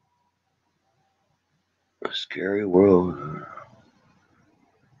 A scary world.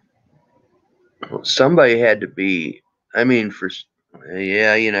 Well, somebody had to be. I mean,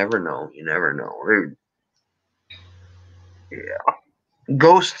 yeah, you never know. You never know. Yeah.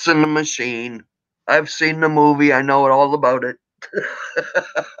 Ghosts in the Machine. I've seen the movie. I know all about it.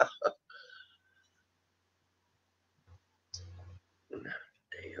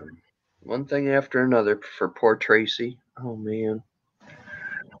 Damn. One thing after another for poor Tracy. Oh, man.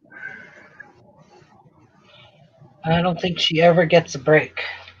 I don't think she ever gets a break.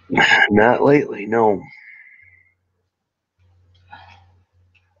 Not lately, no.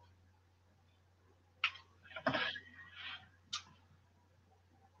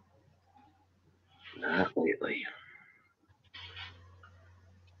 Not lately.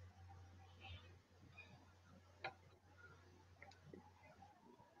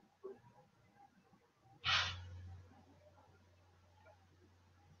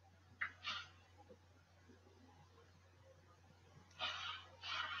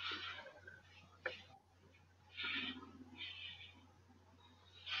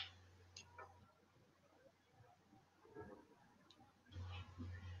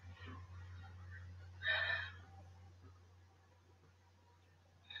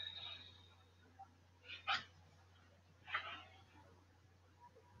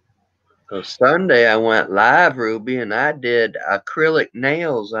 So Sunday I went live, Ruby, and I did acrylic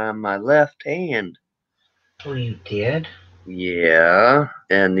nails on my left hand. Oh, you did? Yeah,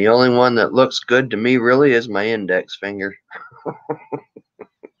 and the only one that looks good to me really is my index finger.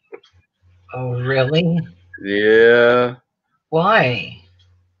 Oh, really? Yeah. Why?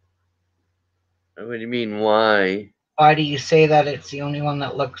 What do you mean, why? Why do you say that it's the only one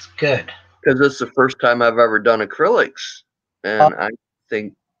that looks good? Because it's the first time I've ever done acrylics. And I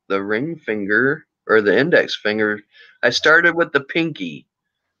think the ring finger or the index finger, I started with the pinky.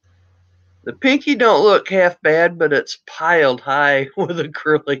 The pinky don't look half bad, but it's piled high with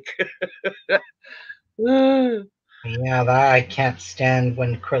acrylic. Yeah, that I can't stand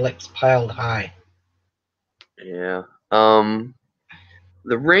when acrylic's piled high. Yeah.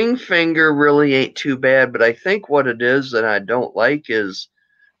 The ring finger really ain't too bad, but I think what it is that I don't like is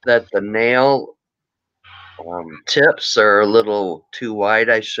that the nail tips are a little too wide.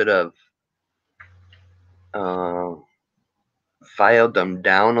 I should have uh, filed them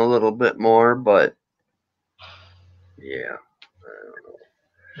down a little bit more, but yeah.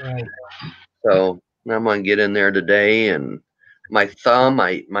 Right. So I'm gonna get in there today, and my thumb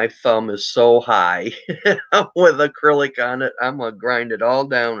is so high with acrylic on it. I'm gonna grind it all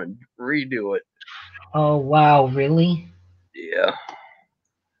down and redo it. Oh, wow, really? Yeah.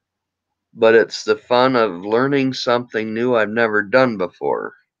 But it's the fun of learning something new I've never done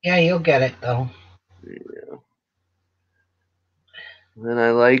before. Yeah, you'll get it, though. Yeah. And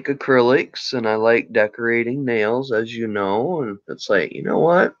I like acrylics and I like decorating nails, as you know. And it's like, you know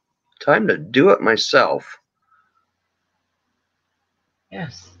what? Time to do it myself.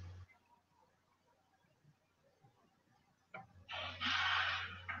 Yes.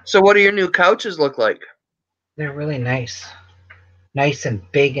 So, what do your new couches look like? They're really nice. Nice and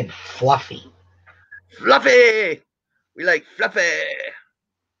big and fluffy. Fluffy! We like fluffy.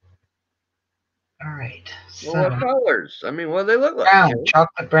 All right. Well, So, what colors? I mean, what do they look like? brown, You know?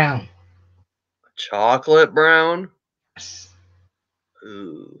 chocolate brown. Chocolate brown? Yes.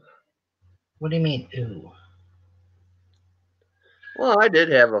 Ooh. What do you mean, ooh? Well, I did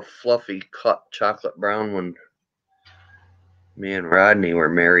have a fluffy chocolate brown when me and Rodney were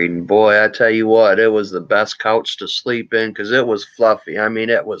married. And boy, I tell you what, it was the best couch to sleep in because it was fluffy. I mean,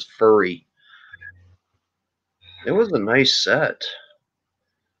 it was furry. It was a nice set.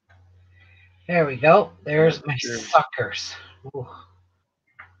 There we go. There's Yeah, my sure. suckers. Ooh.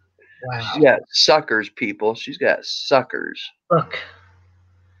 Wow. She's got suckers, people. She's got suckers. Look.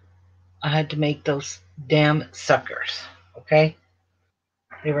 I had to make those damn suckers. Okay?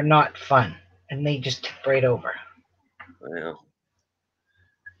 They were not fun. And they just took right over. Well,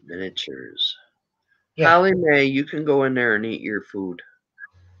 miniatures. Yeah. Holly Mae, you can go in there and eat your food.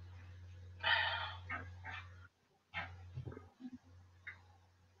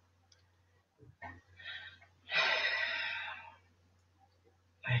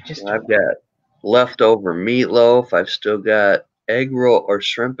 I've got leftover meatloaf. I've still got egg roll or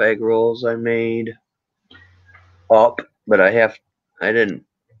shrimp egg rolls I made up, but I didn't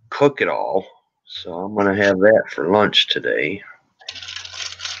cook it all. So I'm gonna have that for lunch today.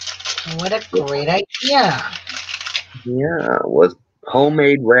 What a great idea. Yeah, with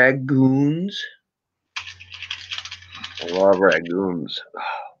homemade ragoons. I love ragoons.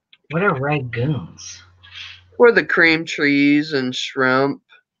 What are ragoons? Pour the cream cheese and shrimp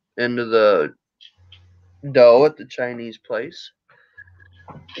into the dough at the Chinese place.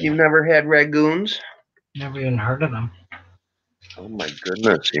 You've never had ragoons? Never even heard of them. Oh my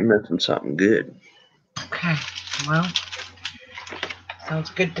goodness, you're missing something good. Okay. Well, Sounds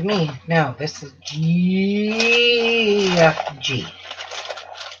good to me. Now, this is G, F, G.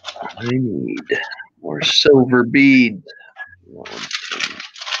 I need more silver beads. 1, 2.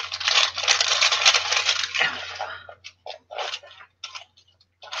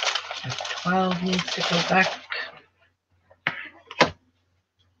 12 needs to go back.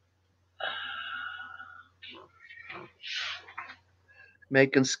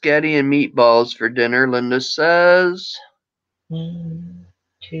 Making sketty and meatballs for dinner, Linda says. 1,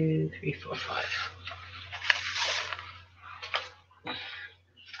 2, 3, 4, 5.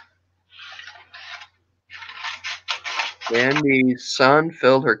 Andy's son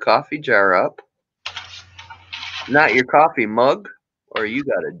filled her coffee jar up. Not your coffee mug, or you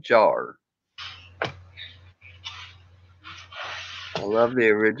got a jar. I love the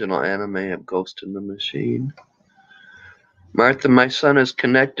original anime of Ghost in the Machine. Martha, my son is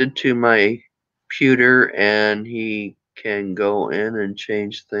connected to my computer and he can go in and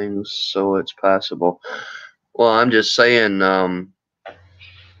change things so it's possible. Well, I'm just saying,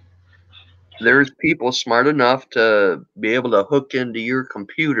 there's people smart enough to be able to hook into your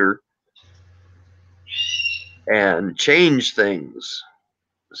computer and change things.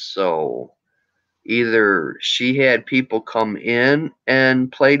 So either she had people come in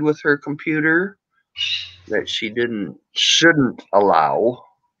and played with her computer that she shouldn't allow.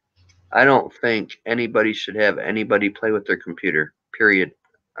 I don't think anybody should have anybody play with their computer, period.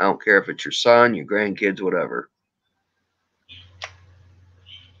 I don't care if it's your son, your grandkids, whatever.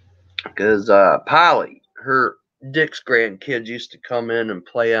 Because Polly, her Dick's grandkids used to come in and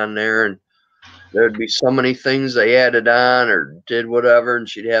play on there, and there'd be so many things they added on or did whatever, and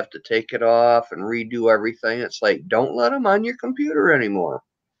she'd have to take it off and redo everything. It's like, don't let them on your computer anymore.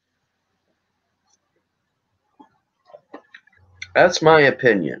 That's my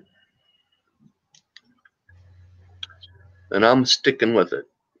opinion. And I'm sticking with it.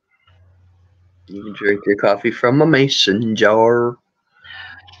 You can drink your coffee from a mason jar.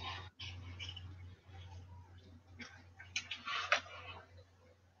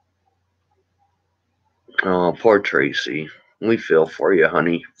 Oh, poor Tracy. We feel for you,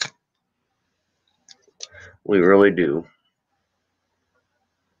 honey. We really do.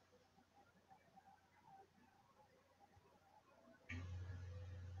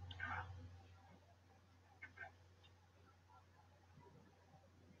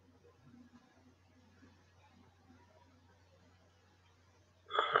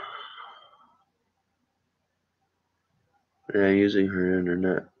 Yeah, using her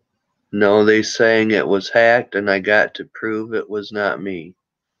internet. No, they saying it was hacked, and I got to prove it was not me.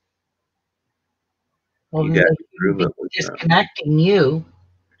 Well, You then got they to shouldn't prove be it was not me. disconnecting you.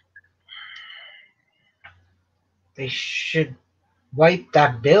 They should wipe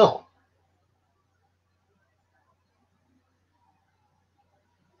that bill.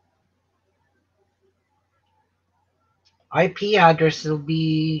 IP address will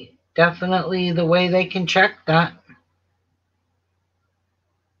be definitely the way they can check that.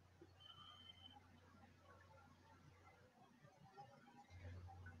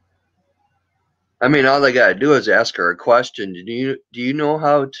 I mean, all they gotta do is ask her a question. Do you know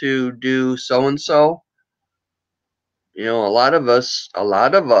how to do so and so? You know, a lot of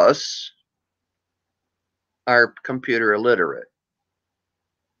us are computer illiterate.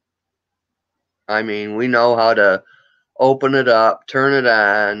 I mean, we know how to open it up, turn it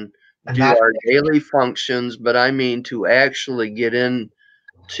on, And do that our daily functions, but I mean to actually get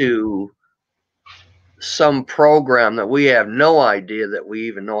into some program that we have no idea that we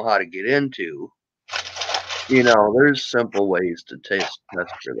even know how to get into. You know, there's simple ways to test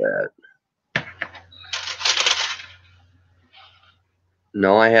for that.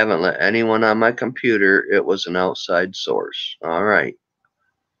 No, I haven't let anyone on my computer. It was an outside source. All right.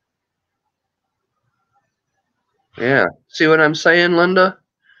 Yeah. See what I'm saying, Linda?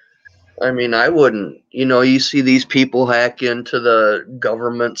 I mean, I wouldn't, you see these people hack into the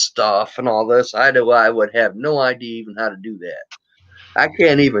government stuff and all this. I would have no idea even how to do that. I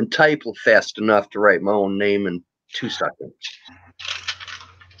can't even type fast enough to write my own name in 2 seconds.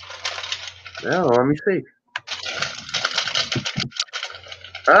 Now, let me see.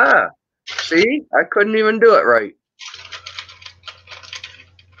 Ah, see? I couldn't even do it right.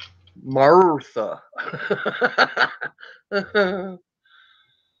 Martha.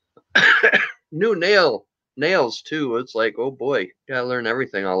 New nails too. It's like, oh boy, gotta learn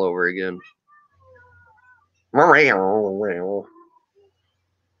everything all over again.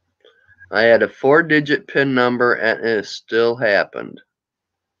 I had a 4-digit PIN number and it still happened.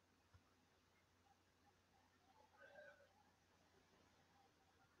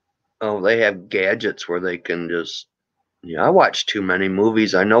 Oh, they have gadgets where they can just Yeah, I watch too many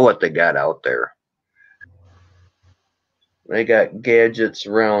movies. I know what they got out there. They got gadgets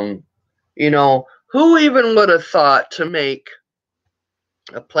around. Who even would have thought to make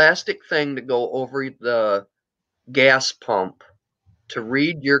a plastic thing to go over the gas pump to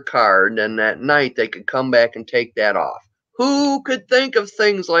read your card, and at night they could come back and take that off? Who could think of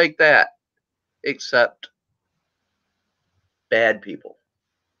things like that except bad people?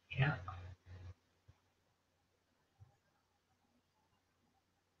 Yeah.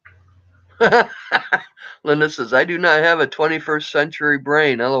 Linda says, I do not have a 21st century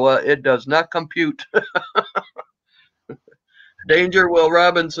brain. LOL, it does not compute. Danger, Will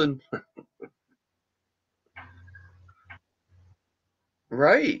Robinson.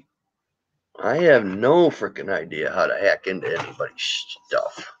 Right. I have no freaking idea how to hack into anybody's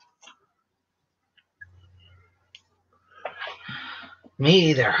stuff.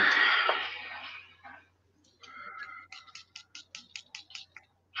 Me either.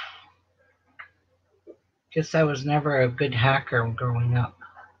 Guess I was never a good hacker growing up.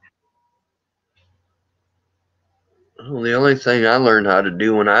 Well, the only thing I learned how to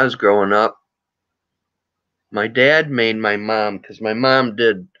do when I was growing up, my dad made my mom, because my mom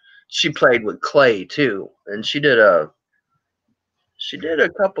she played with clay too, and she did a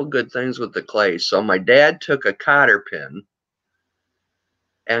couple good things with the clay. So my dad took a cotter pin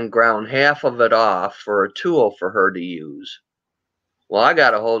and ground half of it off for a tool for her to use. Well, I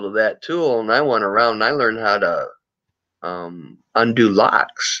got a hold of that tool and I went around and I learned how to undo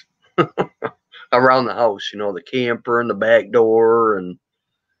locks around the house. The camper and the back door and.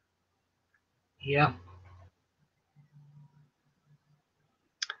 Yeah.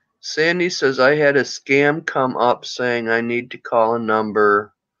 Sandy says, I had a scam come up saying I need to call a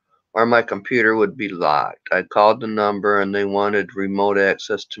number or my computer would be locked. I called the number and they wanted remote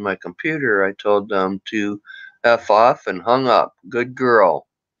access to my computer. I told them to F off and hung up. Good girl.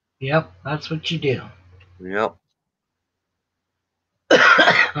 Yep, that's what you do. Yep.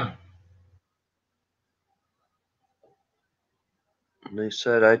 They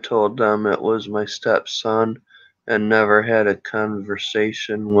said I told them it was my stepson and never had a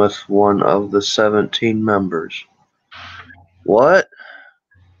conversation with one of the 17 members. What?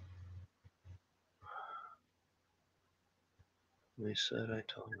 They said I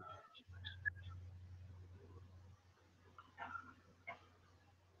told them.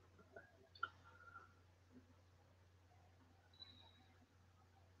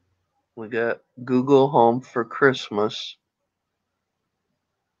 We got Google Home for Christmas,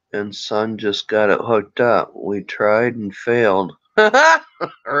 and son just got it hooked up. We tried and failed.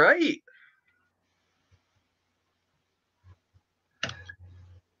 Right.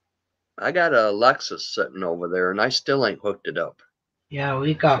 I got a Lexus sitting over there, and I still ain't hooked it up. Yeah,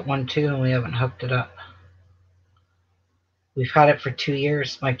 we got one too, and we haven't hooked it up. We've had it for 2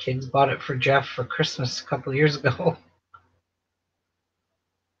 years. My kids bought it for Jeff for Christmas a couple years ago.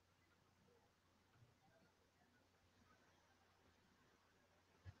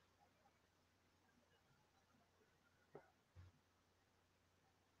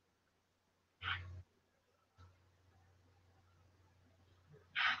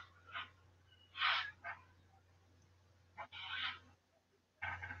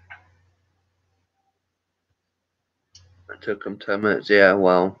 It took them 10 minutes. Yeah,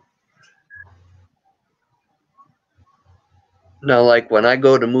 well. Now, like when I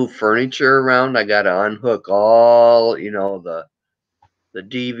go to move furniture around, I got to unhook all, the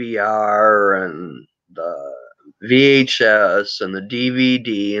DVR and the VHS and the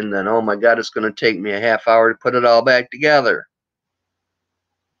DVD, and then, oh my God, it's going to take me a half hour to put it all back together.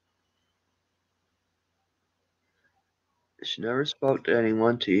 She never spoke to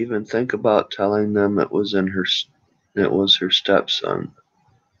anyone to even think about telling them it was her stepson.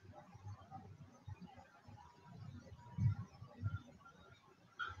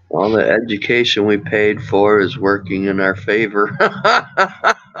 All the education we paid for is working in our favor.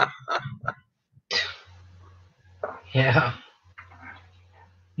 Yeah.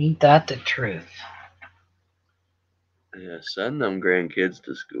 Ain't that the truth? Yeah, send them grandkids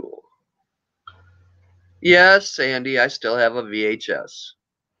to school. Yes, Sandy, I still have a VHS.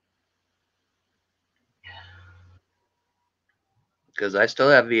 Because I still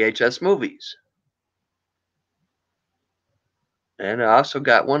have VHS movies. And I also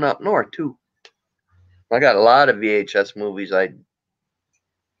got one up north, too. I got a lot of VHS movies I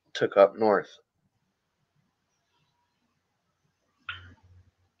took up north.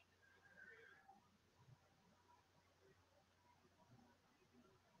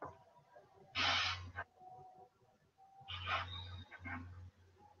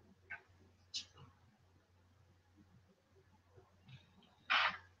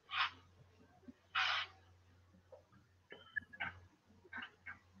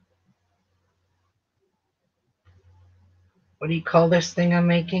 What do you call this thing I'm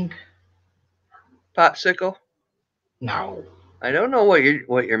making? Popsicle? No. I don't know what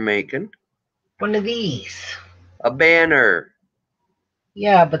you're making. One of these. A banner.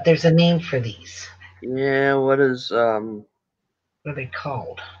 Yeah, but there's a name for these. Yeah, what is What are they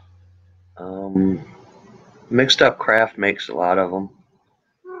called? Mixed Up Craft makes a lot of them.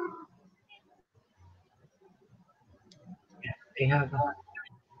 They have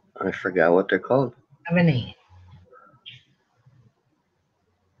I forgot what they're called. a name.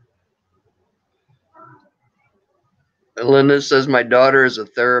 Linda says my daughter is a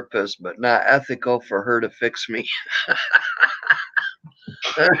therapist, but not ethical for her to fix me.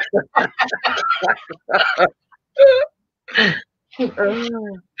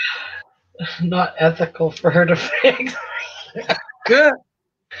 Not ethical for her to fix. Good.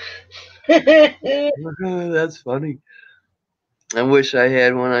 That's funny. I wish I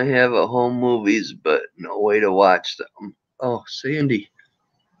had one. I have at home movies, but no way to watch them. Oh, Sandy.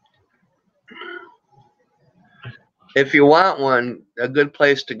 If you want one, a good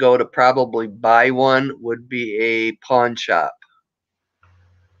place to go to probably buy one would be a pawn shop.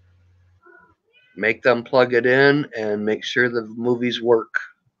 Make them plug it in and make sure the movies work.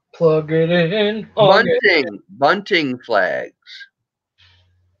 Plug it in. Bunting flags.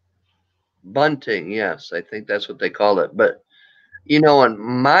 Bunting, yes, I think that's what they call it. But in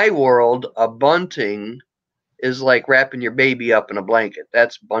my world, a bunting is like wrapping your baby up in a blanket.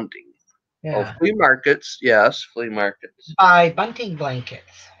 That's bunting. Yeah. Oh, flea markets, yes, flea markets. Buy bunting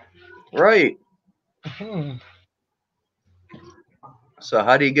blankets. Right. Hmm. So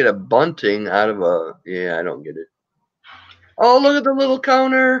how do you get a bunting out of a? Yeah, I don't get it. Oh, look at the little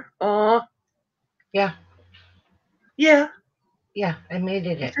counter. Aw. Yeah. Yeah. Yeah, I made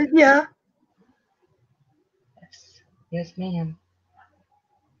it. Yeah. Yes. Yes, ma'am.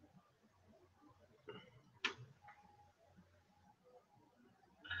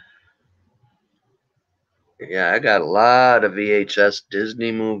 Yeah, I got a lot of VHS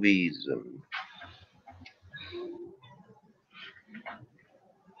Disney movies.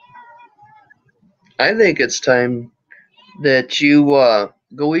 I think it's time that you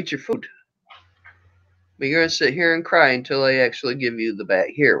go eat your food. But you're going to sit here and cry until I actually give you the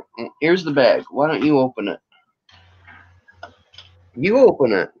bag. Here's the bag. Why don't you open it? You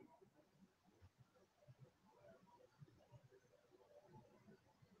open it.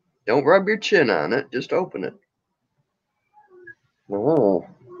 Don't rub your chin on it. Just open it. Oh.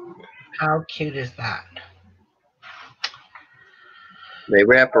 How cute is that? They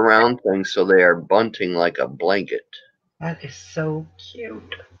wrap around things so they are bunting like a blanket. That is so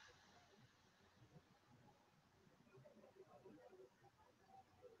cute.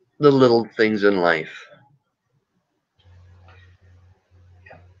 The little things in life.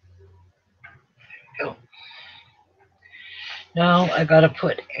 Oh. Now I gotta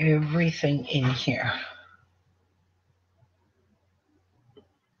put everything in here.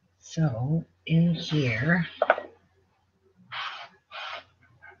 So in here,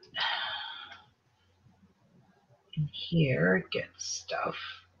 get stuff.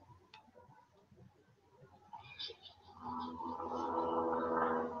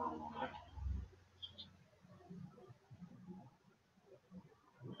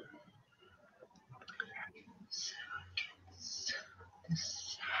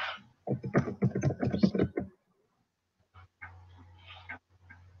 This.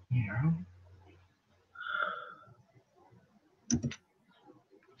 Here.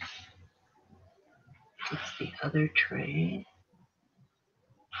 It's the other tray.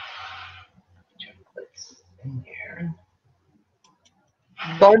 Chocolates in here.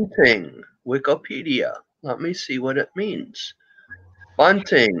 Bunting. Wikipedia. Let me see what it means.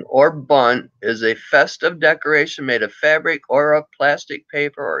 Bunting or bunt is a festive decoration made of fabric or of plastic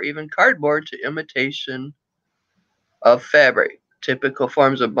paper or even cardboard to imitation of fabric. Typical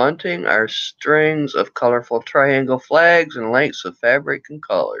forms of bunting are strings of colorful triangle flags and lengths of fabric and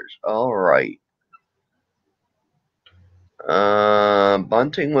colors. All right.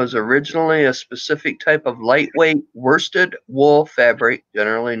 Bunting was originally a specific type of lightweight worsted wool fabric,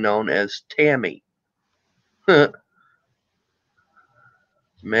 generally known as tammy.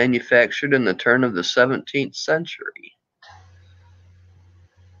 Manufactured in the turn of the 17th century.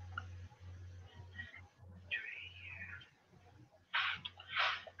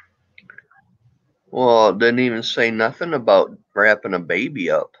 Well, it didn't even say nothing about wrapping a baby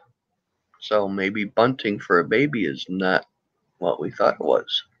up. So maybe bunting for a baby is not what we thought it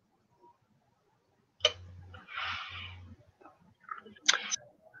was.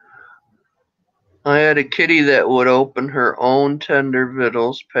 I had a kitty that would open her own tender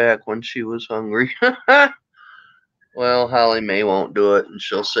victuals pack when she was hungry. Well, Holly Mae won't do it, and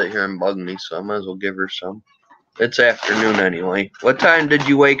she'll sit here and bug me, so I might as well give her some. It's afternoon anyway. What time did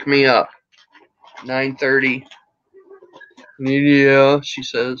you wake me up? 9:30. Yeah, she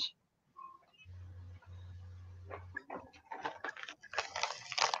says.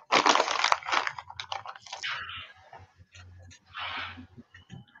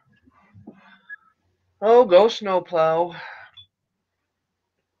 Oh, go snowplow.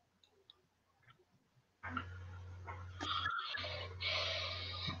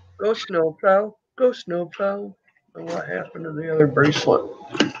 Go snowplow. Go snowplow. And what happened to the other bracelet?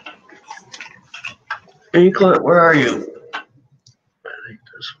 Anklet, where are you? I think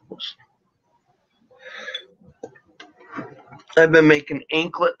this was. I've been making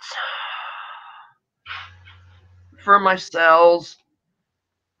anklets for my cells.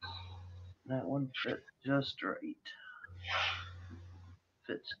 That one fits just right.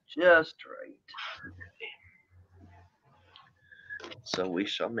 Fits just right. So we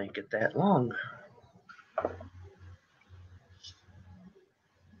shall make it that long.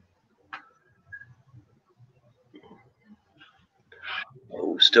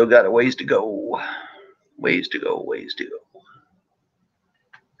 Oh, still got a ways to go. Ways to go, ways to go.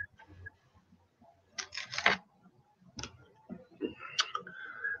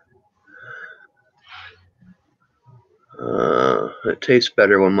 It tastes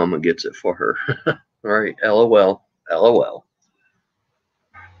better when Mama gets it for her. All right, LOL, LOL.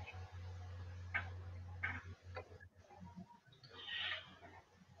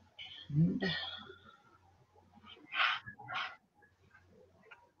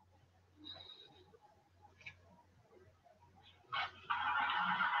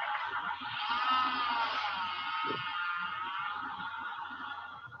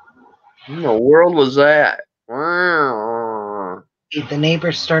 What in the world was that? The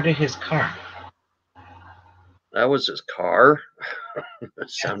neighbor started his car. That was his car? That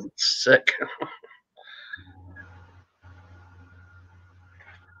sounded sick.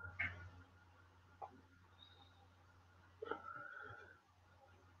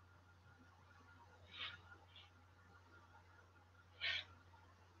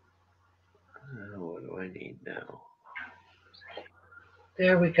 What do I need now?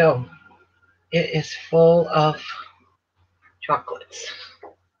 There we go. It is full of chocolates.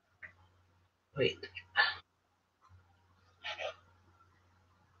 Wait.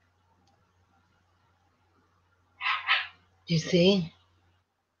 Do you see?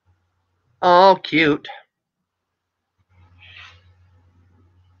 Oh, cute.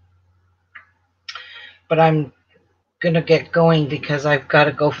 But I'm gonna get going because I've got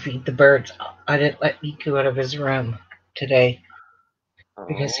to go feed the birds. I didn't let Miku out of his room today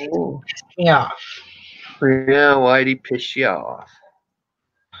because he Oh. pissed me off. Yeah, why'd he piss you off?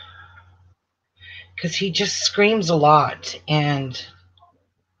 Because he just screams a lot, and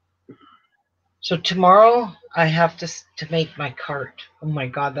so tomorrow I have to make my cart. Oh my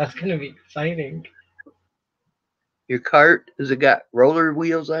god, that's gonna be exciting. Your cart, has it got roller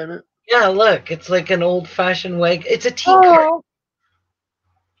wheels on it? Yeah, look, it's like an old-fashioned wagon. It's a tea cart. Oh,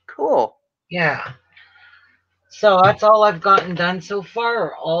 cool. Yeah. So that's all I've gotten done so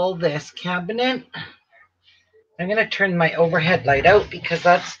far. All this cabinet. I'm gonna turn my overhead light out because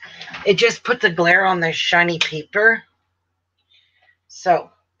it just puts a glare on the shiny paper.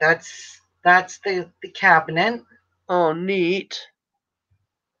 So that's the cabinet. Oh, neat.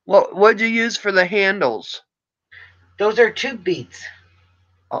 What'd you use for the handles? Those are tube beads.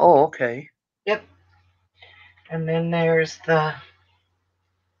 Oh, okay. Yep. And then there's the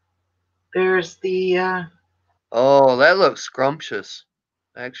Oh, that looks scrumptious,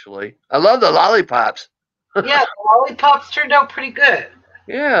 actually. I love the lollipops. yeah, the lollipops turned out pretty good.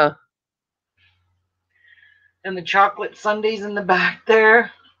 Yeah. And the chocolate sundaes in the back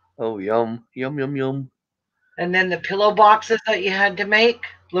there. Oh, yum. Yum, yum, yum. And then the pillow boxes that you had to make.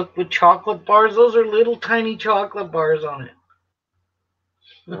 Look, with chocolate bars. Those are little tiny chocolate bars on it.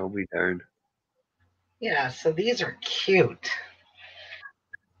 I'll be darned. Yeah, so these are cute.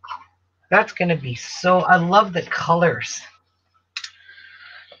 That's going to be I love the colors.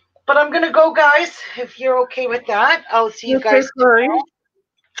 But I'm going to go, guys. If you're okay with that, I'll see you guys tomorrow.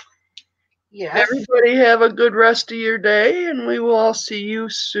 Yes. Everybody have a good rest of your day, and we will all see you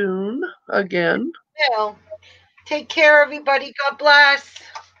soon again. Well, take care, everybody. God bless.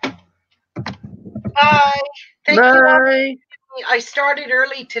 Bye. Thank Bye. you. I started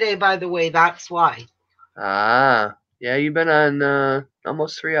early today, by the way. That's why. Ah, yeah, you've been on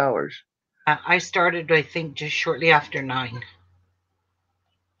almost 3 hours. I started, I think, just shortly after 9.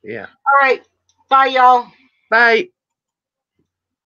 Yeah. All right. Bye, y'all. Bye.